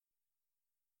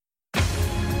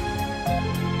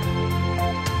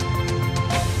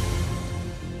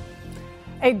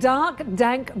A dark,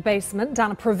 dank basement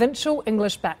down a provincial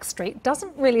English back street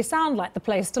doesn't really sound like the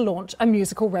place to launch a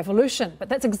musical revolution, but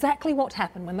that's exactly what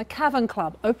happened when the Cavern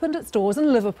Club opened its doors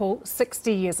in Liverpool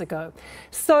 60 years ago.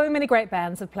 So many great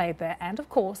bands have played there, and of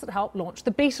course it helped launch the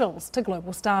Beatles to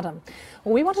global stardom.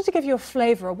 Well, we wanted to give you a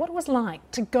flavour of what it was like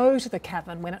to go to the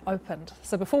Cavern when it opened.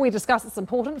 So before we discuss its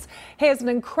importance, here's an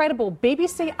incredible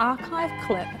BBC archive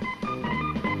clip.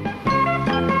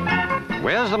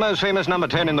 Where's the most famous number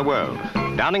 10 in the world?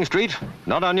 Downing Street?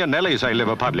 Not on your Nelly, say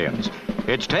Liverpudlians.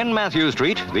 It's 10 Matthew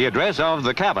Street, the address of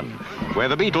the Cavern, where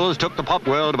the Beatles took the pop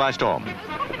world by storm.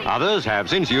 Others have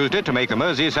since used it to make the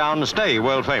Mersey sound stay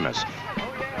world famous.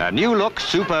 A new look,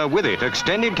 super with it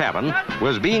extended cavern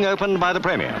was being opened by the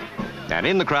Premier. And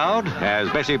in the crowd, as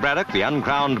Bessie Braddock, the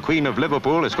uncrowned Queen of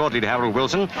Liverpool, escorted Harold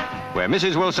Wilson, were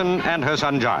Mrs. Wilson and her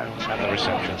son Giles. At the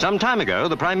reception. Some time ago,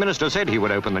 the Prime Minister said he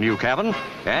would open the new cavern,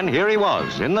 and here he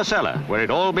was, in the cellar, where it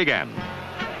all began.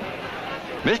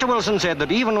 Mr. Wilson said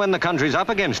that even when the country's up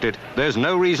against it, there's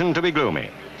no reason to be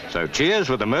gloomy. So cheers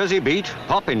with the Mersey beat,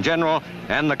 pop in general,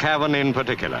 and the Cavern in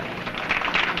particular.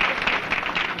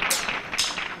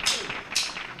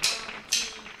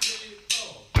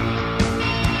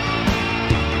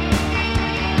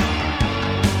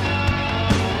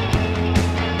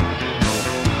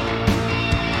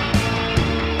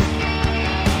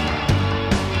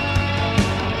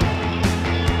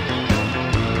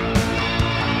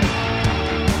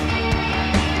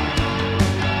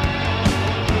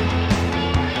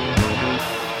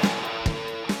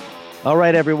 All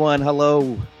right, everyone.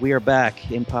 Hello. We are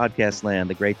back in podcast land.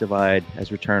 The Great Divide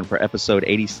has returned for episode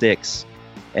 86.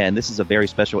 And this is a very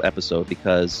special episode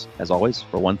because, as always,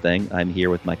 for one thing, I'm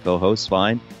here with my co-host,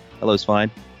 Svein. Hello,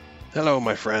 Svein. Hello,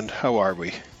 my friend. How are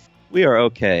we? We are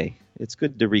okay. It's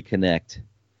good to reconnect.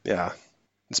 Yeah,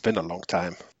 it's been a long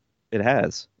time. It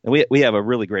has. And we have a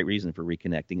really great reason for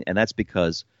reconnecting, and that's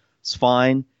because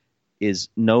Svein is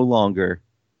no longer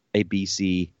a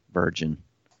BC virgin.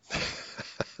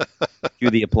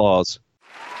 Cue the applause.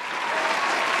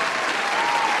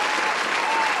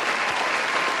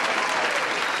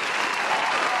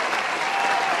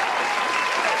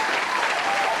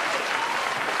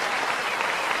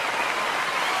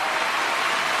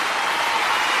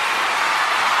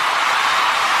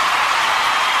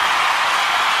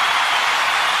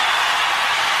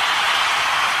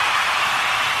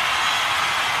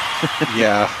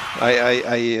 Yeah,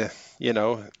 I you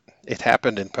know, it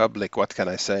happened in public. What can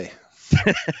I say?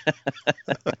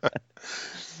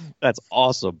 That's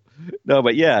awesome. No,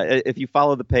 but yeah, if you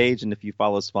follow the page and if you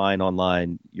follow Svein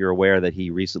online, you're aware that he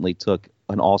recently took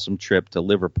an awesome trip to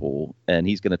Liverpool, and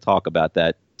he's going to talk about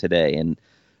that today. And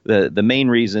the main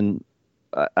reason,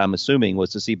 I'm assuming,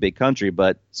 was to see Big Country,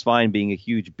 but Svein, being a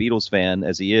huge Beatles fan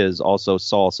as he is, also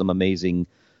saw some amazing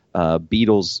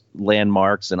Beatles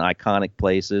landmarks and iconic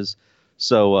places.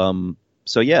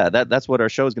 So yeah, that's what our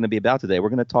show is going to be about today. We're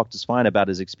going to talk to Svein about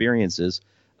his experiences,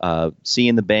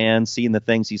 seeing the band, seeing the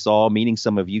things he saw, meeting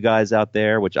some of you guys out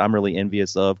there, which I'm really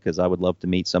envious of because I would love to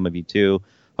meet some of you too.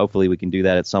 Hopefully we can do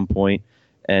that at some point.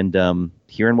 And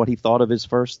hearing what he thought of his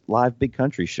first live Big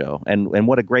Country show. And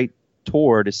what a great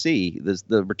tour to see,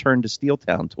 the Return to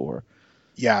Steeltown tour.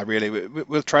 Yeah, really.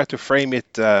 We'll try to frame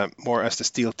it more as the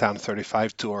Steeltown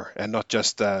 35 tour and not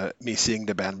just me seeing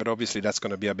the band. But obviously that's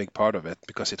going to be a big part of it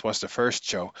because it was the first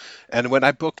show. And when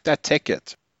I booked that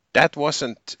ticket, that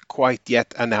wasn't quite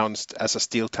yet announced as a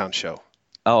Steeltown show.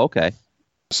 Oh, okay.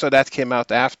 So that came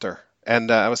out after.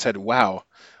 And I said, wow,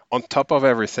 on top of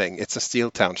everything, it's a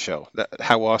Steeltown show.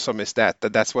 How awesome is that?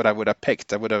 That's what I would have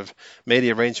picked. I would have made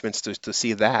the arrangements to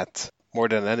see that more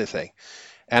than anything.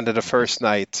 And at the first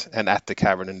night and at the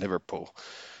Cavern in Liverpool.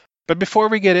 But before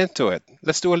we get into it,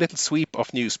 let's do a little sweep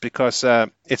of news because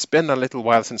it's been a little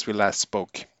while since we last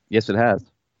spoke. Yes, it has.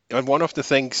 And one of the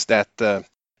things that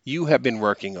you have been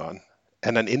working on,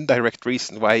 and an indirect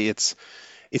reason why it's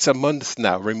a month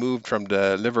now removed from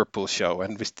the Liverpool show,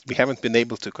 and we haven't been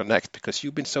able to connect because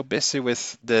you've been so busy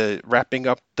with the wrapping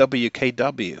up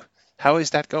WKW. How is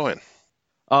that going?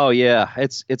 Oh yeah,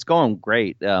 it's going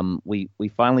great. We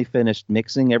finally finished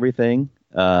mixing everything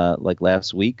like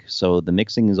last week, so the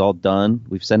mixing is all done.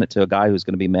 We've sent it to a guy who's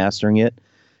going to be mastering it.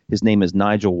 His name is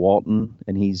Nigel Walton,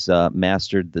 and he's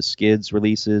mastered the Skids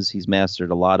releases. He's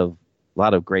mastered a lot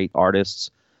of great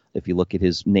artists. If you look at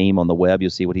his name on the web,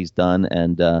 you'll see what he's done,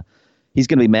 and he's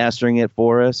going to be mastering it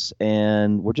for us.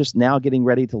 And we're just now getting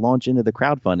ready to launch into the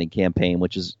crowdfunding campaign,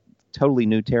 which is totally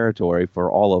new territory for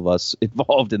all of us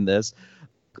involved in this.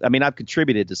 I mean, I've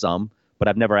contributed to some, but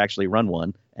I've never actually run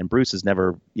one. And Bruce has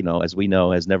never, as we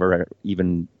know, has never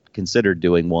even considered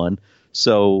doing one.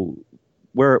 So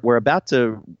we're about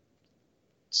to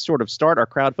sort of start our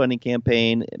crowdfunding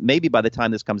campaign. Maybe by the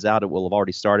time this comes out, it will have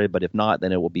already started, but if not,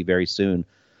 then it will be very soon.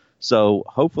 So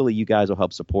hopefully you guys will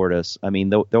help support us. I mean,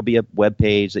 there'll be a web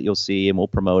page that you'll see, and we'll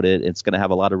promote it. It's going to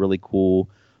have a lot of really cool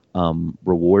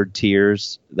reward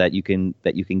tiers that you can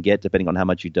get depending on how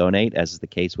much you donate, as is the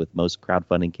case with most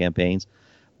crowdfunding campaigns.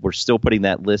 We're still putting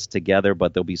that list together,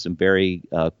 but there'll be some very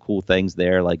cool things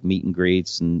there, like meet and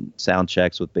greets and sound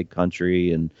checks with Big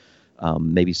Country, and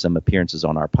maybe some appearances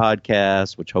on our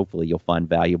podcast, which hopefully you'll find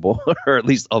valuable or at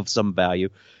least of some value.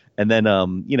 And then,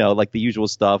 like the usual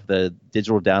stuff, the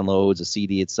digital downloads, a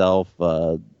CD itself,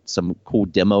 some cool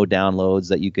demo downloads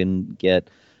that you can get.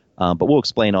 But we'll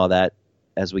explain all that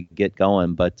as we get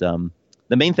going. But the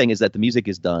main thing is that the music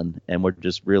is done, and we're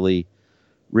just really,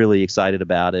 really excited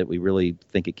about it. We really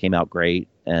think it came out great,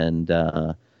 and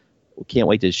we can't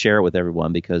wait to share it with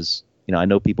everyone because, I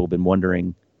know people have been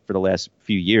wondering for the last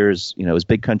few years, is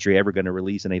Big Country ever going to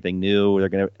release anything new?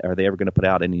 Are they ever going to put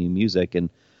out any new music? And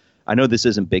I know this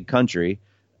isn't Big Country,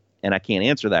 and I can't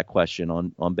answer that question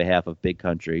on behalf of Big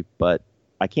Country, but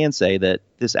I can say that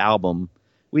this album,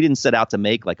 we didn't set out to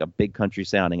make like a Big Country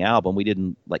sounding album. We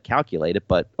didn't calculate it,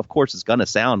 but of course it's going to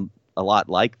sound a lot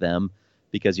like them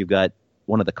because you've got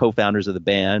one of the co-founders of the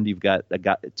band. You've got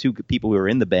two people who are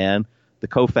in the band, the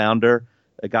co-founder,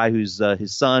 a guy who's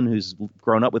his son who's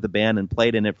grown up with the band and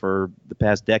played in it for the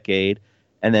past decade,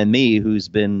 and then me, who's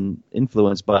been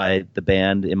influenced by the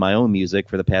band in my own music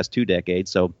for the past 2 decades.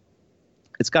 So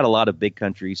it's got a lot of Big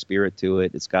Country spirit to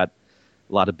it. It's got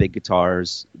a lot of big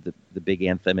guitars, the big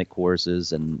anthemic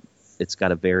choruses, and it's got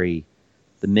the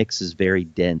mix is very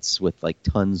dense with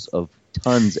tons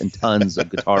and tons of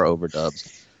guitar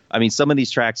overdubs. I mean, some of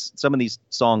these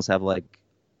songs have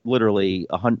literally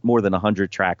more than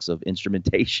 100 tracks of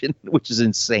instrumentation, which is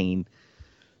insane.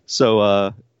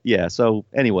 So, So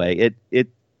anyway,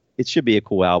 it should be a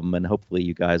cool album, and hopefully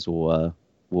you guys will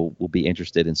be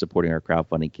interested in supporting our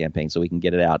crowdfunding campaign so we can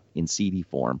get it out in CD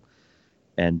form.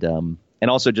 And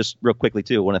also just real quickly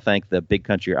too, I want to thank the Big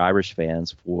Country Irish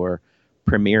fans for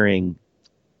premiering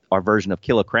our version of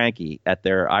Killicranky at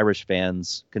their Irish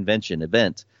fans convention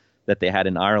event that they had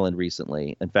in Ireland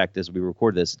recently. In fact, as we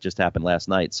record this, it just happened last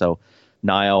night. So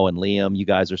Niall and Liam, you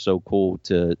guys are so cool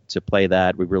to play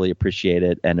that. We really appreciate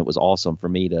it. And it was awesome for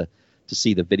me to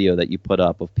see the video that you put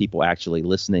up of people actually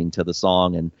listening to the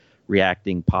song and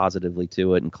reacting positively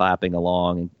to it and clapping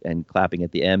along and clapping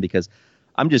at the end, because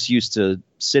I'm just used to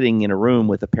sitting in a room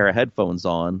with a pair of headphones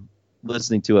on,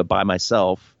 listening to it by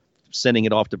myself, sending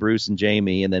it off to Bruce and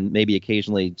Jamie, and then maybe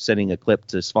occasionally sending a clip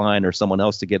to Svein or someone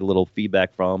else to get a little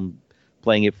feedback from,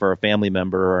 playing it for a family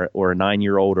member or a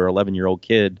 9-year-old or 11-year-old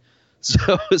kid.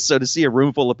 So to see a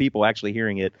room full of people actually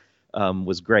hearing it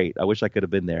was great. I wish I could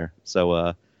have been there.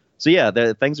 So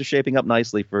things are shaping up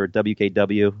nicely for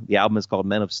WKW. The album is called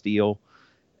Men of Steel,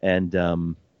 and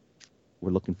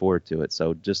we're looking forward to it.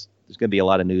 So there's going to be a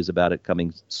lot of news about it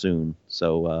coming soon.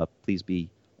 So please be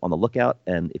on the lookout,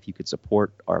 and if you could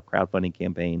support our crowdfunding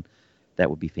campaign, that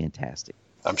would be fantastic.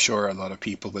 I'm sure a lot of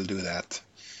people will do that.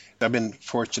 I've been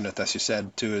fortunate, as you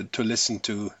said, to listen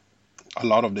to a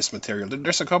lot of this material.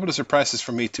 There's a couple of surprises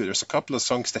for me too. There's a couple of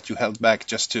songs that you held back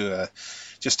just to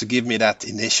give me that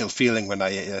initial feeling when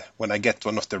I get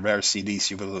one of the rare CDs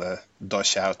you will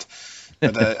dosh out.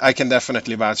 But I can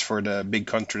definitely vouch for the Big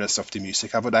Countryness of the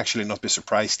music. I would actually not be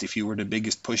surprised if you were the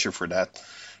biggest pusher for that.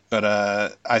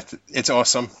 But it's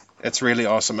awesome. It's really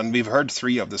awesome. And we've heard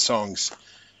 3 of the songs.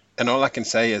 And all I can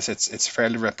say is it's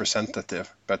fairly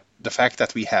representative. But the fact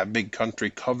that we have Big Country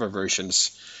cover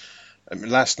versions. I mean,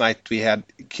 last night we had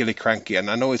Killicranky, and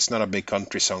I know it's not a Big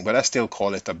Country song, but I still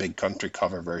call it a Big Country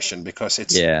cover version because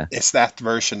it's that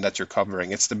version that you're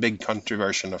covering. It's the Big Country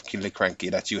version of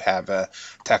Killicranky that you have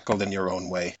tackled in your own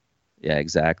way. Yeah,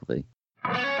 exactly.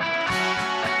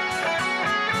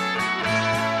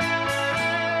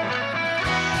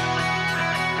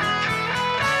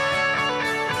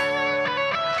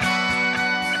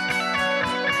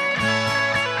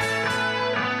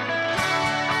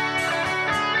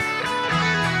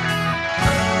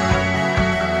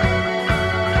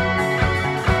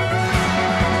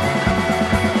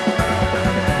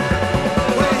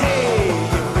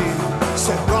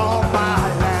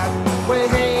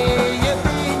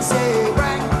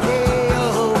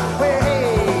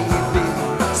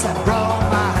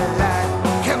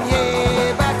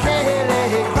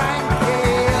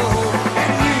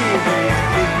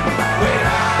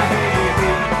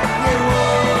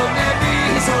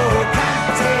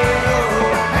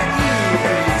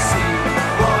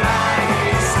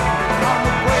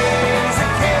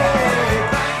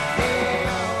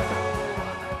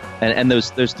 And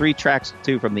those 3 tracks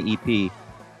too from the EP,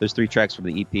 those 3 tracks from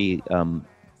the EP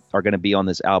are going to be on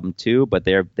this album too, but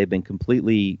they've been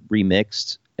completely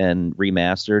remixed and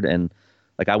remastered. And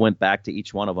like I went back to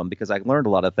each one of them because I learned a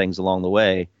lot of things along the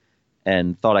way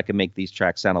and thought I could make these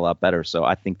tracks sound a lot better. So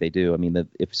I think they do. I mean,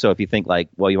 if you think like,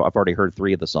 well, I've already heard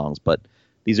 3 of the songs, but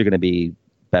these are going to be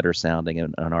better sounding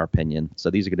in our opinion. So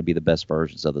these are going to be the best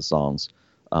versions of the songs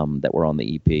that were on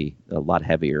the EP. A lot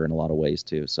heavier in a lot of ways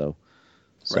too. So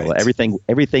Right.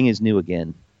 everything is new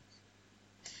again.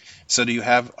 So do you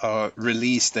have a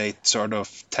release date, sort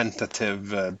of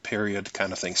tentative period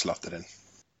kind of thing slotted in?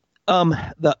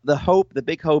 The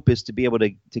big hope is to be able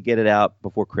to get it out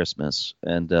before Christmas,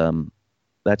 and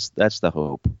that's the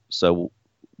hope. So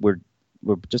we're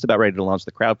just about ready to launch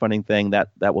the crowdfunding thing. That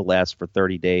will last for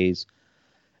 30 days,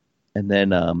 and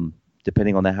then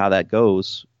depending on how that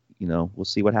goes, we'll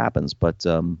see what happens. But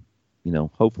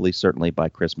hopefully, certainly by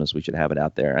Christmas, we should have it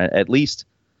out there. At least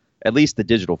the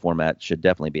digital format should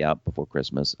definitely be out before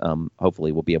Christmas.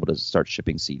 Hopefully, we'll be able to start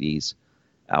shipping CDs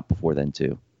out before then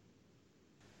too.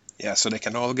 Yeah, so they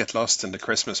can all get lost in the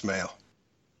Christmas mail.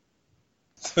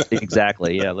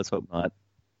 Exactly. Yeah, let's hope not.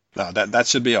 No, that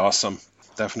should be awesome.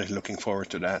 Definitely looking forward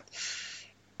to that.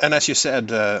 And as you said,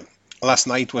 last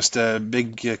night was the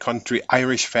big country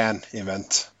Irish fan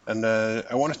event. And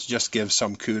I wanted to just give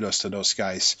some kudos to those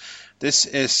guys. This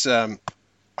is a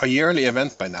yearly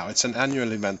event by now. It's an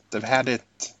annual event. They've had it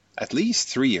at least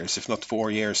 3 years, if not 4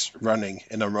 years, running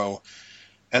in a row.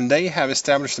 And they have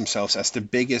established themselves as the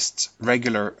biggest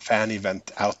regular fan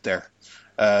event out there.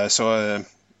 So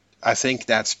I think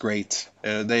that's great.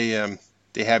 They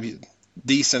have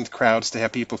decent crowds. They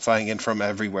have people flying in from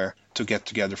everywhere to get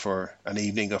together for an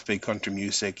evening of big country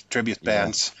music, tribute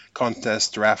bands,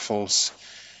 contests, raffles,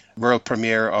 world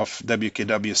premiere of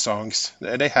WKW songs.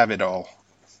 They have it all.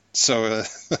 So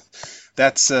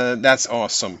that's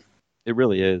awesome. It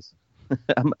really is.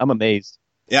 I'm amazed.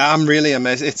 Yeah, I'm really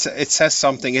amazed. It says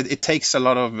something. It takes a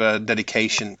lot of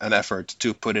dedication and effort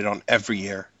to put it on every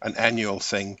year, an annual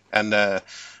thing. And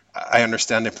I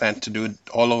understand they plan to do it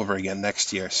all over again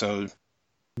next year. So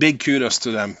big kudos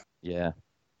to them. Yeah,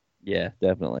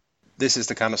 definitely. This is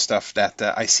the kind of stuff that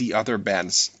I see other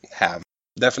bands have.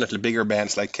 Definitely bigger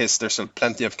bands like Kiss. There's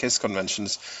plenty of Kiss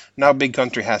conventions. Now Big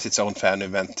Country has its own fan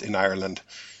event in Ireland.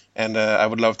 And I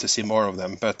would love to see more of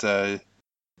them. But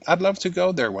I'd love to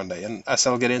go there one day. And as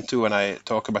I'll get into when I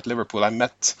talk about Liverpool, I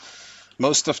met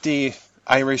most of the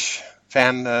Irish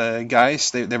fan guys.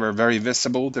 They were very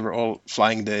visible. They were all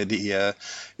flying the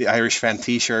Irish fan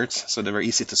T-shirts, so they were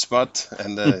easy to spot.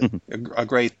 And a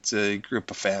great group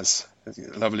of fans,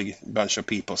 a lovely bunch of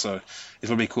people. So it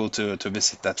will be cool to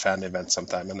visit that fan event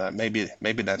sometime. And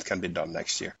maybe that can be done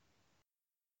next year.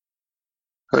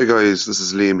 Hi guys, this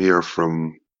is Liam here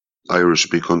from Irish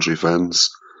Big Country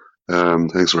Fans.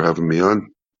 Thanks for having me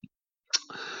on.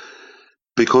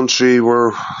 Big Country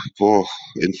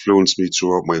influenced me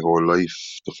throughout my whole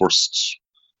life. The first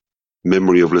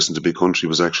memory of listening to Big Country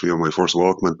was actually on my first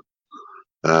Walkman.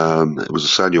 It was a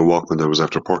Sanyo Walkman that I was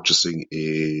after purchasing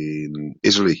in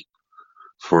Italy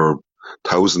for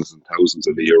thousands and thousands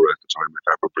of lira at the time. I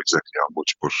can't remember exactly how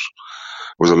much, but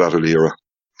it was a lot of lira.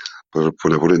 But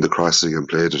when I put in the crossing and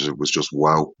played it, it was just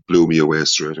wow, blew me away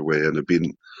straight away, and I've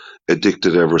been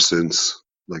addicted ever since,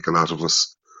 like a lot of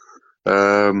us.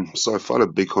 So I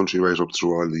followed Big Country right up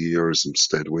through all the years and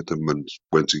stayed with them and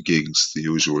went to gigs, the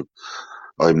usual.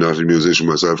 I'm not a musician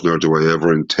myself, nor do I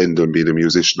ever intend on being a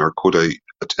musician, or could I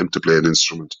attempt to play an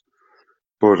instrument.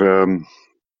 But I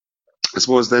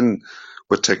suppose then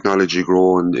with technology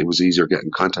growing, it was easier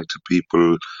getting contact with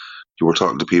people. You were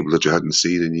talking to people that you hadn't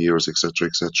seen in years, etc.,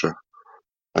 etc.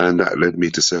 And that led me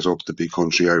to set up the Big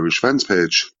Country Irish Fans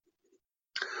page.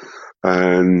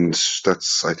 And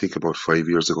that's, I think, about 5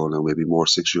 years ago now, maybe more,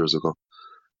 6 years ago.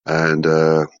 And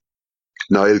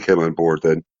Niall came on board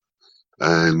then.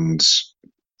 And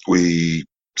we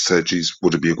said, geez,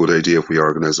 would it be a good idea if we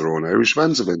organised our own Irish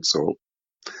Fans event? So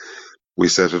we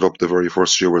set it up the very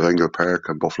first year with Angle Park,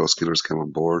 and Buffalo Skinners came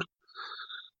on board.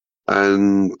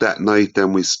 And that night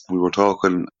then we were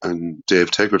talking, and Dave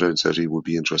Tegerdown said he would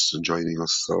be interested in joining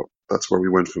us. So that's where we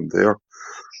went from there.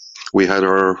 We had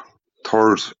our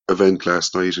third event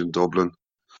last night in Dublin,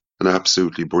 an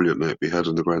absolutely brilliant night we had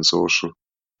in the Grand Social.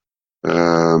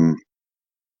 It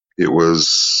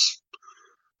was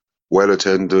well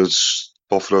attended.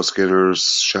 Buffalo Skinners,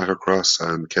 Shattercross,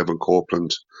 and Kevin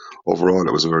Copeland. Overall,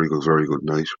 it was a very good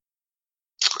night.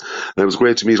 And it was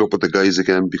great to meet up with the guys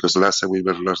again, because the last time we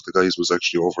met a lot of the guys was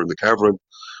actually over in the Cavern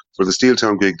for the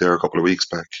Steeltown gig there a couple of weeks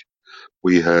back.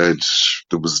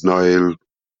 There was Niall,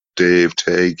 Dave,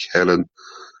 Teg, Helen,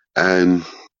 and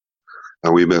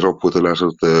and we met up with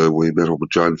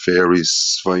John Ferry,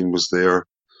 Svein was there,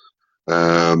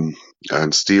 and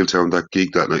Steeltown. That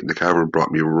gig that night in the Cavern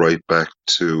brought me right back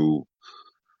to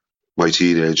my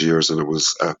teenage years, and it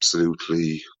was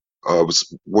it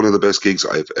was one of the best gigs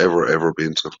I've ever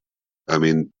been to. I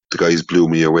mean, the guys blew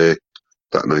me away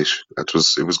that night. It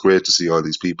was great to see all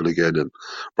these people again, and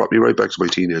brought me right back to my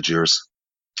teenage years.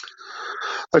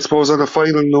 I suppose on a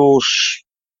final note,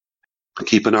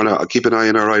 keep an eye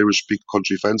on our Irish Big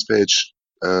Country Fans page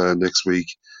next week.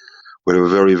 We have a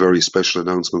very, very special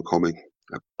announcement coming,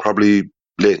 probably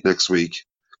late next week,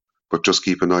 but just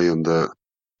keep an eye on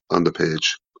the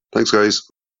page. Thanks, guys.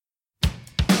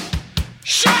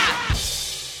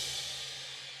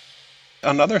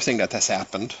 Another thing that has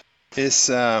happened is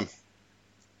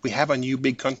we have a new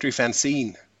Big Country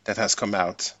fanzine that has come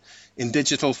out in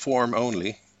digital form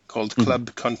only, called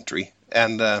Club Country.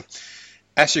 And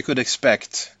as you could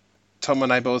expect, Tom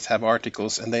and I both have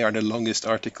articles, and they are the longest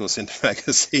articles in the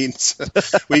magazines.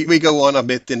 we go on a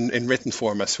bit in written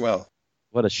form as well.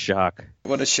 What a shock.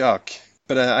 What a shock.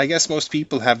 But I guess most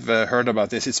people have heard about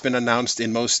this. It's been announced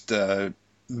in most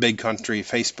Big Country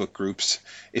Facebook groups.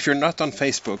 If you're not on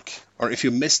Facebook, or if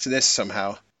you missed this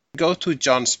somehow, go to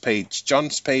John's page.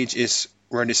 John's page is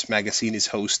where this magazine is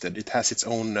hosted. It has its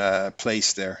own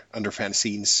place there under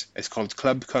fanzines. It's called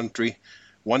Club Country.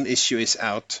 One issue is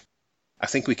out. I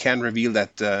think we can reveal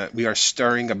that we are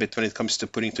stirring a bit when it comes to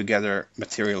putting together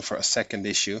material for a second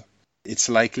issue. It's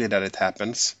likely that it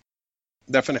happens.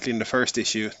 Definitely in the first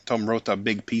issue, Tom wrote a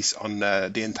big piece on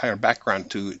the entire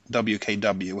background to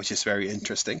WKW, which is very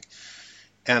interesting.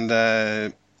 And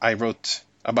I wrote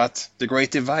about the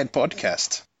Great Divide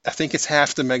podcast. I think it's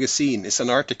half the magazine. It's an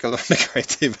article on the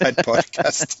Great Divide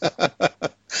podcast.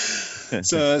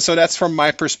 So that's from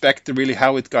my perspective, really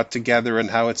how it got together and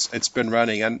how it's been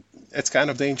running. And it's kind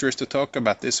of dangerous to talk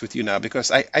about this with you now,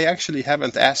 because I actually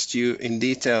haven't asked you in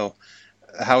detail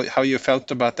how you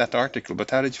felt about that article.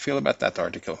 But how did you feel about that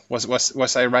article?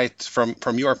 Was I right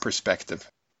from your perspective?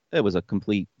 It was a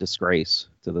complete disgrace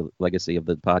to the legacy of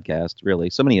the podcast, really.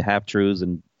 So many half-truths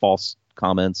and false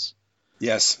comments.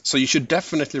 Yes, so you should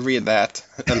definitely read that.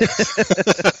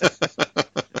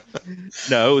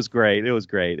 No, it was great. It was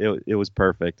great. It was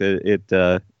perfect. It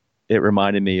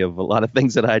reminded me of a lot of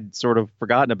things that I'd sort of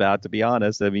forgotten about, to be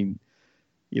honest. I mean,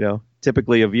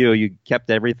 typically of you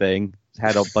kept everything,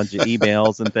 had a bunch of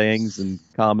emails and things and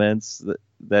comments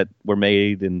that were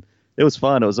made, and it was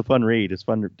fun. It was a fun read. It's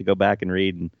fun to go back and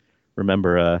read and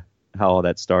remember how all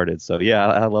that started. So yeah,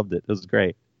 I loved it. It was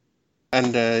great.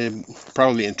 And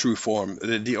probably in true form,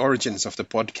 the origins of the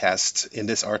podcast in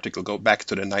this article go back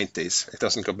to the 90s. It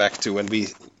doesn't go back to when we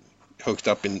hooked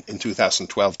up in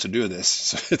 2012 to do this.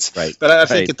 So it's right. But I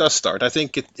think it does start. I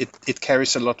think it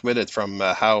carries a lot with it from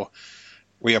how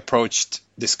we approached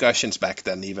discussions back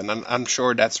then even. And I'm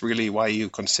sure that's really why you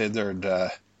considered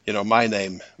my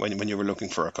name when you were looking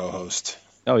for a co-host.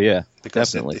 Oh yeah,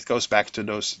 because definitely. It goes back to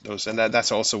those and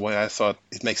that's also why I thought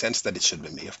it makes sense that it should be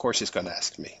me. Of course he's going to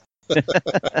ask me.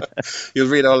 You'll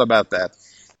read all about that.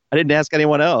 I didn't ask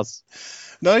anyone else.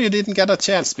 No, you didn't get a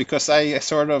chance because I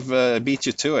sort of beat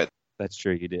you to it. That's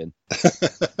true, you did.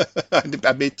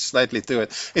 I beat slightly to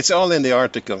it. It's all in the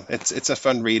article. It's a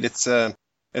fun read.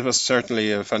 It was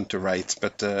certainly fun to write,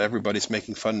 but everybody's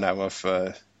making fun now of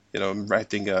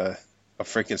writing a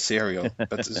freaking serial.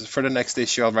 But for the next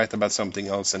issue, I'll write about something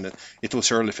else, and it will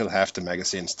surely fill half the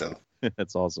magazine still.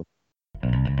 That's awesome.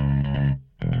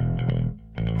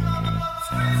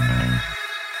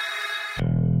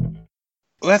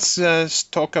 Let's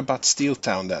talk about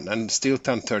Steeltown then, and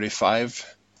Steeltown 35.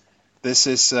 This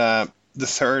is the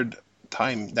third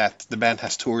time that the band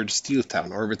has toured Steeltown,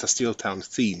 or with a Steeltown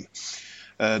theme.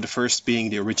 The first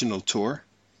being the original tour,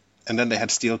 and then they had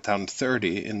Steeltown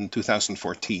 30 in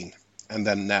 2014, and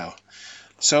then now.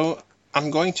 So I'm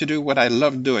going to do what I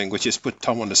love doing, which is put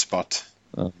Tom on the spot.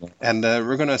 Uh-huh. And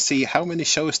we're going to see how many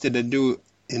shows did they do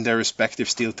in their respective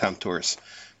Steeltown tours.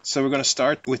 So we're going to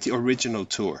start with the original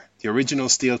tour, the original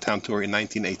Steeltown tour in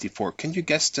 1984. Can you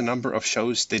guess the number of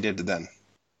shows they did then?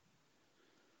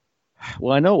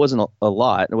 Well, I know it wasn't a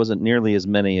lot. It wasn't nearly as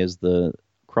many as the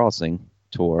Crossing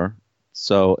tour.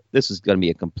 So this is going to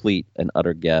be a complete and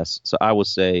utter guess. So I will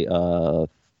say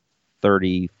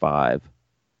 35.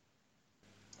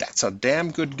 That's a damn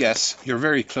good guess. You're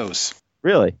very close.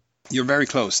 Really? You're very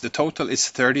close. The total is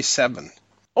 37.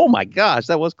 Oh my gosh,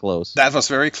 that was close. That was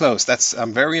very close.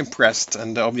 I'm very impressed,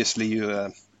 and obviously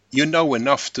you know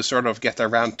enough to sort of get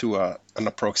around to an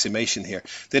approximation here.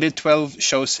 They did 12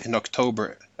 shows in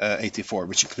October 84,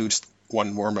 which includes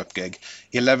one warm-up gig,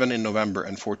 11 in November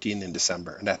and 14 in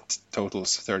December, and that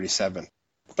totals 37.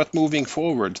 But moving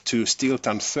forward to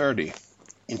Steeltown 30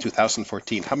 in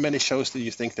 2014, how many shows did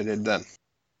you think they did then?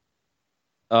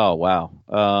 Oh, wow.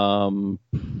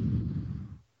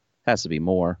 Has to be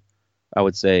more. I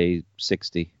would say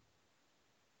 60.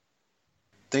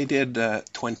 They did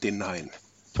 29.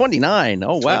 29.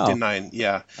 Oh, wow. 29,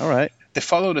 yeah. All right. They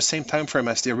follow the same time frame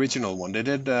as the original one. They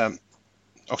did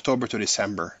October to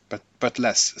December, but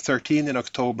less. 13 in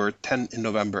October, 10 in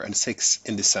November, and 6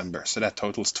 in December. So that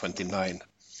totals 29.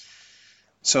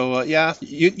 So yeah,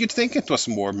 you'd think it was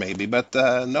more maybe, but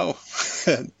no,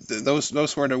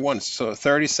 those were the ones. So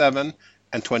 37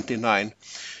 and 29,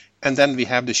 and then we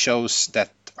have the shows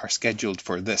that are scheduled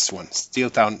for this one,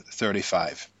 Steeltown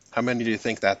 35. How many do you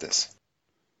think that is?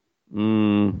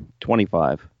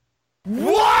 25.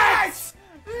 What?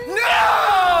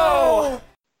 No!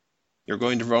 You're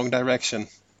going the wrong direction.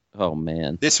 Oh,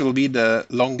 man. This will be the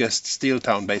longest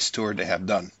Steeltown-based tour they have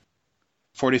done.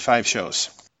 45 shows.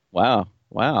 Wow.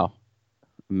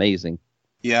 Amazing.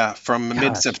 Yeah, from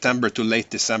mid-September to late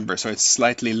December, so it's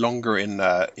slightly longer in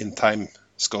time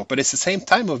scope, but it's the same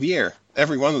time of year,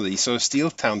 every one of these. So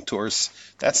Steeltown tours,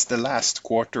 that's the last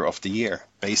quarter of the year,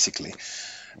 basically.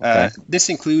 Okay. This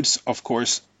includes, of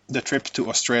course, the trip to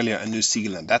Australia and New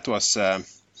Zealand. That was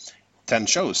 10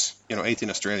 shows, 8 in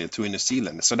Australia, 2 in New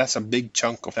Zealand. So that's a big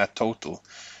chunk of that total.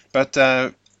 But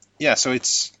yeah, so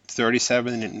it's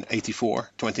 37 in 84,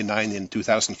 29 in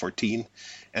 2014,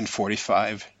 and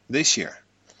 45 this year.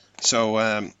 So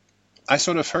I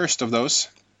saw the first of those.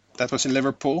 That was in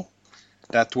Liverpool.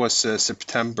 That was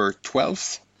September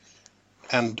 12th,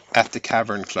 and at the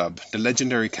Cavern Club, the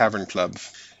legendary Cavern Club.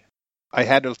 I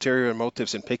had ulterior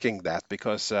motives in picking that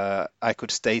because I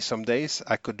could stay some days,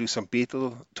 I could do some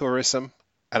Beatle tourism,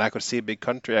 and I could see a big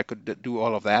country. I could do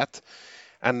all of that,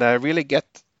 and really get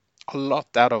a lot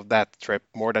out of that trip,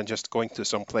 more than just going to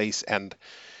some place and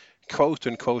quote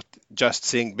unquote just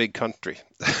seeing big country,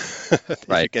 if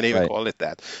you can even call it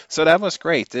that. So that was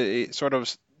great. It sort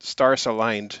of stars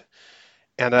aligned,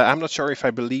 and I'm not sure if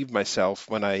I believed myself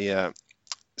when I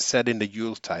said in the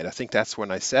Yuletide, I think that's when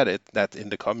I said it, that in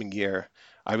the coming year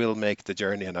I will make the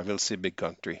journey and I will see big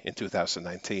country in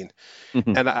 2019.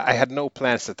 And I had no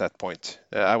plans at that point.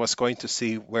 I was going to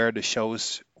see where the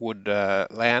shows would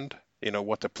land,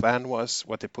 what the plan was,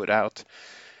 what they put out.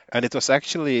 And it was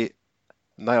actually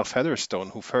Niall Featherstone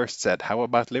who first said, "How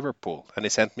about Liverpool?" And he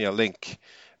sent me a link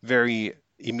very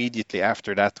immediately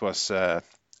after that was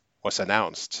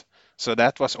announced. So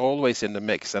that was always in the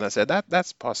mix, and I said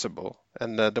that's possible.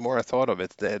 And the more I thought of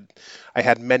it, I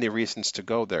had many reasons to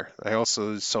go there. I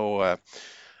also saw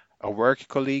a work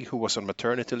colleague who was on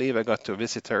maternity leave. I got to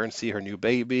visit her and see her new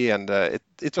baby, and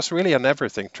it was really an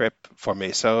everything trip for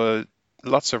me. So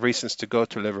lots of reasons to go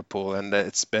to Liverpool, and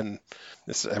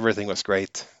everything was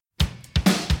great.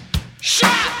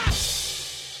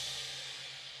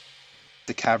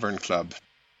 The Cavern Club,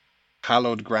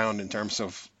 hallowed ground in terms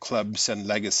of clubs and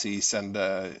legacies, and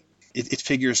it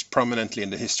figures prominently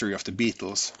in the history of the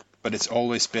Beatles, but it's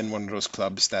always been one of those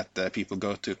clubs that people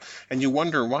go to, and you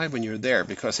wonder why when you're there,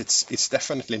 because it's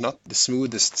definitely not the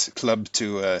smoothest club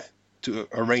to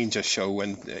arrange a show,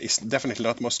 and it's definitely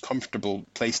not the most comfortable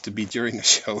place to be during a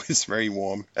show. It's very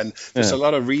warm, and there's a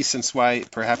lot of reasons why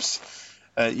perhaps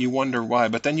you wonder why,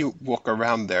 but then you walk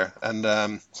around there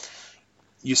and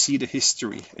you see the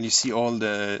history, and you see all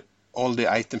the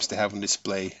items they have on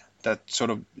display that sort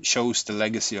of shows the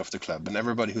legacy of the club, and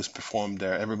everybody who's performed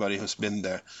there, everybody who's been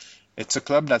there. It's a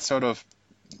club that sort of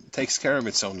takes care of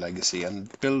its own legacy and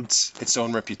builds its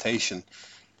own reputation,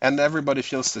 and everybody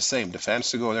feels the same. The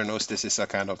fans who go there knows this is a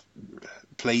kind of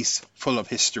place full of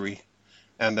history,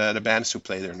 and the bands who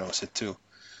play there knows it too.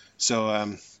 So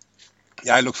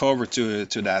yeah, I look forward to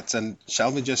that. And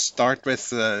shall we just start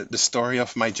with the story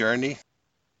of my journey?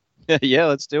 Yeah,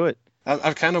 let's do it.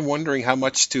 I'm kind of wondering how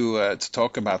much to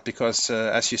talk about, because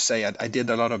as you say, I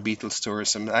did a lot of Beatles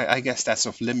tourism. I guess that's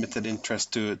of limited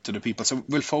interest to the people. So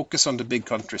we'll focus on the big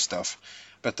country stuff,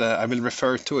 but I will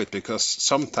refer to it because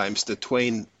sometimes the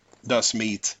twain does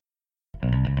meet.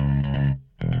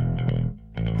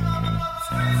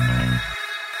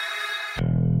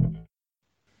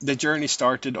 The journey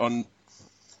started on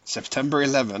September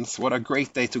 11th. What a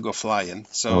great day to go flying.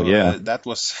 So that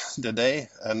was the day,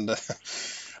 and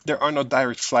there are no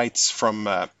direct flights from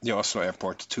the Oslo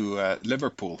airport to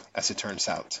Liverpool, as it turns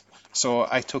out. So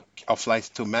I took a flight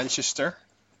to Manchester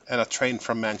and a train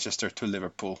from Manchester to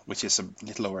Liverpool, which is a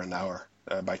little over an hour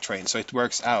by train. So it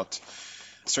works out.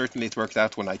 Certainly it worked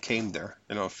out when I came there.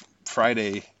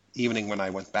 Friday evening when I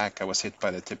went back, I was hit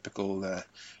by the typical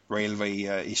railway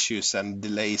issues and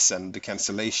delays and the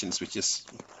cancellations, which is,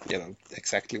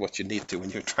 exactly what you need to when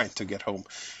you're trying to get home.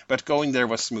 But going there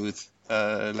was smooth.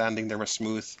 Landing there was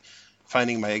smooth.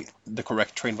 Finding the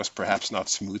correct train was perhaps not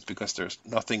smooth because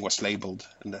nothing was labeled,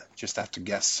 and just had to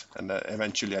guess. And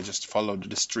eventually, I just followed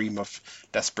the stream of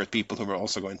desperate people who were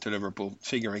also going to Liverpool,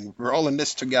 figuring we're all in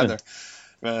this together.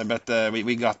 But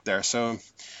we got there. So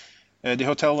the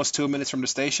hotel was 2 minutes from the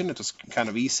station. It was kind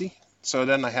of easy. So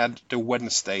then I had the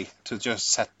Wednesday to just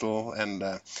settle. And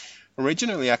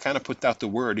originally, I kind of put out the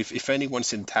word, if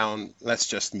anyone's in town, let's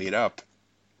just meet up.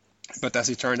 But as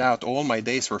it turned out, all my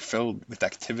days were filled with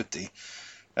activity.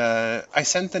 I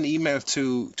sent an email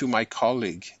to my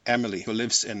colleague, Emily, who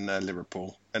lives in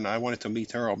Liverpool. And I wanted to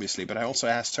meet her, obviously. But I also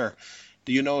asked her,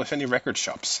 do you know of any record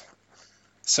shops?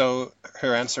 So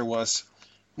her answer was,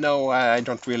 no, I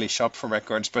don't really shop for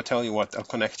records. But tell you what, I'll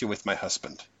connect you with my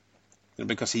husband.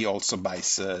 Because he also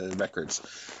buys records.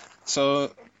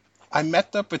 So I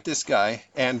met up with this guy,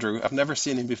 Andrew. I've never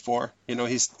seen him before.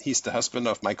 He's the husband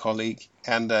of my colleague,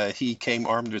 and he came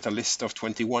armed with a list of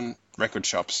 21 record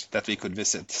shops that we could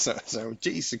visit. So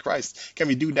Jesus Christ, can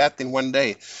we do that in one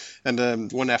day?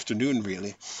 And one afternoon,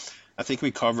 really. I think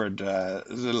we covered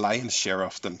the lion's share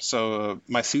of them. So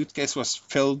my suitcase was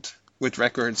filled with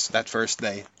records that first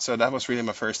day. So that was really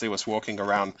my first day, was walking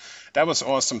around. That was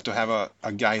awesome to have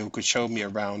a guy who could show me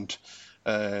around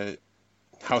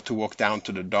how to walk down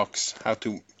to the docks, how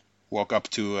to walk up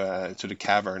to the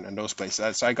cavern and those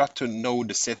places. So I got to know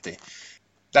the city.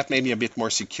 That made me a bit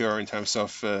more secure in terms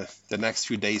of the next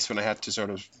few days when I had to sort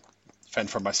of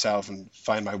fend for myself and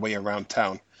find my way around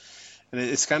town. And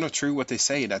it's kind of true what they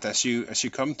say, that as you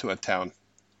come to a town,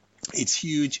 it's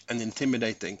huge and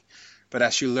intimidating. But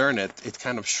as you learn it, it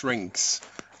kind of shrinks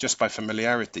just by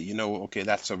familiarity. Okay,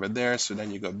 that's over there, so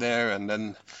then you go there, and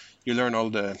then you learn all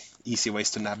the easy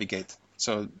ways to navigate.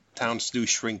 So towns do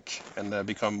shrink and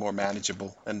become more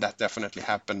manageable, and that definitely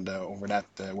happened over that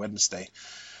Wednesday.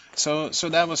 So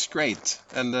that was great.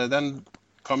 And then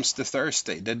comes the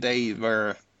Thursday, the day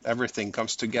where everything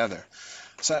comes together.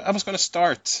 So I was going to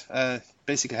start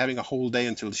basically having a whole day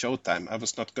until showtime. I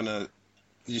was not going to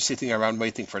be sitting around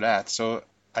waiting for that. So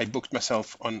I booked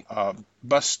myself on a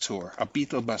bus tour, a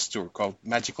Beatle bus tour called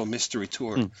Magical Mystery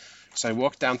Tour. So I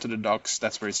walked down to the docks,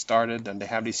 that's where it started, and they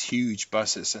have these huge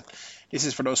buses. This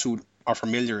is for those who are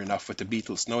familiar enough with the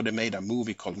Beatles. Know they made a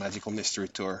movie called Magical Mystery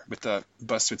Tour with a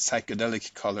bus with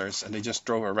psychedelic colors, and they just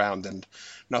drove around and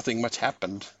nothing much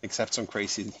happened except some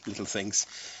crazy little things.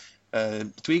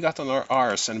 But we got on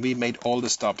ours and we made all the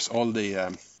stops, all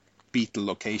the Beatle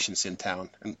locations in town,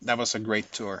 and that was a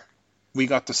great tour. We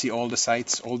got to see all the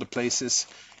sites, all the places,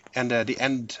 and the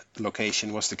end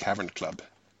location was the Cavern Club.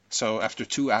 So after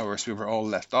 2 hours, we were all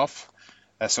let off.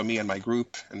 So me and my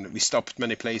group, and we stopped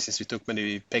many places. We took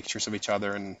many pictures of each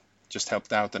other and just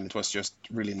helped out, and it was just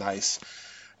really nice.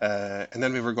 And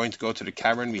then we were going to go to the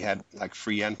cavern. We had like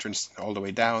free entrance all the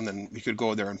way down, and we could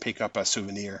go there and pick up a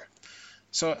souvenir.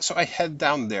 So I head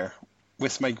down there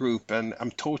with my group, and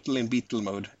I'm totally in Beatle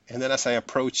mode. And then as I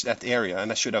approach that area, and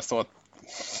I should have thought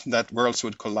that worlds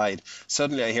would collide,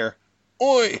 suddenly I hear,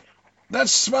 "Oi,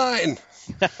 that's Svein!"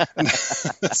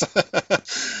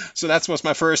 So that was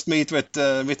my first meet with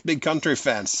big country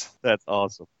fans. That's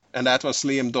awesome. And that was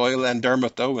Liam Doyle and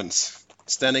Dermot Owens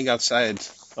standing outside.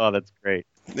 Oh, that's great.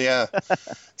 Yeah.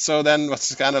 So then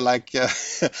what's kind of like,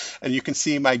 and you can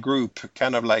see my group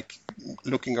kind of like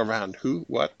looking around, who,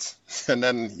 what? And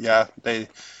then, yeah, they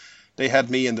had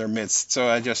me in their midst. So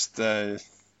I just,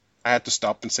 I had to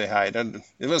stop and say hi. Then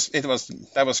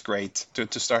that was great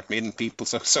to start meeting people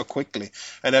so quickly.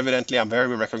 And evidently I'm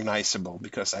very recognizable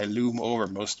because I loom over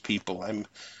most people. I'm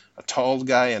a tall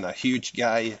guy and a huge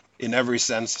guy in every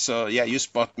sense. So yeah, you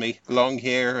spot me, long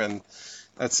hair, and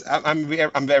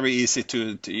I'm very easy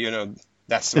to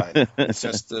that's fine. It's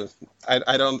just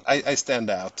I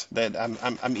stand out. That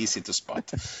I'm easy to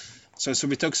spot. So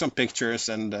we took some pictures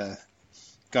and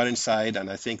got inside, and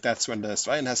I think that's when the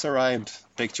Svein has arrived.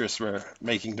 Pictures were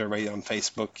making their way on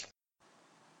Facebook.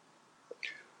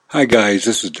 Hi guys,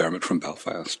 this is Dermot from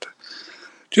Belfast.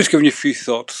 Just giving you a few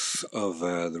thoughts of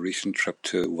the recent trip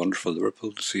to wonderful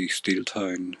Liverpool to see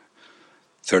Steeltown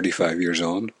 35 years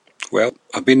on. Well,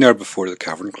 I've been there before, the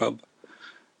Cavern Club.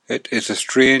 It's a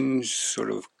strange, sort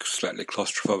of slightly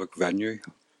claustrophobic venue,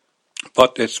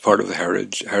 but it's part of the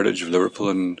heritage of Liverpool,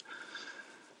 and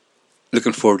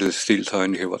looking forward to the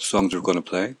Steeltown to hear what songs we're going to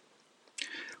play.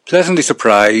 Pleasantly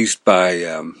surprised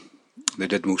by they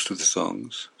did most of the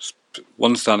songs.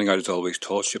 One standing out is always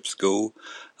Tall Ships Go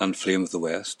and Flame of the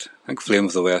West. I think Flame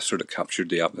of the West sort of captured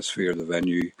the atmosphere of the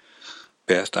venue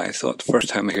best, I thought. The first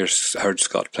time I heard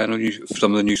Scott playing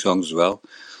some of the new songs as well.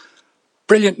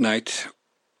 Brilliant night.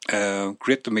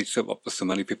 Great to meet up with so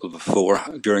many people before,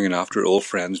 during and after, old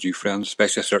friends, new friends,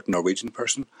 especially a certain Norwegian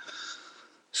person.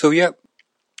 So yeah,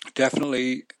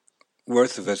 definitely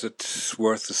worth the visit,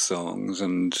 worth the songs,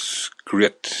 and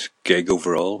great gig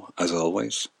overall, as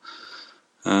always.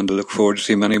 And I look forward to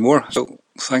seeing many more. So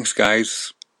thanks,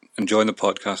 guys. Enjoying the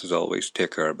podcast as always.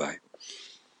 Take care. Bye.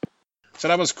 So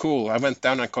that was cool. I went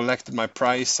down and collected my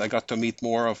prize. I got to meet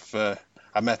more of,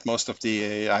 I met most of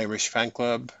the Irish fan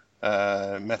club,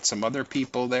 met some other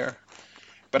people there.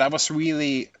 But I was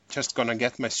really just going to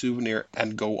get my souvenir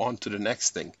and go on to the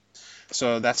next thing.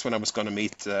 So that's when I was going to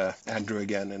meet Andrew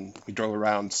again, and we drove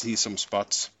around, see some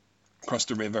spots, across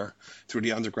the river, through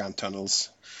the underground tunnels.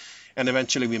 And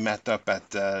eventually we met up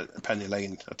at Penny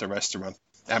Lane at the restaurant.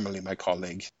 Emily, my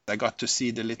colleague. I got to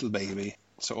see the little baby.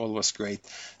 So all was great.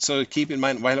 So keep in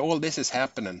mind, while all this is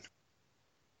happening,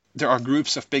 there are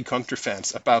groups of big country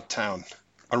fans about town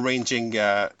arranging,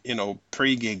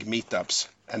 pre-gig meetups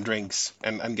and drinks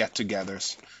and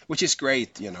get-togethers, which is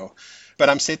great, But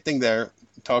I'm sitting there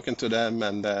talking to them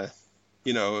and,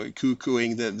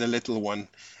 cuckooing the little one,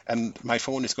 and my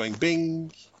phone is going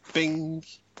bing, bing,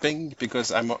 bing,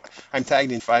 because I'm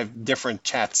tagged in 5 different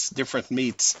chats, different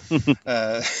meets,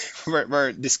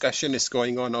 where discussion is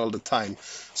going on all the time.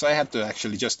 So I had to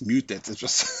actually just mute it. It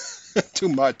was too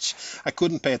much. I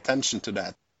couldn't pay attention to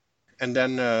that. And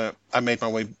then I made my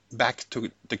way back to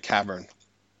the cavern,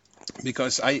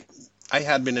 because I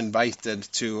had been invited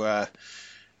to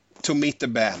meet the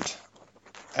band.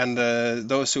 And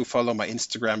those who follow my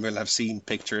Instagram will have seen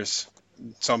pictures.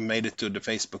 Some made it to the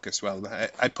Facebook as well.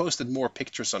 I posted more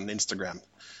pictures on Instagram.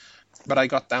 But I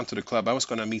got down to the club. I was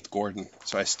going to meet Gordon.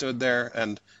 So I stood there,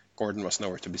 and Gordon was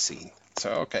nowhere to be seen. So,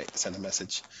 okay, send a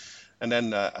message. And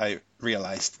then I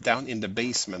realized down in the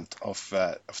basement of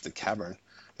the cavern,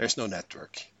 there's no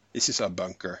network. This is a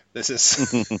bunker. This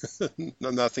is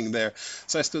nothing there.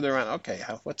 So I stood around. Okay,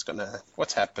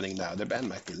 what's happening now? The band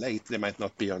might be late. They might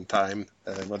not be on time.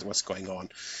 What's going on?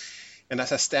 And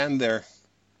as I stand there,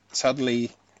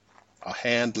 suddenly a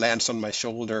hand lands on my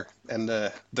shoulder, and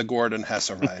the Gordon has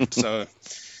arrived. So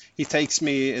he takes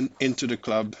me into the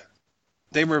club.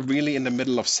 They were really in the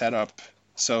middle of setup.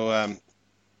 So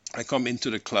I come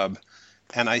into the club,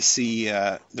 and I see,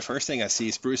 the first thing I see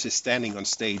is Bruce is standing on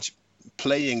stage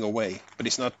playing away, but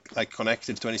he's not like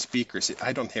connected to any speakers.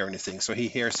 I don't hear anything. So he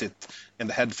hears it in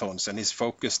the headphones, and he's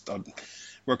focused on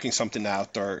working something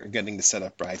out or getting the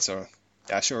setup right. So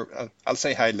yeah, sure, I'll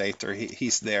say hi later.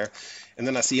 He's there. And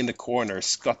then I see in the corner,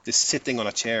 Scott is sitting on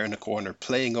a chair in the corner,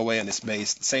 playing away on his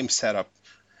bass, same setup,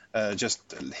 just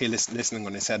he listening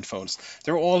on his headphones.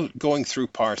 They're all going through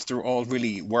parts. They're all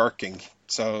really working.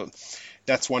 So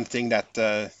that's one thing that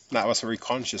I was very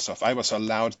conscious of. I was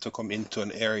allowed to come into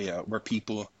an area where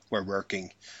people were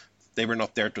working. They were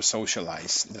not there to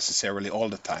socialize necessarily all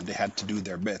the time. They had to do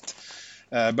their bit.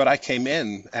 But I came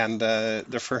in, and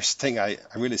the first thing I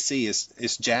really see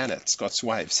is Janet, Scott's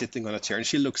wife, sitting on a chair. And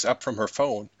she looks up from her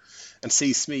phone and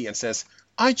sees me and says,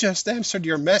 "I just answered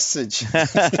your message."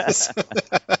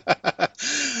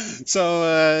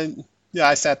 So yeah,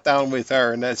 I sat down with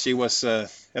her, and then she was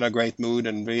in a great mood,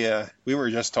 and we were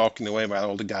just talking away while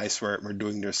all the guys were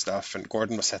doing their stuff, and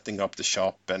Gordon was setting up the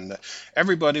shop, and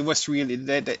everybody was really,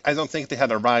 I don't think they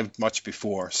had arrived much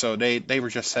before, so they were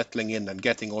just settling in and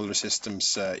getting all their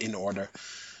systems in order.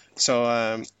 So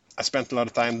I spent a lot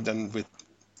of time then with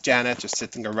Janet, just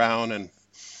sitting around and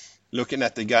looking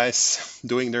at the guys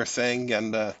doing their thing,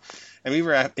 and we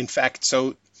were in fact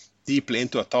so deeply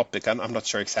into a topic, I'm not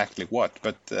sure exactly what,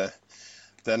 but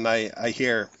then I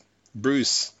hear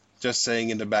Bruce just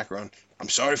saying in the background, "I'm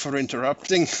sorry for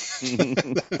interrupting."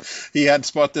 He had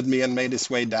spotted me and made his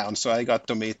way down, so I got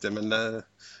to meet him, and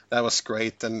that was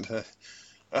great. And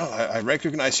I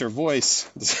recognize your voice,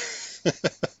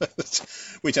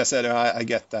 which I said, I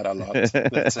get that a lot.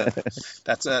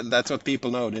 That's what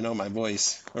people know. They know my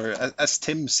voice. Or as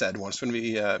Tim said once when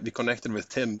we connected with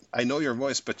Tim, "I know your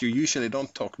voice, but you usually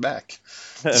don't talk back."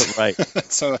 Right.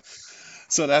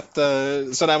 So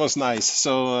that was nice.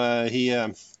 So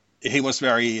he was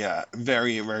very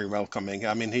very welcoming.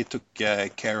 I mean, he took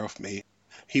care of me.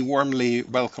 He warmly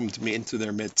welcomed me into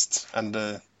their midst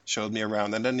and showed me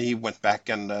around. And then he went back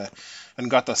and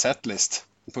got a set list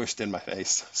pushed in my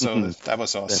face. So that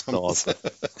was awesome. That's awesome.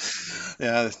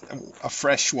 Yeah, a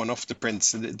fresh one off the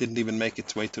prints. It didn't even make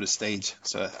its way to the stage.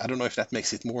 So I don't know if that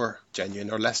makes it more genuine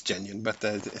or less genuine, but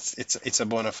it's a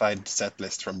bona fide set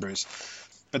list from Bruce.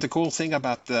 But the cool thing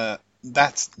about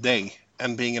that day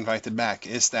and being invited back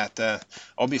is that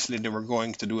obviously they were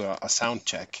going to do a sound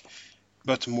check.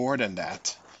 But more than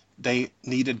that, they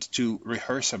needed to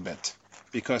rehearse a bit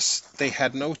because they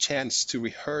had no chance to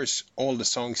rehearse all the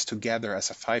songs together as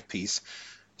a 5-piece.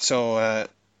 So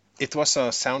it was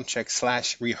a sound check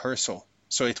 / rehearsal.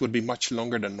 So it would be much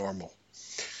longer than normal.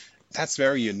 That's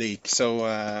very unique. So,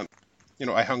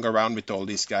 I hung around with all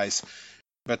these guys,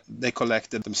 but they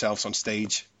collected themselves on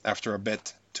stage after a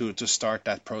bit to start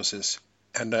that process.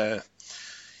 And I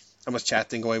was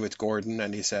chatting away with Gordon,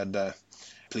 and he said,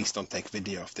 please don't take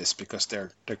video of this because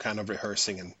they're kind of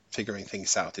rehearsing and figuring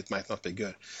things out. It might not be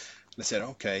good. And I said,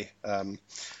 okay.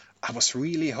 I was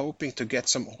really hoping to get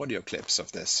some audio clips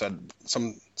of this,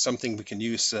 something we can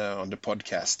use on the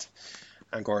podcast.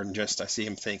 And Gordon I see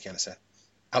him thinking, I said,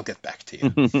 I'll get back to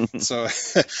you.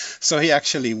 So he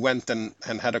actually went and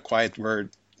had a quiet word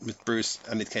with Bruce,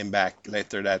 and it came back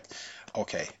later that,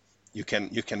 okay, you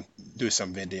can do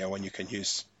some video and you can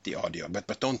use the audio,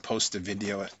 but don't post the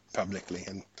video publicly.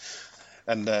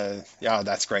 And yeah,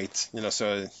 that's great.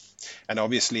 So, and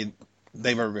obviously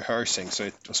they were rehearsing, so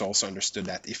it was also understood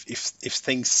that if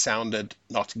things sounded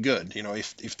not good,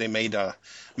 if they made a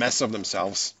mess of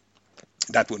themselves,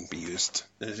 that wouldn't be used.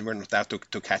 We're not out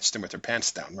to catch them with their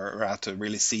pants down. We're out to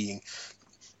really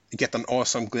get an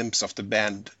awesome glimpse of the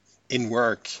band in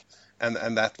work, and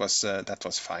that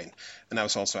was fine. And I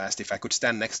was also asked if I could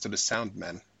stand next to the sound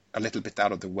man a little bit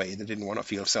out of the way. They didn't want to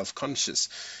feel self-conscious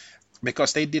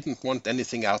because they didn't want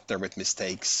anything out there with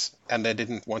mistakes, and they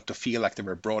didn't want to feel like they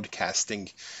were broadcasting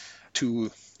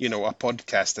to a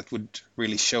podcast that would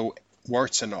really show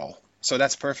warts and all. So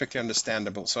that's perfectly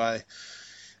understandable. So I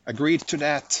agreed to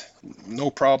that, no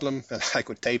problem. I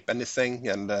could tape anything,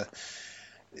 and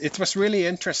it was really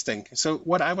interesting. So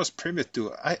what I was privy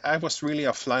to, I was really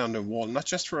a fly on the wall, not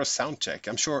just for a sound check.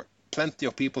 I'm sure plenty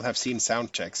of people have seen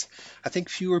sound checks. I think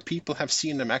fewer people have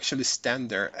seen them actually stand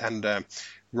there and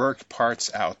work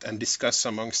parts out and discuss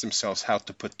amongst themselves how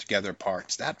to put together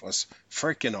parts. That was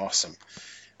freaking awesome.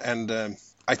 And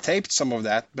I taped some of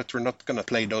that, but we're not going to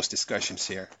play those discussions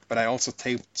here. But I also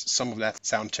taped some of that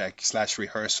sound check /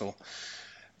 rehearsal.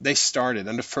 They started,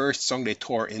 and the first song they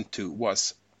tore into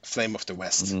was Flame of the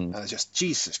West. Mm-hmm. And I just,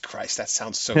 Jesus Christ, that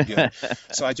sounds so good.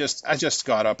 So I just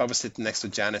got up. I was sitting next to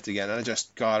Janet again, and I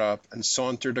just got up and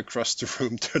sauntered across the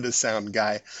room to the sound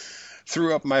guy,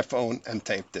 threw up my phone and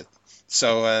taped it.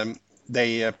 So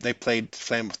they played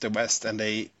Flame of the West, and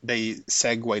they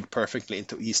segued perfectly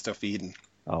into East of Eden.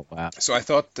 Oh, wow. So I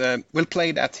thought we'll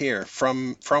play that here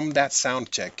from that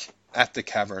sound check at the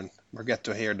Cavern. We'll get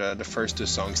to hear the first 2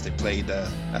 songs they played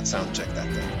at sound check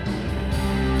that day.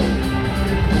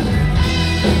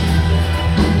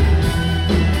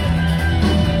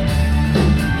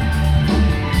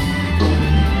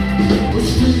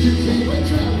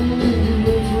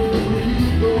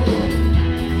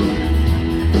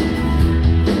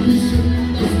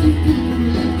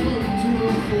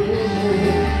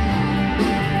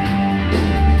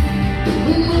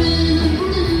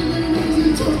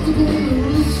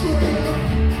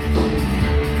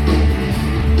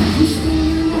 Just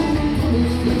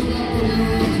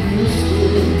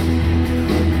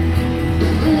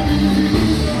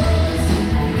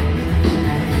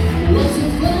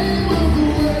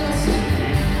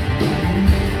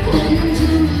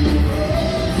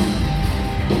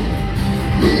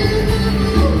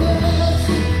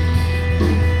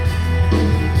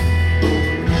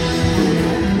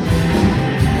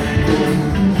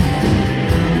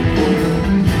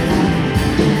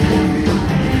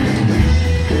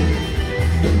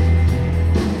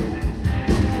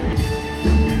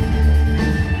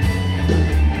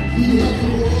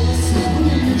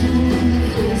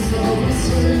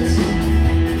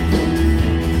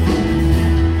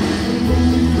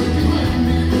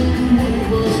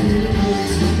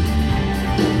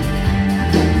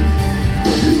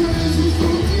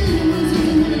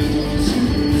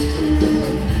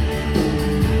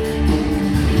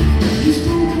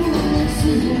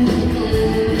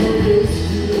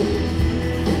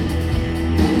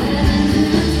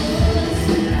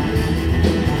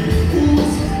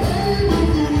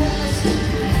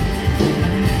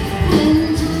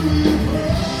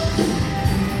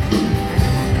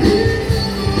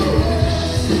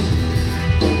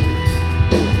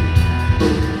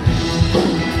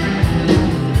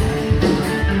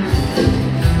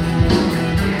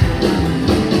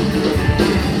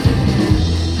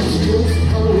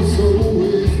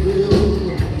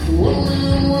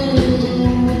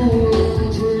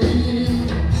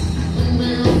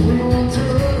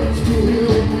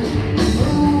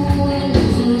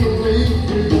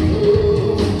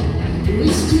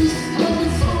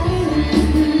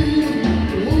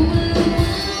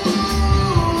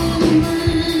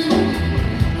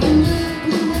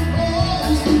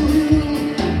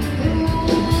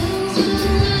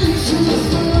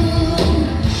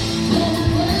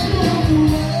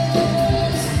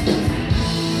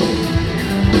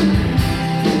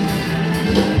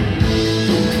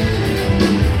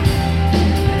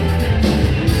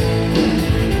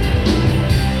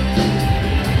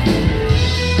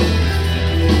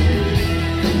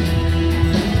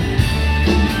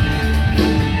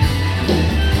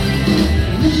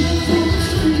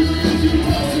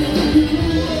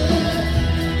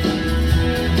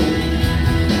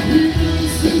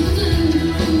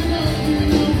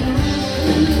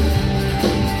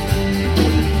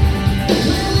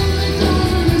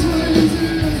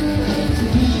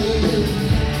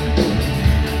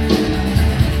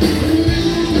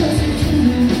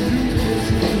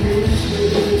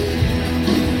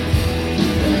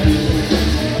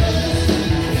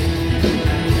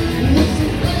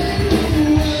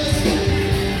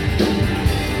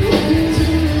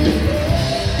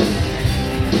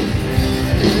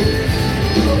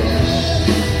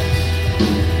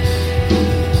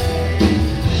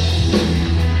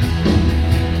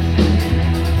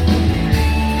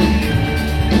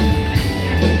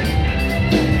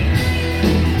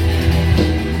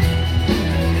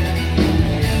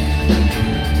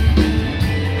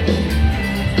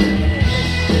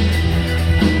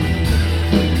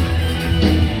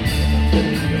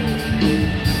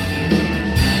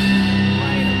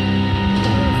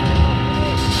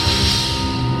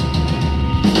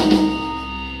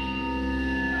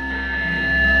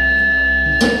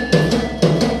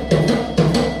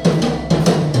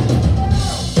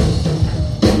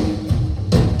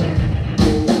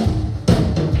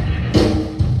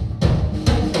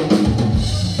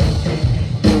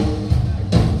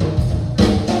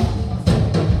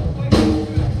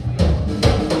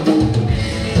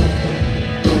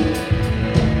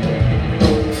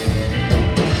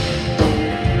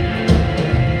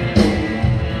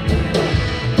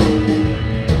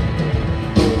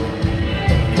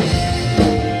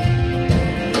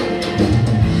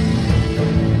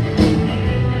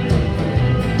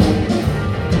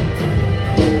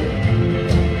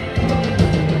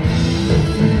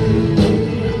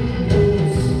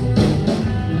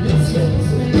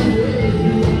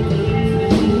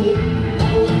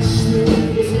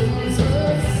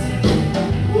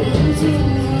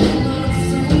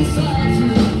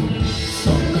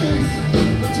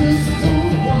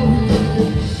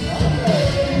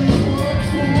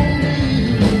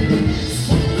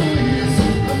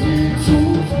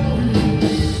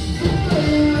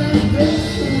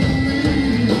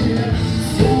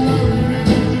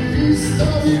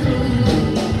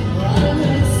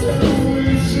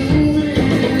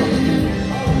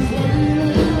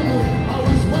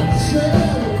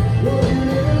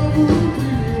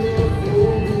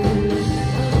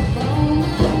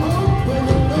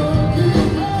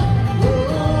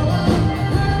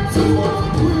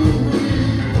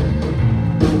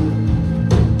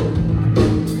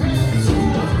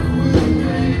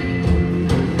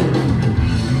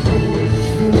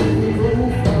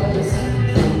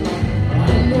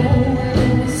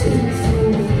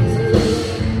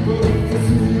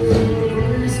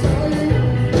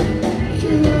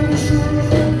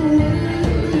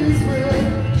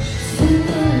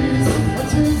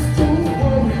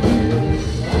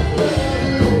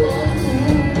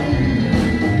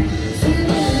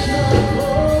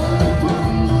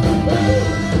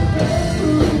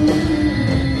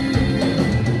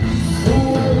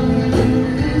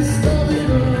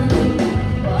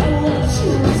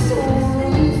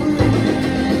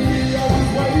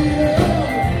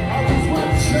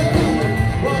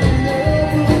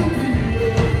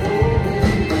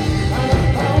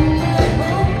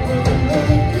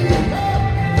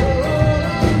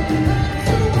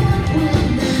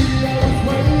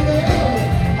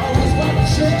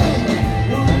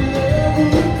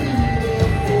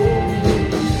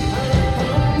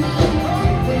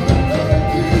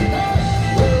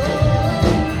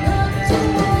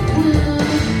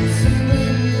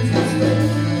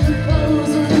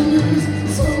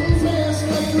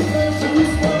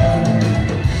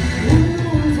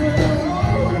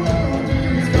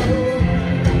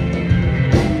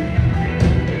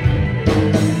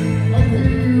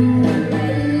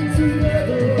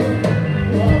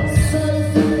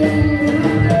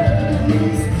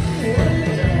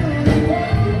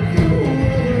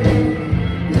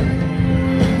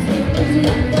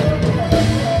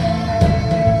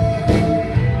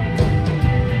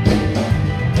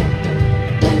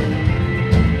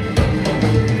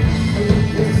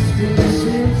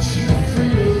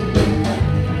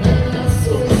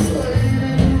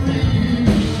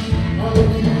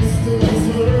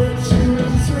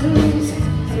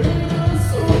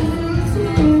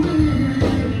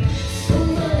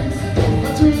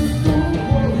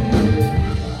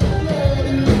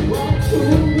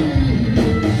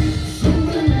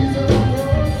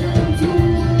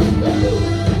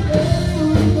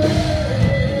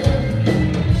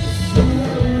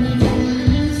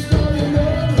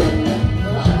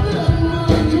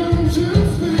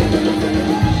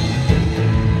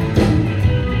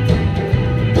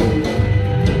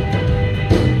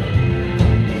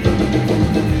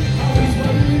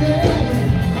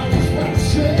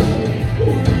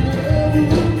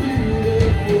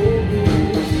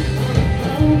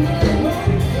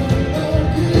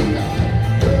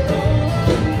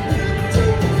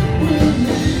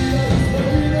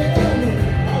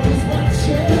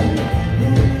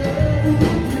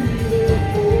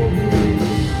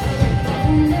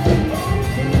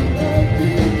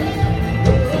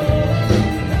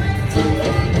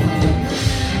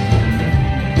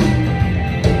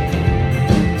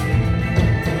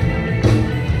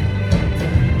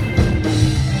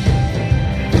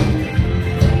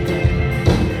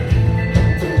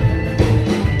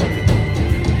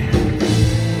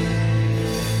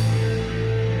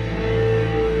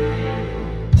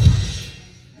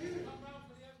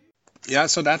Yeah,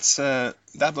 so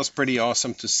that was pretty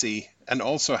awesome to see, and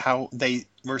also how they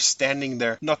were standing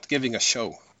there, not giving a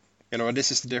show. You know,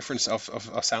 this is the difference of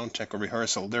a sound check or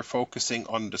rehearsal. They're focusing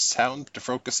on the sound, they're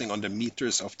focusing on the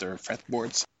meters of their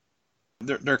fretboards.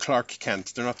 They're Clark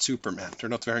Kent. They're not Superman. They're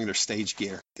not wearing their stage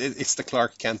gear. It's the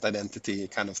Clark Kent identity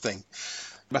kind of thing.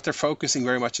 But they're focusing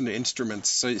very much on the instruments,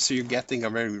 so you're getting a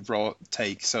very raw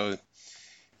take. So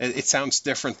it sounds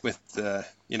different with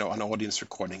an audience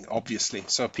recording, obviously.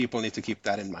 So people need to keep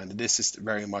that in mind. This is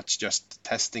very much just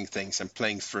testing things and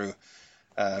playing through,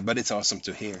 but it's awesome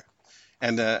to hear.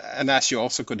 And as you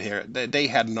also could hear, they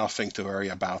had nothing to worry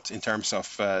about in terms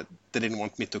of they didn't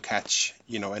want me to catch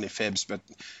any fibs, but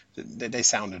they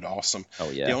sounded awesome. Oh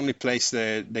yeah. The only place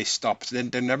they stopped,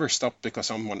 they never stopped because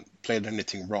someone played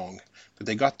anything wrong, but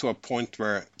they got to a point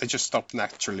where they just stopped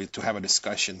naturally to have a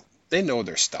discussion. They know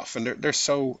their stuff, and they're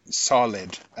so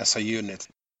solid as a unit.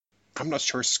 I'm not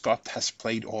sure Scott has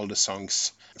played all the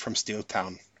songs from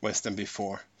Steeltown with them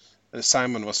before.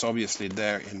 Simon was obviously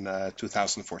there in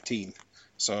 2014.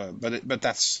 So, but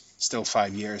that's still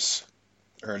 5 years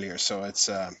earlier. So it's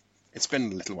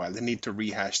been a little while. They need to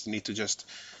rehash. They need to just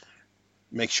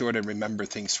make sure they remember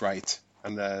things right,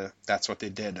 and that's what they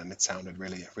did, and it sounded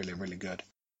really, really, really good.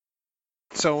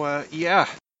 So yeah,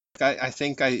 I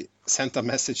think I sent a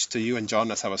message to you and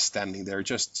John as I was standing there,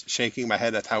 just shaking my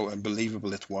head at how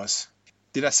unbelievable it was.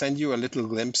 Did I send you a little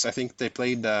glimpse? I think they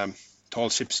played Tall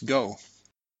Ships Go.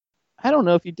 I don't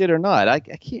know if you did or not. I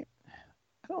can't.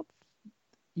 I don't.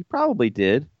 You probably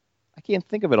did. I can't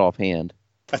think of it offhand.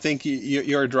 I think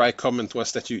your dry comment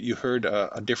was that you heard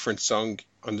a different song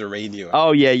on the radio.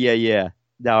 Oh, yeah.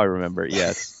 Now I remember.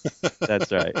 Yes,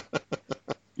 that's right.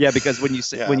 Yeah, because when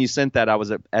you sent that, I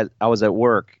was at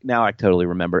work. Now I totally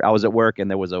remember. I was at work, and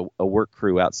there was a work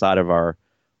crew outside of our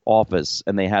office,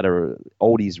 and they had a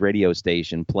oldies radio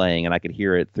station playing, and I could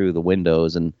hear it through the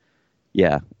windows. And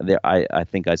yeah, I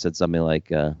think I said something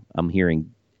like, "I'm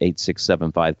hearing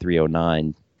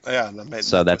 8675309." Yeah,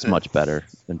 so that's much better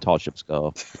than Tall Ships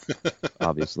Go,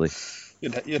 obviously.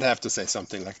 You'd have to say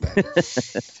something like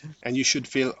that. And you should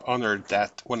feel honored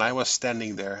that when I was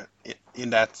standing there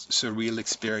in that surreal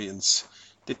experience,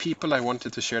 the people I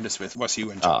wanted to share this with was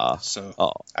you and John.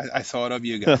 I thought of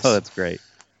you guys. Oh, that's great.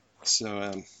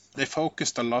 So they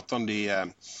focused a lot on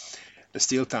the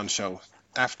Steeltown show.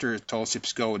 After Tall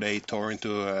Ships Go, they tore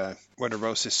into Where the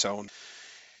Roses Sown.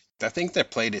 I think they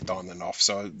played it on and off,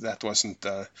 so that wasn't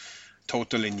a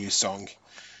totally new song.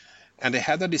 And they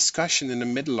had a discussion in the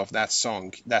middle of that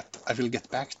song that I will get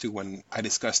back to when I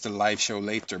discuss the live show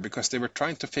later, because they were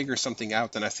trying to figure something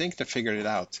out, and I think they figured it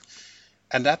out.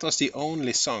 And that was the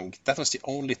only song, that was the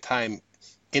only time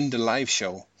in the live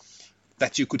show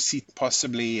that you could see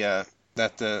possibly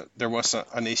that there was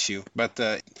an issue. But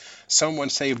someone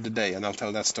saved the day, and I'll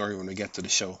tell that story when we get to the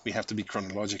show. We have to be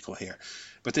chronological here.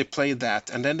 But they played that,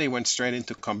 and then they went straight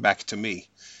into Come Back to Me.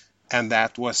 And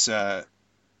that was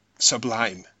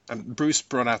sublime. And Bruce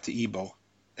brought out the EBO,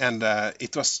 and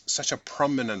it was such a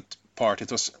prominent part.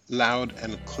 It was loud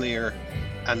and clear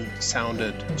and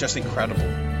sounded just incredible.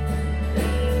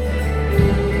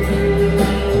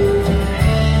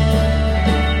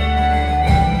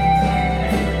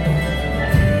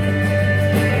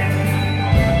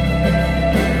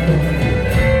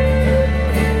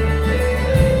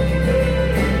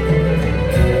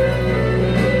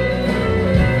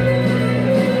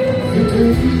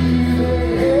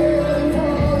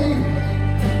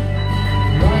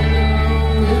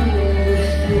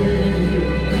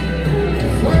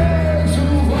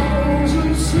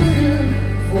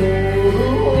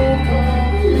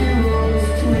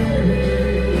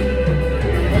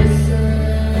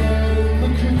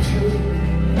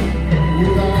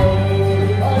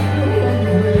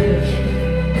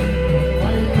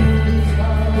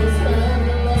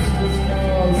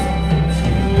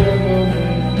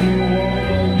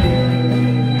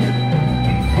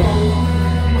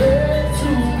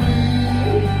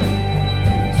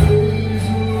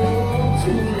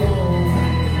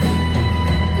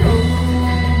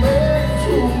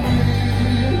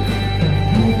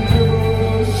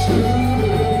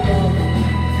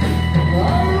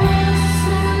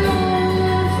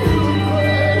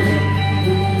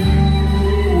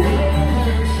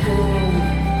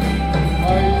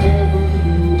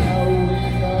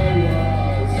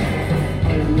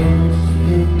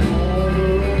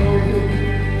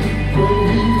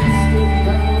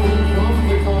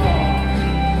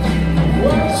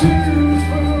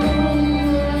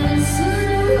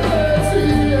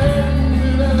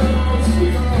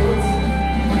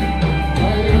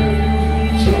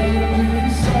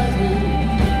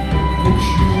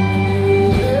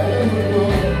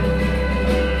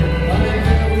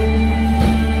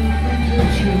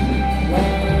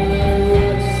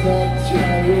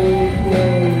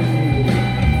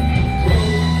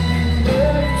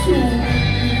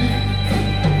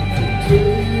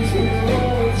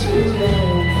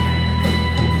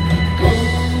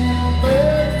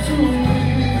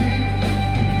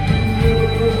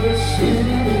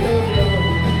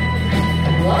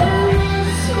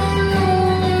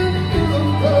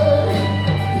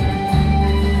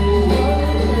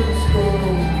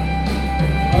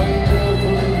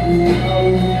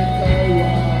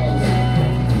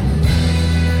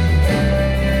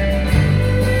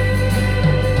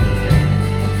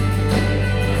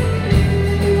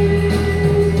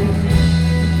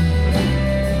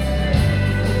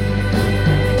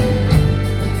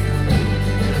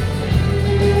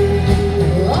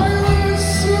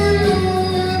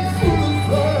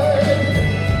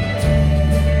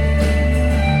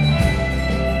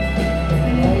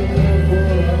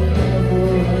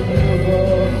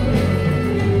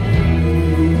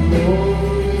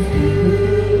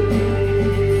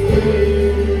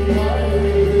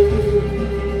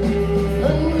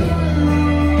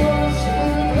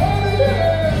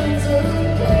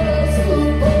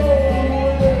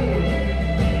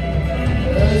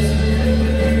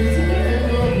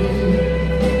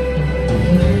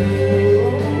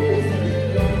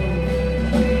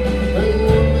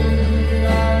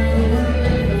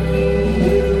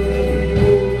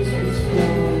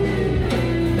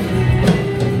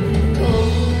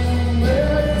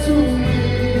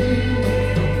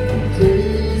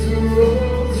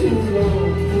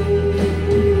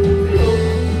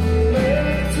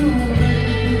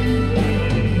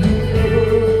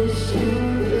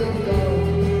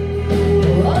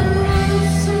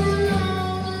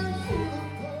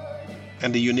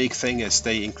 big thing is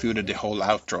they included the whole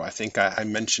outro. I think I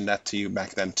mentioned that to you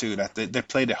back then too, that they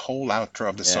played the whole outro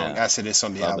of the song as it is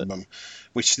on the album,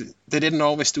 which they didn't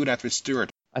always do that with Stewart.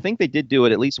 I think they did do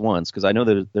it at least once, because I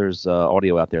know there's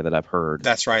audio out there that I've heard.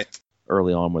 That's right.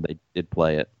 Early on where they did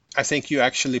play it. I think you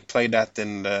actually played that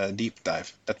in the deep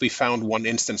dive, that we found one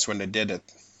instance when they did it.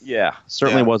 Yeah,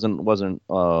 certainly wasn't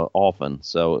often,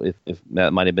 so if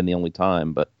that might have been the only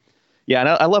time, but yeah, and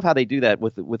I love how they do that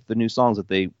with the new songs that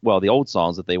the old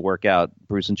songs that they work out.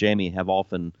 Bruce and Jamie have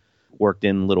often worked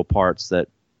in little parts that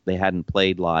they hadn't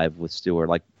played live with Stewart,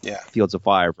 like Fields of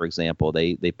Fire, for example.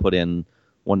 They put in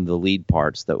one of the lead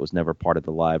parts that was never part of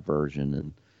the live version,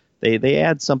 and they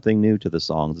add something new to the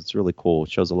songs. It's really cool.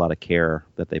 It shows a lot of care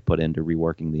that they put into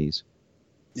reworking these.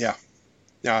 Yeah,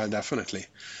 definitely.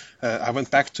 I went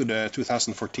back to the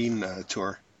 2014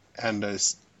 tour and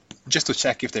just to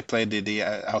check if they played the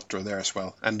outro there as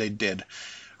well, and they did.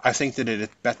 I think they did it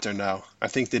better now. I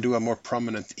think they do a more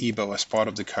prominent EBO as part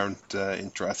of the current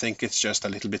intro. I think it's just a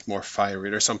little bit more fiery.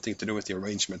 There's something to do with the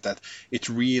arrangement, that it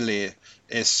really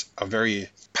is a very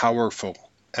powerful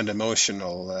and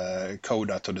emotional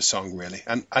coda to the song, really.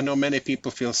 And I know many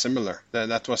people feel similar.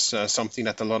 That was something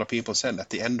that a lot of people said at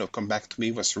the end of Come Back to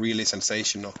Me was really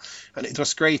sensational. And it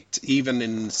was great even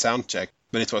in soundcheck,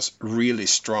 but it was really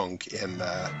strong in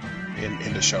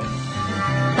the show.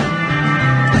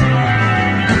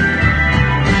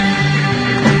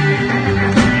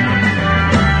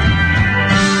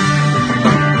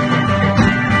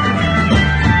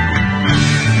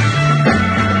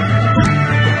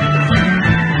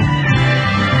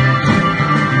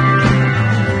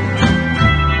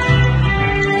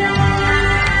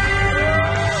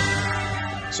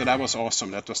 So that was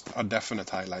awesome. That was a definite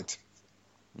highlight.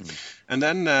 And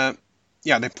then,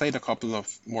 they played a couple of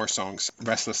more songs.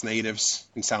 Restless Natives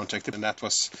in soundcheck, and that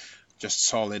was just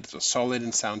solid. It was solid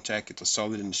in soundcheck. It was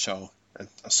solid in the show.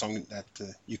 A song that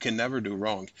you can never do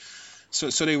wrong. So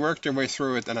they worked their way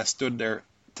through it, and I stood there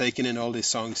taking in all these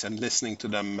songs and listening to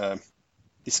them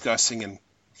discussing and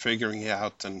figuring it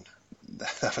out, and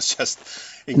that was just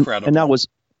incredible. And now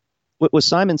was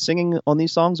Simon singing on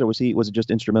these songs, or was it just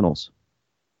instrumentals?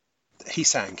 He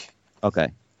sang. Okay.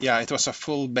 Yeah, it was a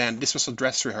full band. This was a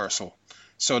dress rehearsal,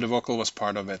 so the vocal was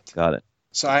part of it. Got it.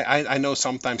 So I know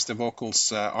sometimes the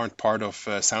vocals aren't part of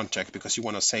soundcheck because you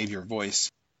want to save your voice.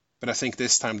 But I think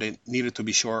this time they needed to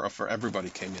be sure of where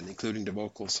everybody came in, including the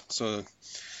vocals. So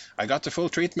I got the full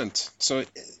treatment. So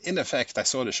in effect, I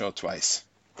saw the show twice.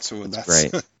 So that's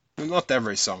great. Not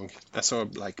every song. I saw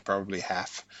like probably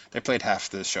half. They played half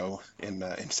the show in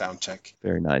soundcheck.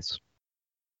 Very nice.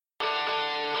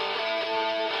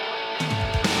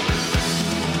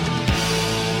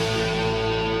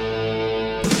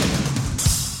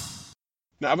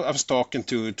 Now, I was talking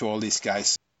to all these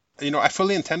guys. I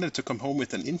fully intended to come home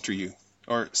with an interview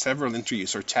or several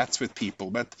interviews or chats with people,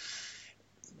 but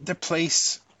the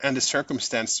place and the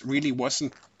circumstance really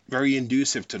wasn't very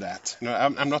inducive to that.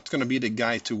 I'm not going to be the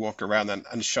guy to walk around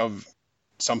and shove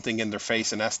something in their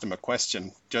face and ask them a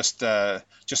question just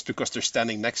because they're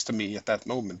standing next to me at that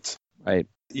moment. Right.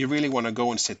 You really want to go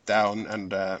and sit down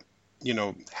and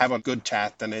have a good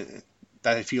chat, and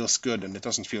that it feels good and it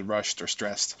doesn't feel rushed or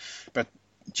stressed. But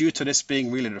due to this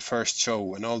being really the first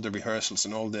show and all the rehearsals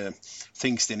and all the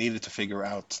things they needed to figure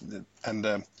out,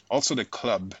 and also the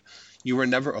club, you were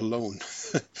never alone.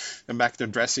 And back to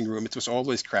the dressing room, it was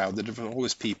always crowded. There were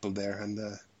always people there,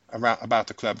 and about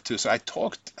the club too. So I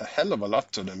talked a hell of a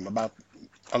lot to them about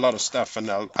a lot of stuff, and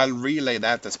I'll relay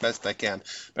that as best I can.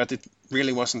 But it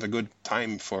really wasn't a good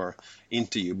time for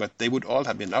interview, but they would all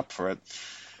have been up for it.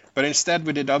 But instead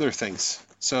we did other things.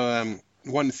 So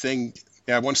one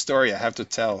story I have to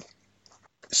tell.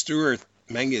 Stuart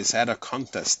Menges had a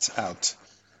contest out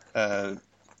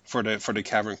for the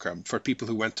Cavern Club, for people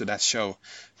who went to that show,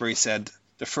 where he said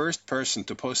the first person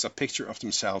to post a picture of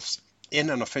themselves in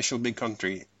an official Big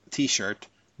Country t-shirt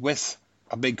with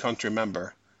a Big Country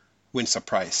member wins a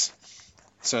prize.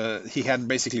 So he had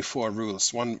basically 4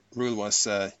 rules. One rule was,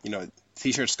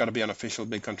 t-shirt's got to be an official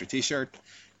Big Country t-shirt.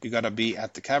 You got to be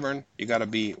at the Cavern. You got to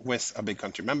be with a Big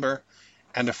Country member.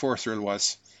 And the 4th rule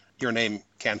was, your name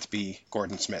can't be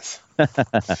Gordon Smith.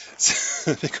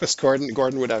 Because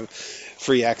Gordon would have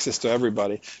free access to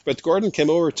everybody. But Gordon came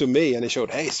over to me and he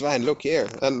showed, hey, Svein, look here.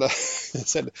 And he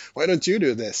said, why don't you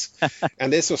do this?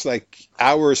 And this was like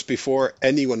hours before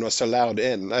anyone was allowed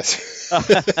in. I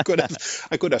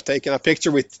could have taken a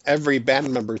picture with every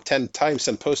band member 10 times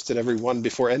and posted every one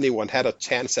before anyone had a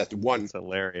chance at one. That's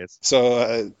hilarious.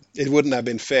 So it wouldn't have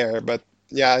been fair, but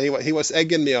yeah, he was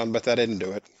egging me on, but I didn't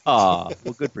do it. Well,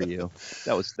 good for you.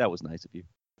 That was nice of you.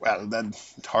 Well, that'd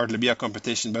hardly be a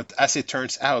competition, but as it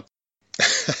turns out,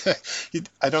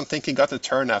 I don't think he got the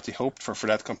turnout he hoped for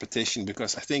that competition,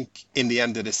 because I think in the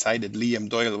end they decided Liam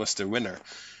Doyle was the winner.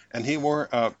 And he wore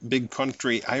a Big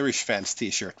Country Irish Fans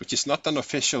t-shirt, which is not an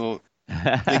official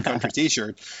Big Country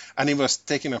t-shirt. And he was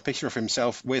taking a picture of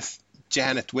himself with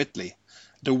Janet Whitley,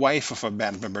 the wife of a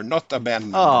band member, not a band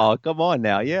member. Oh, come on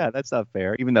now. Yeah, that's not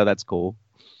fair, even though that's cool.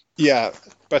 Yeah,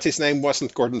 but his name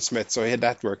wasn't Gordon Smith, so he had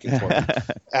that working for him.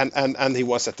 and he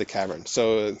was at the Cavern.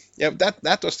 So yeah,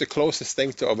 that was the closest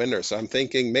thing to a winner. So I'm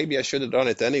thinking maybe I should have done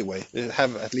it anyway.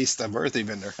 Have at least a worthy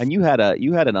winner. And you had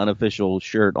an unofficial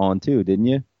shirt on too, didn't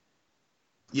you?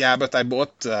 Yeah, but I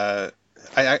bought.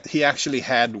 He actually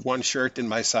had one shirt in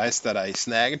my size that I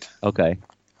snagged. Okay.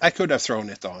 I could have thrown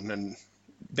it on and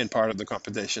been part of the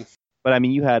competition. But I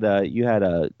mean, you had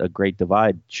a Great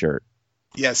Divide shirt.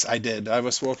 Yes, I did. I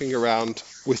was walking around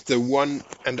with the one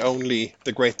and only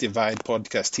The Great Divide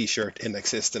podcast t-shirt in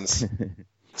existence.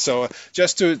 So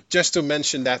just to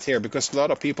mention that here, because a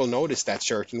lot of people noticed that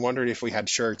shirt and wondered if we had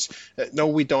shirts. No,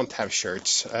 we don't have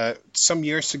shirts. Some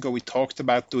years ago, we talked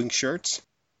about doing shirts,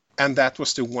 and that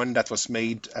was the one that was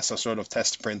made as a sort of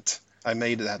test print. I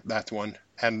made that one.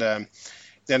 And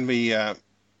then we,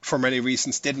 for many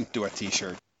reasons, didn't do a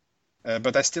t-shirt.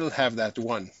 But I still have that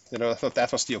one. I thought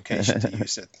that was the occasion to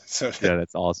use it. So yeah,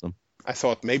 that's awesome. I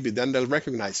thought maybe then they'll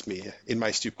recognize me in my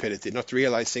stupidity, not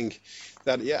realizing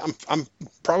that, yeah, I'm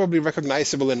probably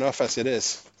recognizable enough as it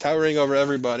is, towering over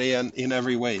everybody and in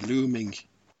every way, looming,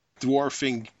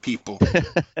 dwarfing people.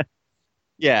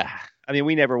 Yeah, I mean,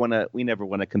 we never want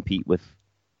to compete with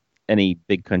any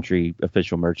Big Country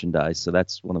official merchandise, so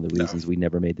that's one of the reasons we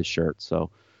never made the shirt.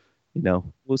 So.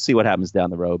 We'll see what happens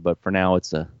down the road, but for now,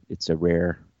 it's a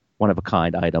rare, one of a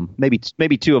kind item. Maybe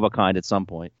two of a kind at some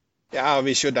point. Yeah,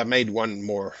 we should have made one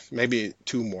more, maybe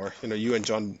two more. You and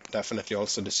John definitely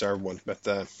also deserve one,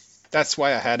 but that's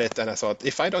why I had it. And I thought,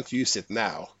 if I don't use it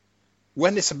now,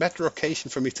 when is a better occasion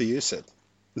for me to use it?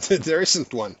 There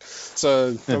isn't one.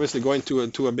 So obviously, going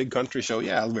to a Big Country show,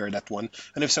 yeah, I'll wear that one.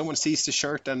 And if someone sees the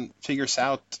shirt and figures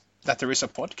out that there is a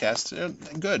podcast,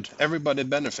 good. Everybody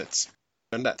benefits.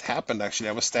 And that happened, actually.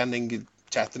 I was standing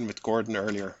chatting with Gordon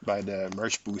earlier by the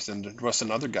merch booth, and there was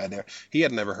another guy there. He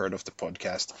had never heard of the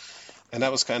podcast. And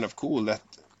that was kind of cool that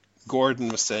Gordon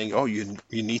was saying, oh, you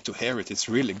need to hear it. It's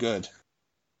really good.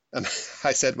 And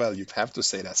I said, well, you'd have to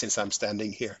say that since I'm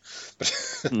standing here. But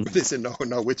he said, no,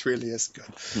 it really is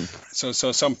good. So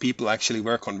some people actually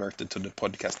were converted to the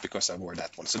podcast because I wore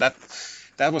that one. So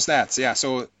that was that. So, yeah,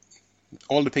 so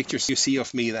all the pictures you see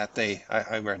of me that day,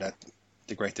 I wear that,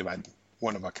 the Great Divide.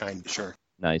 One of a kind shirt.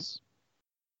 Nice.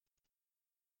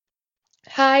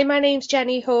 Hi, my name's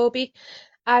Jenny Horby.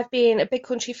 I've been a Big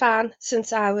Country fan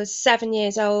since I was 7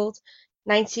 years old,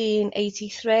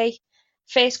 1983.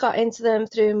 First got into them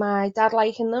through my dad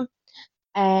liking them.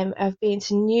 I've been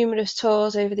to numerous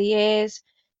tours over the years.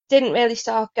 Didn't really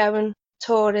start going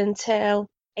touring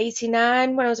until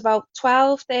 89 when I was about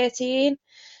 12, 13,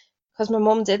 because my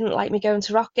mum didn't like me going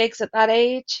to rock gigs at that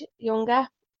age, younger.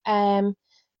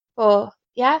 But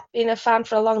yeah, been a fan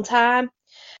for a long time.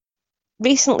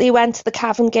 Recently went to the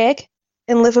Cavern gig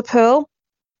in Liverpool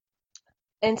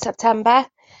in September.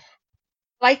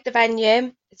 Like the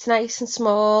venue, it's nice and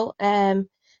small,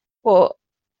 but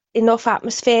enough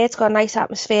atmosphere. It's got a nice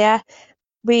atmosphere.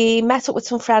 We met up with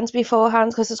some friends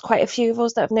beforehand because there's quite a few of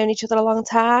us that have known each other a long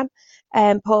time.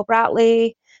 Paul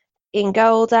Bratley, Ian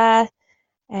Golder,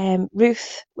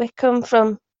 Ruth Wickham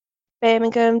from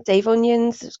Birmingham, Dave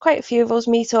Onions. There's quite a few of us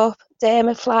meet up.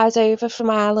 Dermot flies over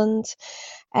from Ireland,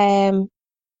 and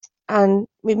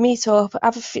we meet up,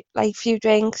 have a few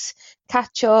drinks,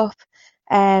 catch up.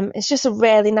 It's just a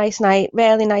really nice night,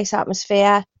 really nice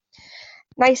atmosphere.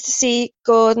 Nice to see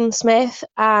Gordon Smith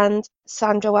and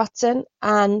Sandra Watson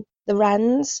and the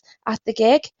Wrens at the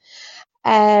gig.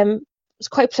 Was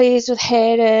quite pleased with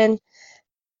hearing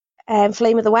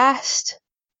Flame of the West.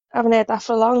 Haven't heard that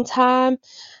for a long time.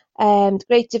 The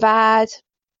Great Divide,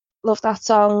 love that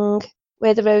song.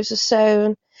 Where the Rose Was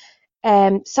Sown,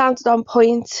 sounded on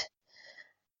point,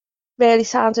 really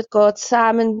sounded good.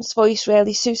 Simon's voice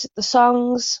really suited the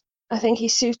songs. I think he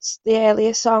suits the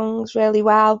earlier songs really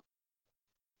well.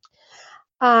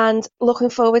 And looking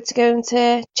forward to going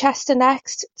to Chester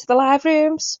next to the live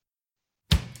rooms.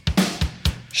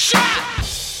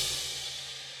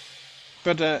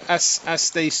 But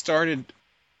as they started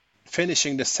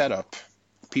finishing the setup,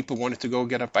 people wanted to go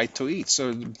get a bite to eat.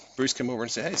 So Bruce came over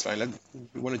and said, hey, Svein,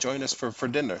 we want to join us for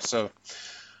dinner. So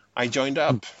I joined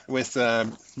up with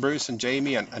Bruce and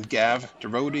Jamie and Gav, the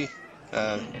roadie,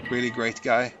 really great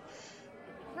guy.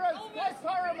 Chris,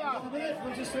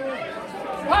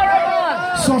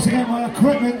 Sorting out my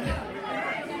equipment.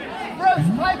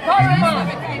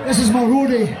 This is my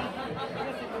roadie.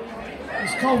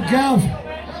 It's called Gav.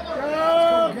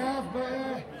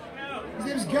 His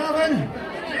name's Gavin.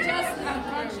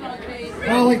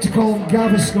 I like to call him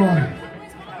Gaviscon.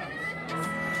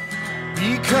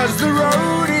 Because the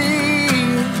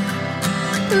roadie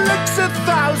looks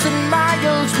 1,000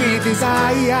 miles with his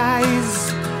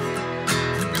eyes.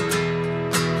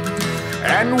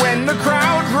 And when the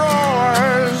crowd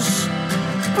roars,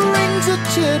 brings a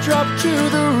teardrop to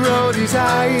the roadie's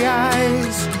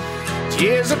eyes.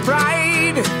 Tears of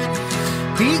pride,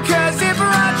 because it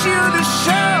brought you the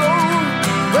show.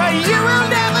 But you will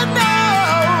never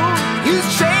know he's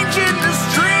changing the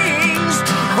strings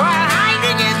while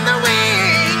hiding in the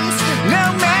wings.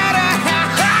 No matter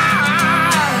how,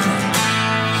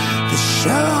 the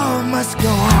show must go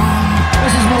on.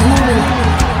 This is my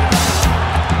roadie.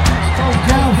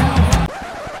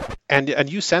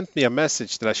 And you sent me a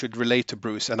message that I should relay to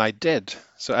Bruce, and I did.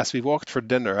 So as we walked for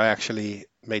dinner, I actually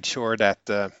made sure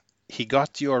that he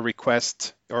got your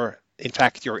request, or in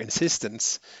fact your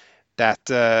insistence, that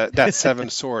that Seven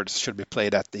Swords should be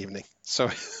played that evening. So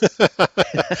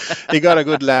he got a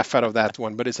good laugh out of that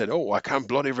one, but he said, "Oh, I can't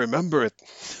bloody remember it."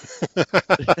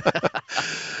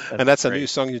 And that's a new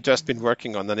song you've just been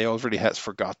working on, and he already has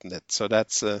forgotten it. So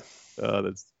that's oh,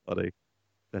 that's funny.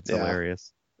 That's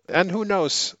hilarious. And who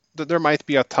knows? There might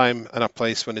be a time and a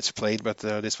place when it's played, but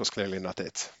this was clearly not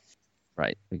it.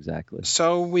 Right, exactly.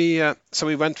 So we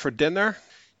went for dinner,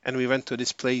 and we went to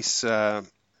this place. I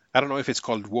don't know if it's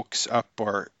called Wook's Up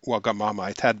or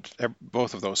Wagamama. It had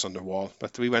both of those on the wall,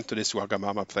 but we went to this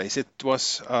Wagamama place. It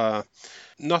was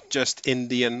not just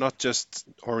Indian, not just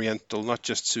Oriental, not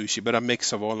just sushi, but a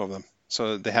mix of all of them.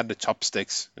 So they had the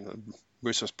chopsticks.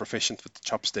 Bruce was proficient with the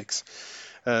chopsticks.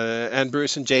 And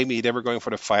Bruce and Jamie, they were going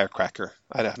for the firecracker.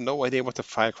 I had no idea what the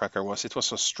firecracker was. It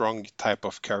was a strong type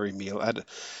of curry meal. I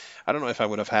don't know if I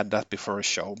would have had that before a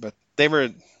show, but they were,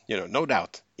 no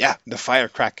doubt. Yeah, the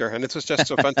firecracker. And it was just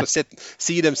so fun to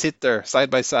see them sit there side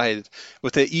by side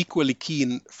with an equally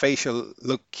keen facial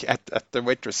look at the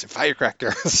waitress.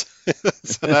 Firecrackers.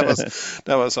 So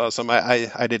that was awesome.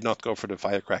 I did not go for the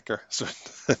firecracker, so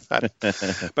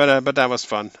but that was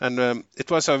fun, and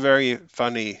it was a very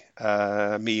funny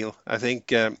meal. I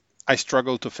think I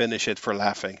struggled to finish it for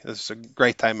laughing. It was a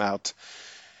great time out,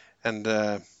 and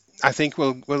I think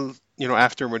we'll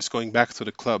afterwards going back to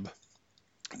the club.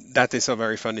 That is a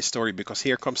very funny story, because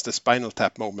here comes the Spinal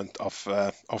Tap moment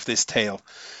of this tale.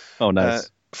 Oh, nice.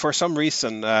 For some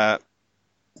reason,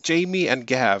 Jamie and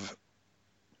Gav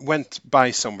went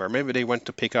by somewhere. Maybe they went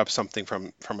to pick up something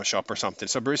from a shop or something.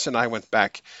 So Bruce and I went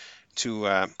back to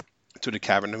the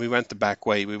cavern, and we went the back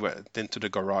way. We went into the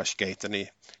garage gate, and he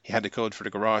had the code for the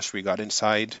garage. We got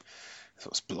inside. It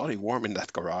was bloody warm in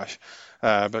that garage.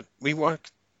 But we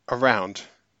walked around,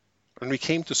 and we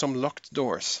came to some locked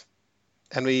doors.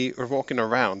 And we were walking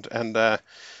around, and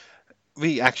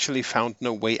we actually found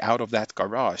no way out of that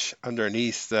garage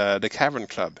underneath the Cavern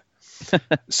Club.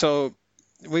 So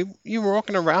you were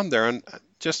walking around there and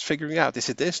just figuring out, is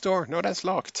it this door? No, that's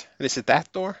locked. And is it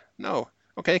that door? No.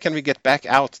 Okay, can we get back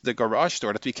out the garage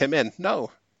door that we came in?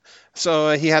 No.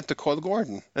 So he had to call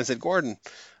Gordon and said, "Gordon,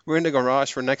 we're in the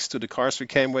garage. We're next to the cars we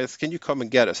came with. Can you come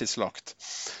and get us? It's locked."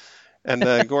 And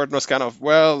Gordon was kind of,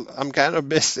 "Well, I'm kind of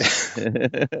busy."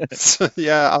 So,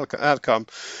 yeah, I'll come.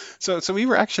 So we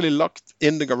were actually locked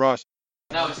in the garage.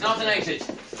 No, it's not an exit.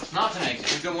 It's not an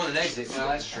exit. You don't want an exit. No,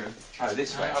 that's true. Oh,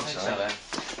 this way. I'm sorry.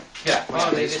 So, yeah,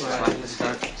 this way. Let's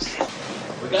go.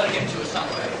 We've got to get to it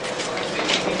somewhere.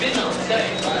 We've been on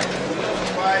stage, right?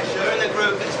 Why, you're in the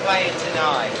group that's playing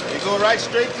tonight. You go right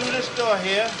straight through this door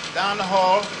here, down the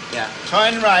hall. Yeah.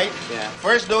 Turn right. Yeah.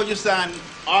 First door you sign,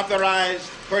 authorized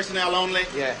personnel only.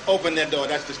 Yeah. Open that door.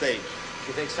 That's the stage.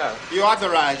 You think so? You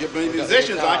authorized. You're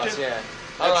musicians, aren't you? Yeah.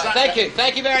 All right. Thank you.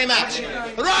 Thank you very much.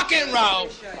 Rock and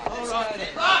roll. Rock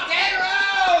and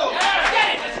roll.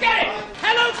 Yeah. Let's get it.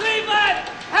 Hello, Cleveland.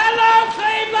 Hello,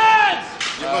 Cleveland.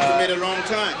 You must have made a wrong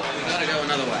turn. We gotta go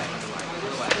another way.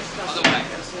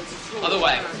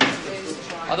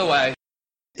 Other way.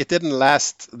 It didn't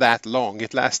last that long.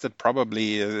 It lasted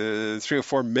probably 3 or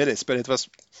 4 minutes, but it was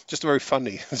just very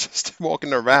funny. Just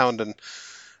walking around and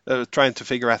trying to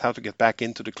figure out how to get back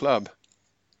into the club.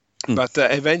 But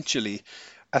eventually,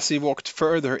 as we walked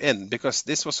further in, because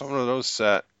this was one of those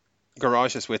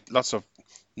garages with lots of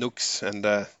nooks and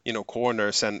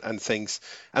corners and things,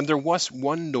 and there was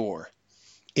one door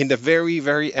in the very,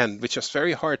 very end, which was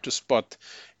very hard to spot,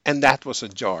 and that was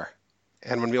ajar.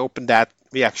 And when we opened that,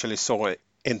 we actually saw it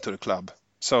into the club.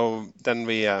 So then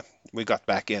we we got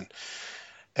back in.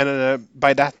 And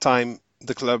by that time,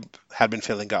 the club had been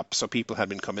filling up, so people had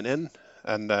been coming in,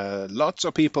 and lots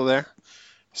of people there.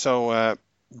 So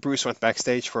Bruce went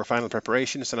backstage for final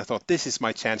preparations, and I thought, this is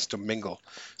my chance to mingle.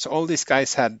 So all these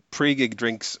guys had pre-gig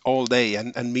drinks all day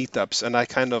and meetups, and I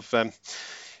kind of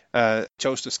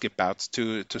chose to skip out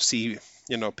to see,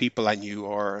 people I knew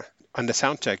or on the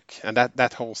sound check and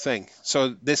that whole thing.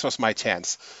 So this was my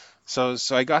chance. So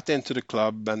I got into the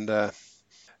club and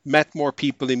met more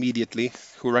people immediately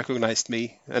who recognized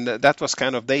me, and that was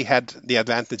kind of, they had the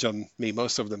advantage on me,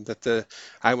 most of them, that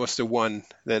I was the one,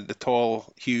 the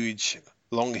tall, huge,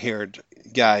 long-haired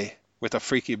guy with a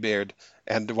freaky beard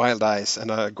and wild eyes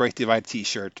and a Great Divide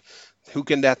t-shirt. Who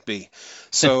can that be?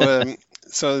 So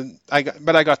I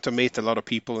got to meet a lot of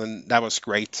people, and that was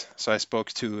great. So I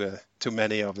spoke to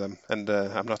many of them, and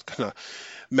I'm not gonna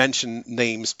mention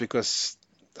names because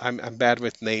I'm bad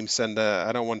with names, and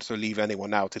I don't want to leave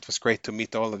anyone out. It was great to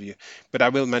meet all of you, but I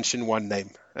will mention one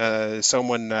name,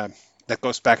 someone that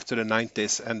goes back to the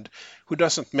 90s and who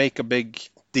doesn't make a big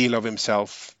deal of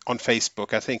himself on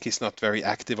Facebook. I think he's not very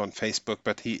active on Facebook,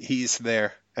 but he's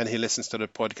there and he listens to the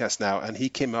podcast now, and he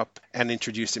came up and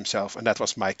introduced himself, and that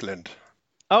was Mike Lund.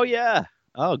 Oh, yeah.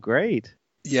 Oh, great.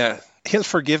 Yeah, he'll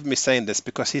forgive me saying this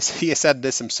because he has said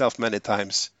this himself many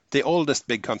times. The oldest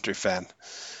Big Country fan.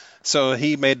 So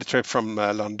he made the trip from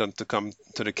London to come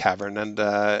to the Cavern, and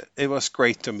it was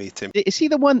great to meet him. Is he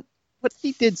the one? But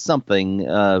he did something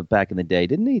back in the day,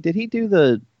 didn't he? Did he do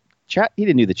the chat? He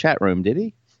didn't do the chat room, did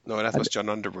he? No, that was John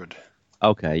Underwood.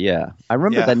 Okay, yeah, I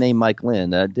remember that name, Mike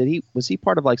Lynn. Was he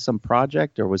part of like some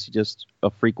project, or was he just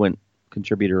a frequent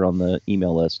contributor on the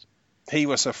email list? He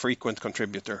was a frequent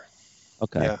contributor.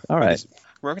 Okay, yeah. All right.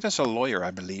 Worked as a lawyer, I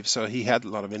believe, so he had a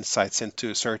lot of insights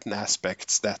into certain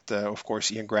aspects that, of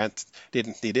course, Ian Grant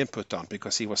didn't need input on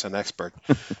because he was an expert.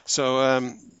 So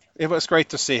it was great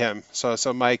to see him. So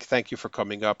Mike, thank you for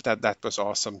coming up. That was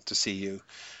awesome to see you.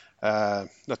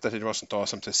 Not that it wasn't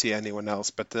awesome to see anyone else,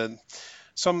 but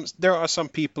there are some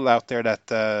people out there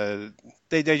that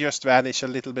they just vanish a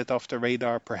little bit off the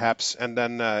radar, perhaps, and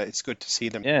then it's good to see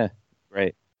them. Yeah,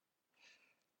 great.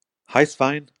 Hi,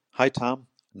 Svein. Hi, Tom.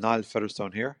 Niall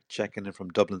Featherstone here, checking in from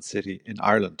Dublin City in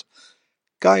Ireland.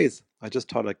 Guys, I just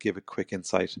thought I'd give a quick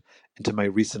insight into my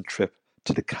recent trip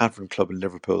to the Cavern Club in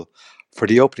Liverpool for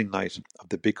the opening night of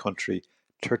the Big Country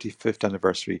 35th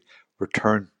anniversary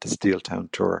Return to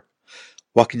Steeltown tour.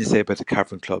 What can you say about the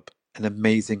Cavern Club? An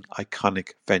amazing,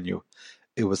 iconic venue.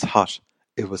 It was hot,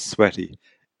 it was sweaty,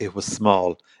 it was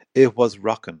small, it was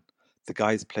rockin'. The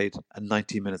guys played a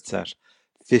 90-minute set,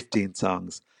 15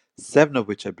 songs, 7 of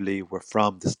which I believe were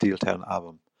from the Steeltown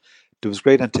album. There was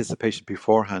great anticipation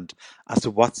beforehand as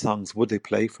to what songs would they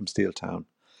play from Steeltown.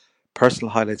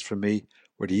 Personal highlights for me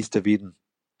were the East of Eden,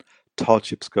 Tall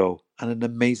Ships Go, and an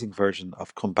amazing version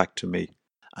of Come Back to Me.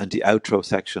 And the outro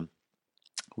section,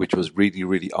 which was really,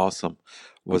 really awesome,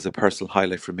 was a personal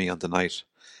highlight for me on the night.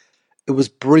 It was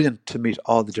brilliant to meet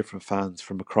all the different fans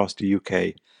from across the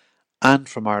UK and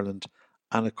from Ireland,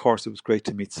 and of course it was great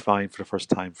to meet Svein for the first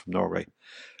time from Norway.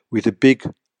 We had a big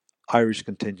Irish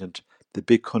contingent, the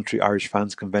Big Country Irish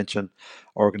Fans Convention,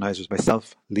 organisers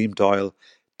myself, Liam Doyle,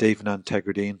 Dave and Ann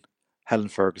Tegardine, Helen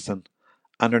Ferguson,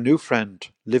 and our new friend,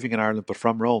 living in Ireland but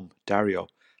from Rome, Dario,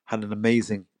 had an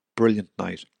amazing, brilliant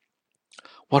night.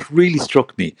 What really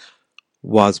struck me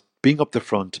was being up the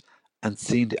front and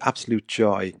seeing the absolute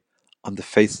joy on the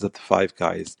faces of the 5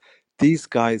 guys. These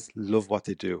guys love what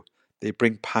they do. They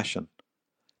bring passion,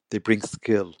 they bring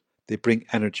skill, they bring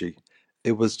energy.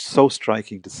 It was so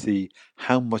striking to see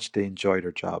how much they enjoy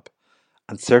their job.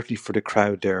 And certainly for the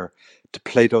crowd there, to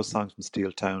play those songs from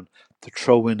Steeltown, to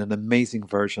throw in an amazing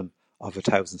version of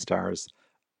 1,000 Stars,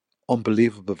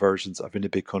 unbelievable versions of In a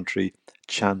Big Country,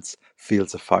 Chance,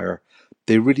 Fields of Fire.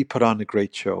 They really put on a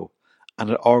great show, and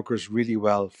it augurs really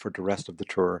well for the rest of the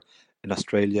tour in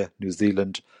Australia, New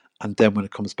Zealand, and then when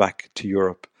it comes back to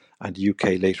Europe and the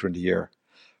UK later in the year.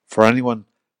 For anyone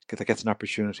that gets an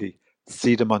opportunity,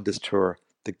 see them on this tour.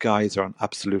 The guys are on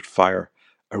absolute fire.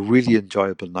 A really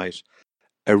enjoyable night.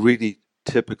 A really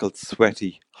typical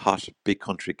sweaty, hot, Big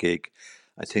Country gig.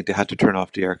 I think they had to turn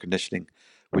off the air conditioning,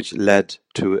 which led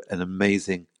to an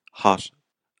amazing, hot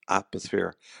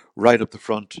atmosphere. Right up the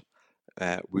front,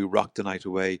 we rocked the night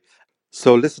away.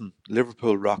 So listen,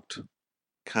 Liverpool rocked.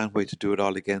 Can't wait to do it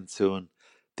all again soon.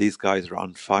 These guys are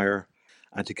on fire.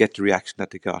 And to get the reaction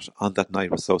that they got on that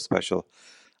night was so special.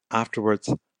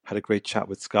 Afterwards, had a great chat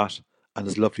with Scott and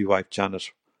his lovely wife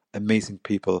Janet. Amazing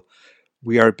people.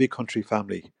 We are a Big Country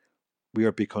family. We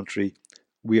are Big Country.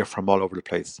 We are from all over the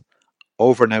place.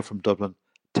 Over now from Dublin.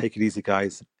 Take it easy,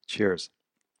 guys. Cheers.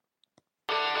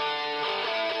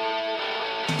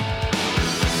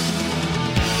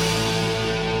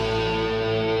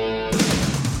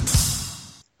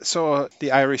 So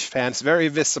the Irish fans, very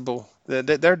visible.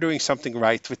 They're doing something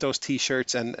right with those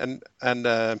T-shirts and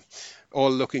all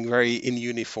looking very in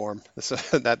uniform. So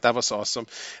that was awesome.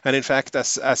 And in fact,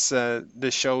 as the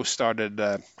show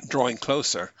started drawing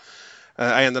closer,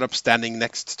 I ended up standing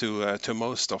next to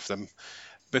most of them,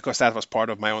 because that was part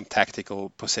of my own tactical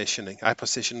positioning. I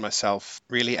positioned myself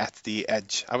really at the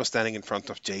edge. I was standing in front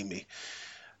of Jamie,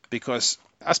 because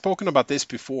I've spoken about this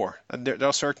before, and there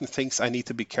are certain things I need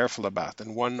to be careful about,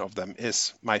 and one of them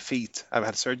is my feet. I've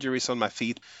had surgeries on my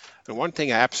feet, and one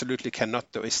thing I absolutely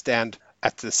cannot do is stand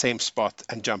at the same spot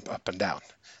and jump up and down.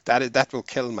 That will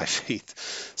kill my feet.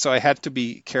 So I had to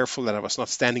be careful that I was not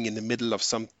standing in the middle of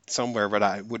somewhere where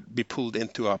I would be pulled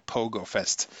into a pogo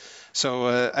fest.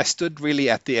 So I stood really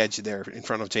at the edge there in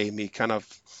front of Jamie, kind of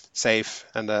safe,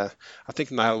 and I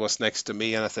think Niall was next to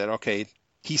me, and I said, okay,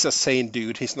 he's a sane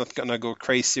dude. He's not gonna go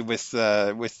crazy with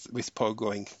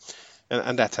pogoing,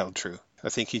 and that held true. I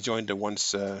think he joined the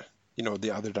ones, the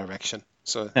other direction.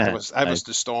 So I was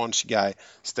the staunch guy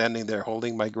standing there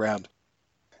holding my ground,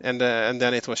 and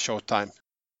then it was showtime.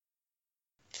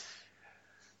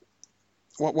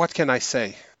 What can I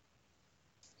say?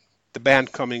 The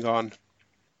band coming on,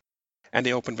 and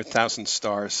they opened with 1,000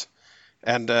 Stars,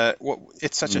 and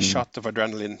it's such a shot of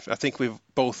adrenaline. I think we've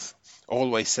both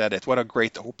always said it. What a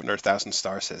great opener 1,000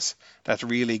 Stars is. That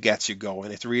really gets you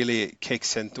going. It really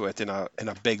kicks into it in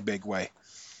a big way,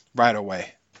 right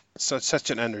away. So it's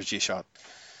such an energy shot.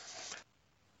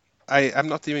 I'm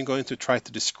not even going to try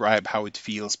to describe how it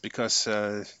feels, because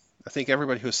I think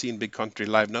everybody who's seen Big Country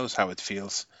live knows how it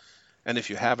feels. And if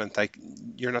you haven't,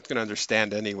 you're not going to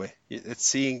understand anyway. It's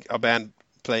seeing a band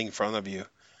playing in front of you,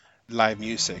 live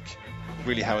music,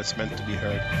 really how it's meant to be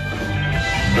heard.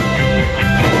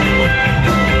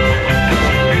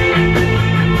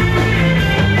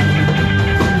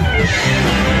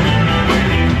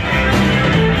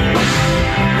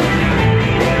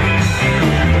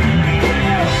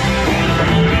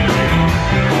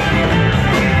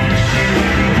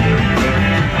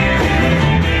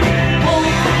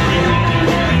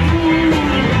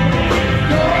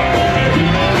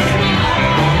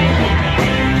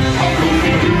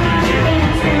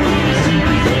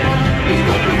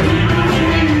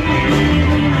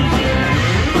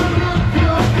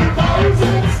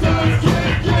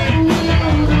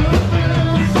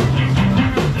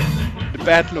 The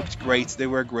band looked great. They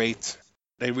were great.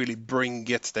 They really bring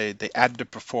it. They add the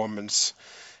performance.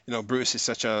 Bruce is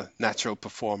such a natural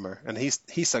performer, and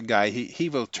he's a guy. He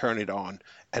will turn it on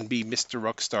and be Mr.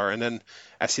 Rockstar. And then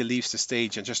as he leaves the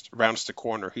stage and just rounds the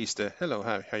corner, he's the hello,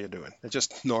 how you doing? It's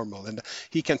just normal, and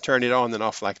he can turn it on and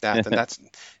off like that.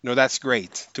 And that's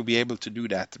great to be able to do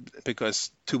that,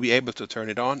 because to be able to turn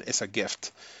it on is a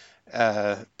gift,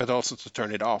 but also to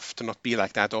turn it off, to not be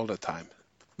like that all the time,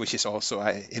 which is also,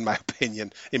 in my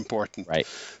opinion, important. Right.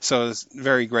 So it's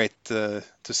very great to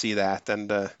see that. And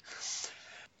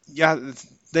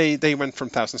they went from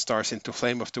 1,000 Stars into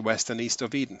Flame of the West and East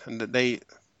of Eden, and they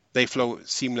flow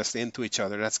seamlessly into each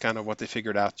other. That's kind of what they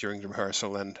figured out during the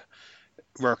rehearsal, and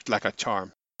worked like a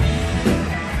charm.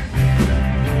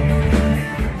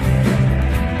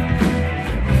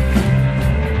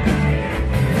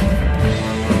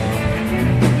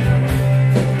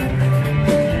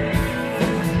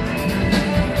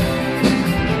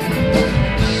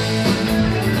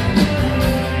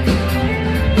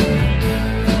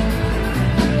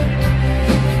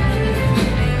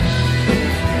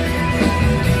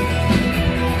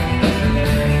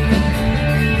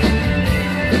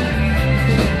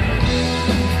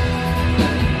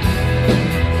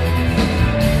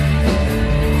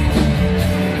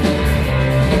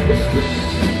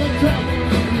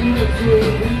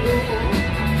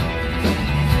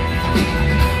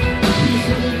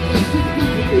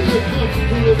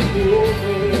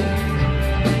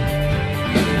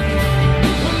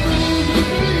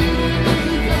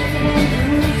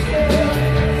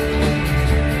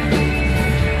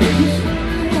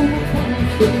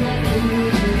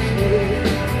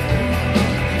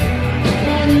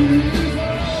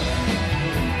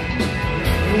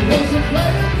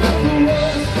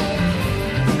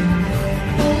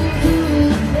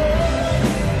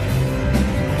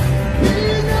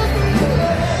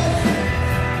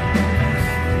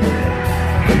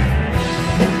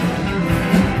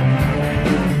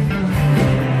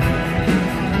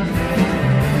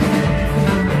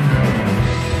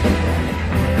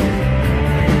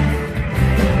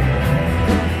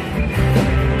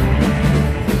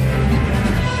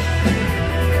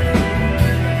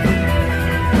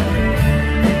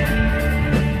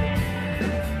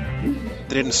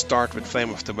 Start with Flame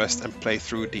of the West and play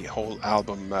through the whole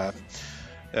album.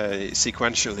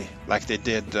 sequentially, like they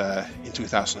did in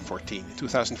 2014. In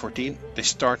 2014, they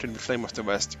started with Flame of the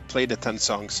West, played the 10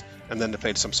 songs, and then they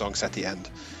played some songs at the end.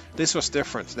 This was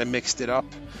different. They mixed it up,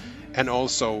 and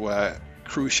also,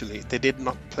 crucially, they did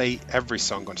not play every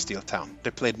song on Steeltown.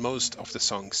 They played most of the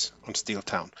songs on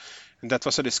Steeltown. And that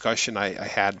was a discussion I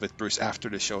had with Bruce after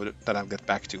the show that I'll get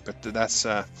back to. But that's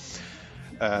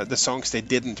the songs they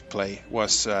didn't play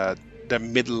was the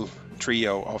middle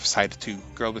trio of side 2,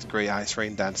 Girl with Grey Eyes,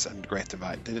 Rain Dance, and Great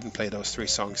Divide. They didn't play those 3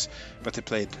 songs, but they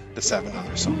played the 7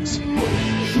 other songs.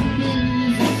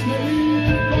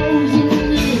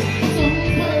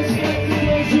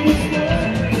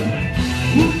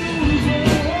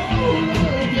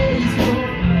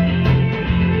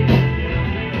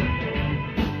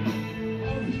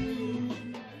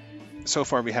 So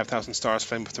far we have 1,000 Stars,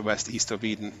 Flame of the West, East of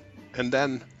Eden. And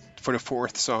then for the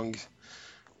 4th song,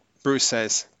 Bruce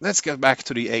says, let's get back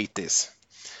to the 80s.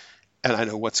 And I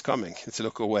know what's coming. It's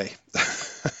Look Away.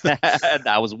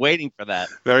 I was waiting for that.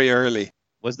 Very early.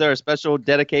 Was there a special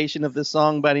dedication of this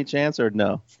song by any chance, or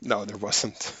no? No, there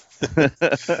wasn't.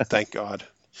 Thank God.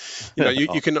 You know,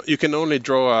 you can only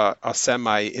draw a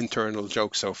semi-internal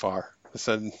joke so far.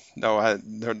 So no,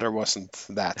 there wasn't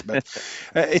that. But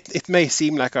it may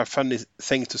seem like a funny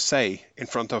thing to say in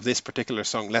front of this particular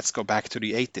song, Let's Go Back to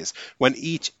the 80s, when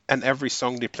each and every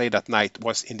song they played that night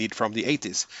was indeed from the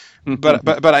 80s.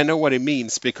 But I know what it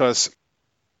means, because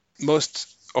most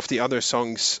of the other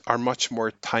songs are much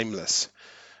more timeless.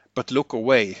 But Look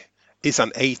Away is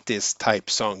an 80s type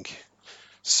song.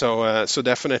 So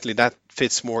definitely that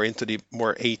fits more into the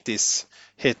more 80s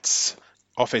hits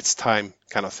of its time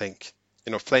kind of thing.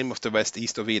 You know, Flame of the West,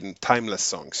 East of Eden, timeless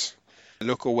songs.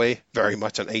 Look Away, very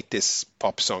much an 80s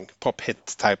pop song, pop hit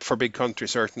type for big country,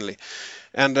 certainly.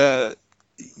 And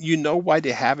you know why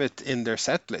they have it in their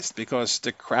set list, because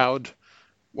the crowd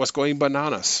was going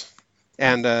bananas.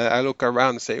 And I look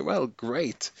around and say, well,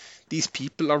 great. These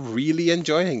people are really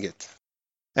enjoying it.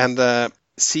 And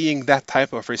seeing that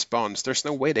type of response, there's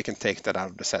no way they can take that out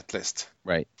of the set list.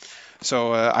 Right.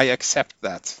 So I accept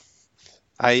that.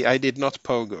 I did not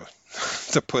pogo,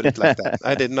 to put it like that.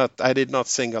 I did not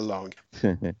sing along.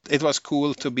 It was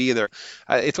cool to be there.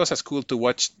 It was as cool to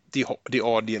watch the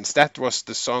audience. That was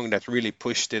the song that really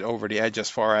pushed it over the edge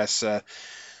as far as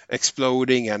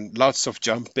exploding and lots of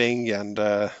jumping and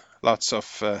lots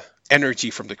of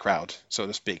energy from the crowd, so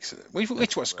to speak,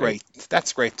 which was great.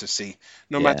 That's great to see.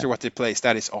 No matter what they place,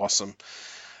 that is awesome.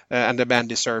 And the band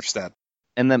deserves that.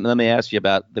 And then let me ask you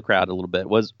about the crowd a little bit.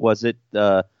 Was it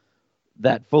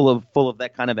that full of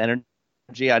that kind of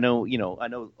energy? I know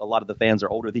a lot of the fans are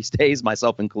older these days,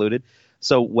 myself included.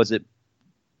 So was it?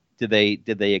 Did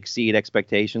they exceed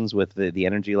expectations with the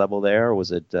energy level there? Or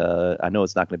was it? I know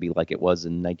it's not going to be like it was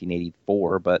in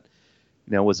 1984, but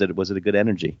was it a good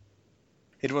energy?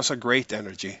 It was a great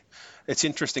energy. It's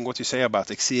interesting what you say about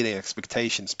exceeding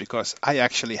expectations, because I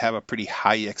actually have a pretty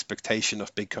high expectation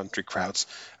of big country crowds.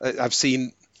 I've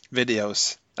seen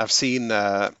videos. I've seen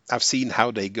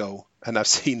how they go, and I've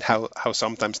seen how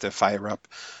sometimes they fire up.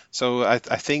 So I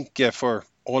think for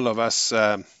all of us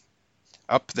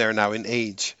up there now in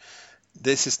age,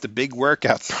 this is the big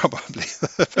workout probably.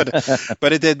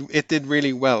 but it did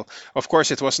really well. Of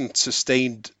course, it wasn't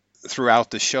sustained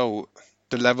throughout the show,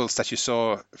 the levels that you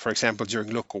saw, for example,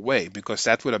 during Look Away, because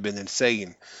that would have been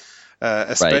insane,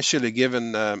 especially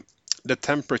given the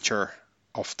temperature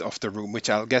of the room, which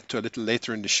I'll get to a little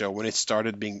later in the show, when it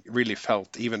started being really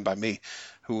felt, even by me,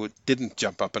 who didn't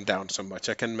jump up and down so much.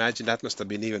 I can imagine that must have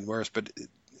been even worse, but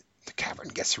the cavern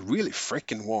gets really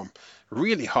freaking warm,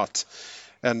 really hot,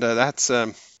 and that's...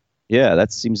 yeah,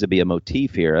 that seems to be a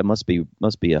motif here. It must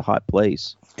be a hot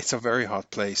place. It's a very hot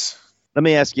place. Let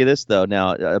me ask you this, though,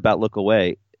 now about Look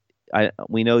Away.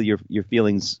 We know your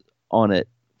feelings on it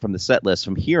from the set list,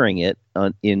 from hearing it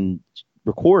in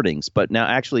recordings, but now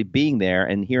actually being there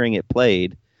and hearing it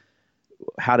played,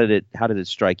 how did it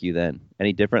strike you then?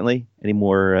 Any differently? Any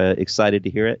more excited to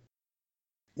hear it?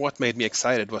 What made me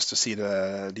excited was to see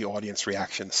the audience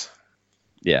reactions.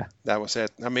 Yeah, that was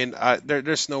it. I mean,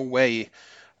 there's no way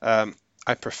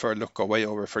I prefer Look Away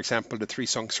over, for example, the 3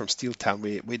 songs from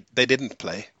Steeltown they didn't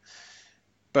play.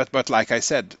 But like I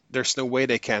said, there's no way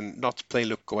they can not play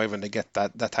Look Away when they get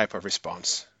that type of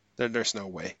response. There's no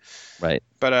way. Right.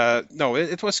 But no,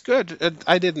 it was good.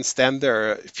 I didn't stand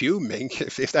there fuming,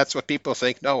 if that's what people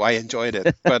think. No, I enjoyed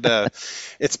it. But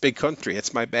it's big country.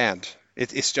 It's my band.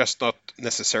 It's just not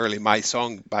necessarily my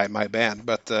song by my band,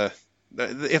 but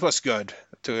it was good.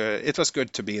 It was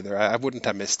good to be there. I wouldn't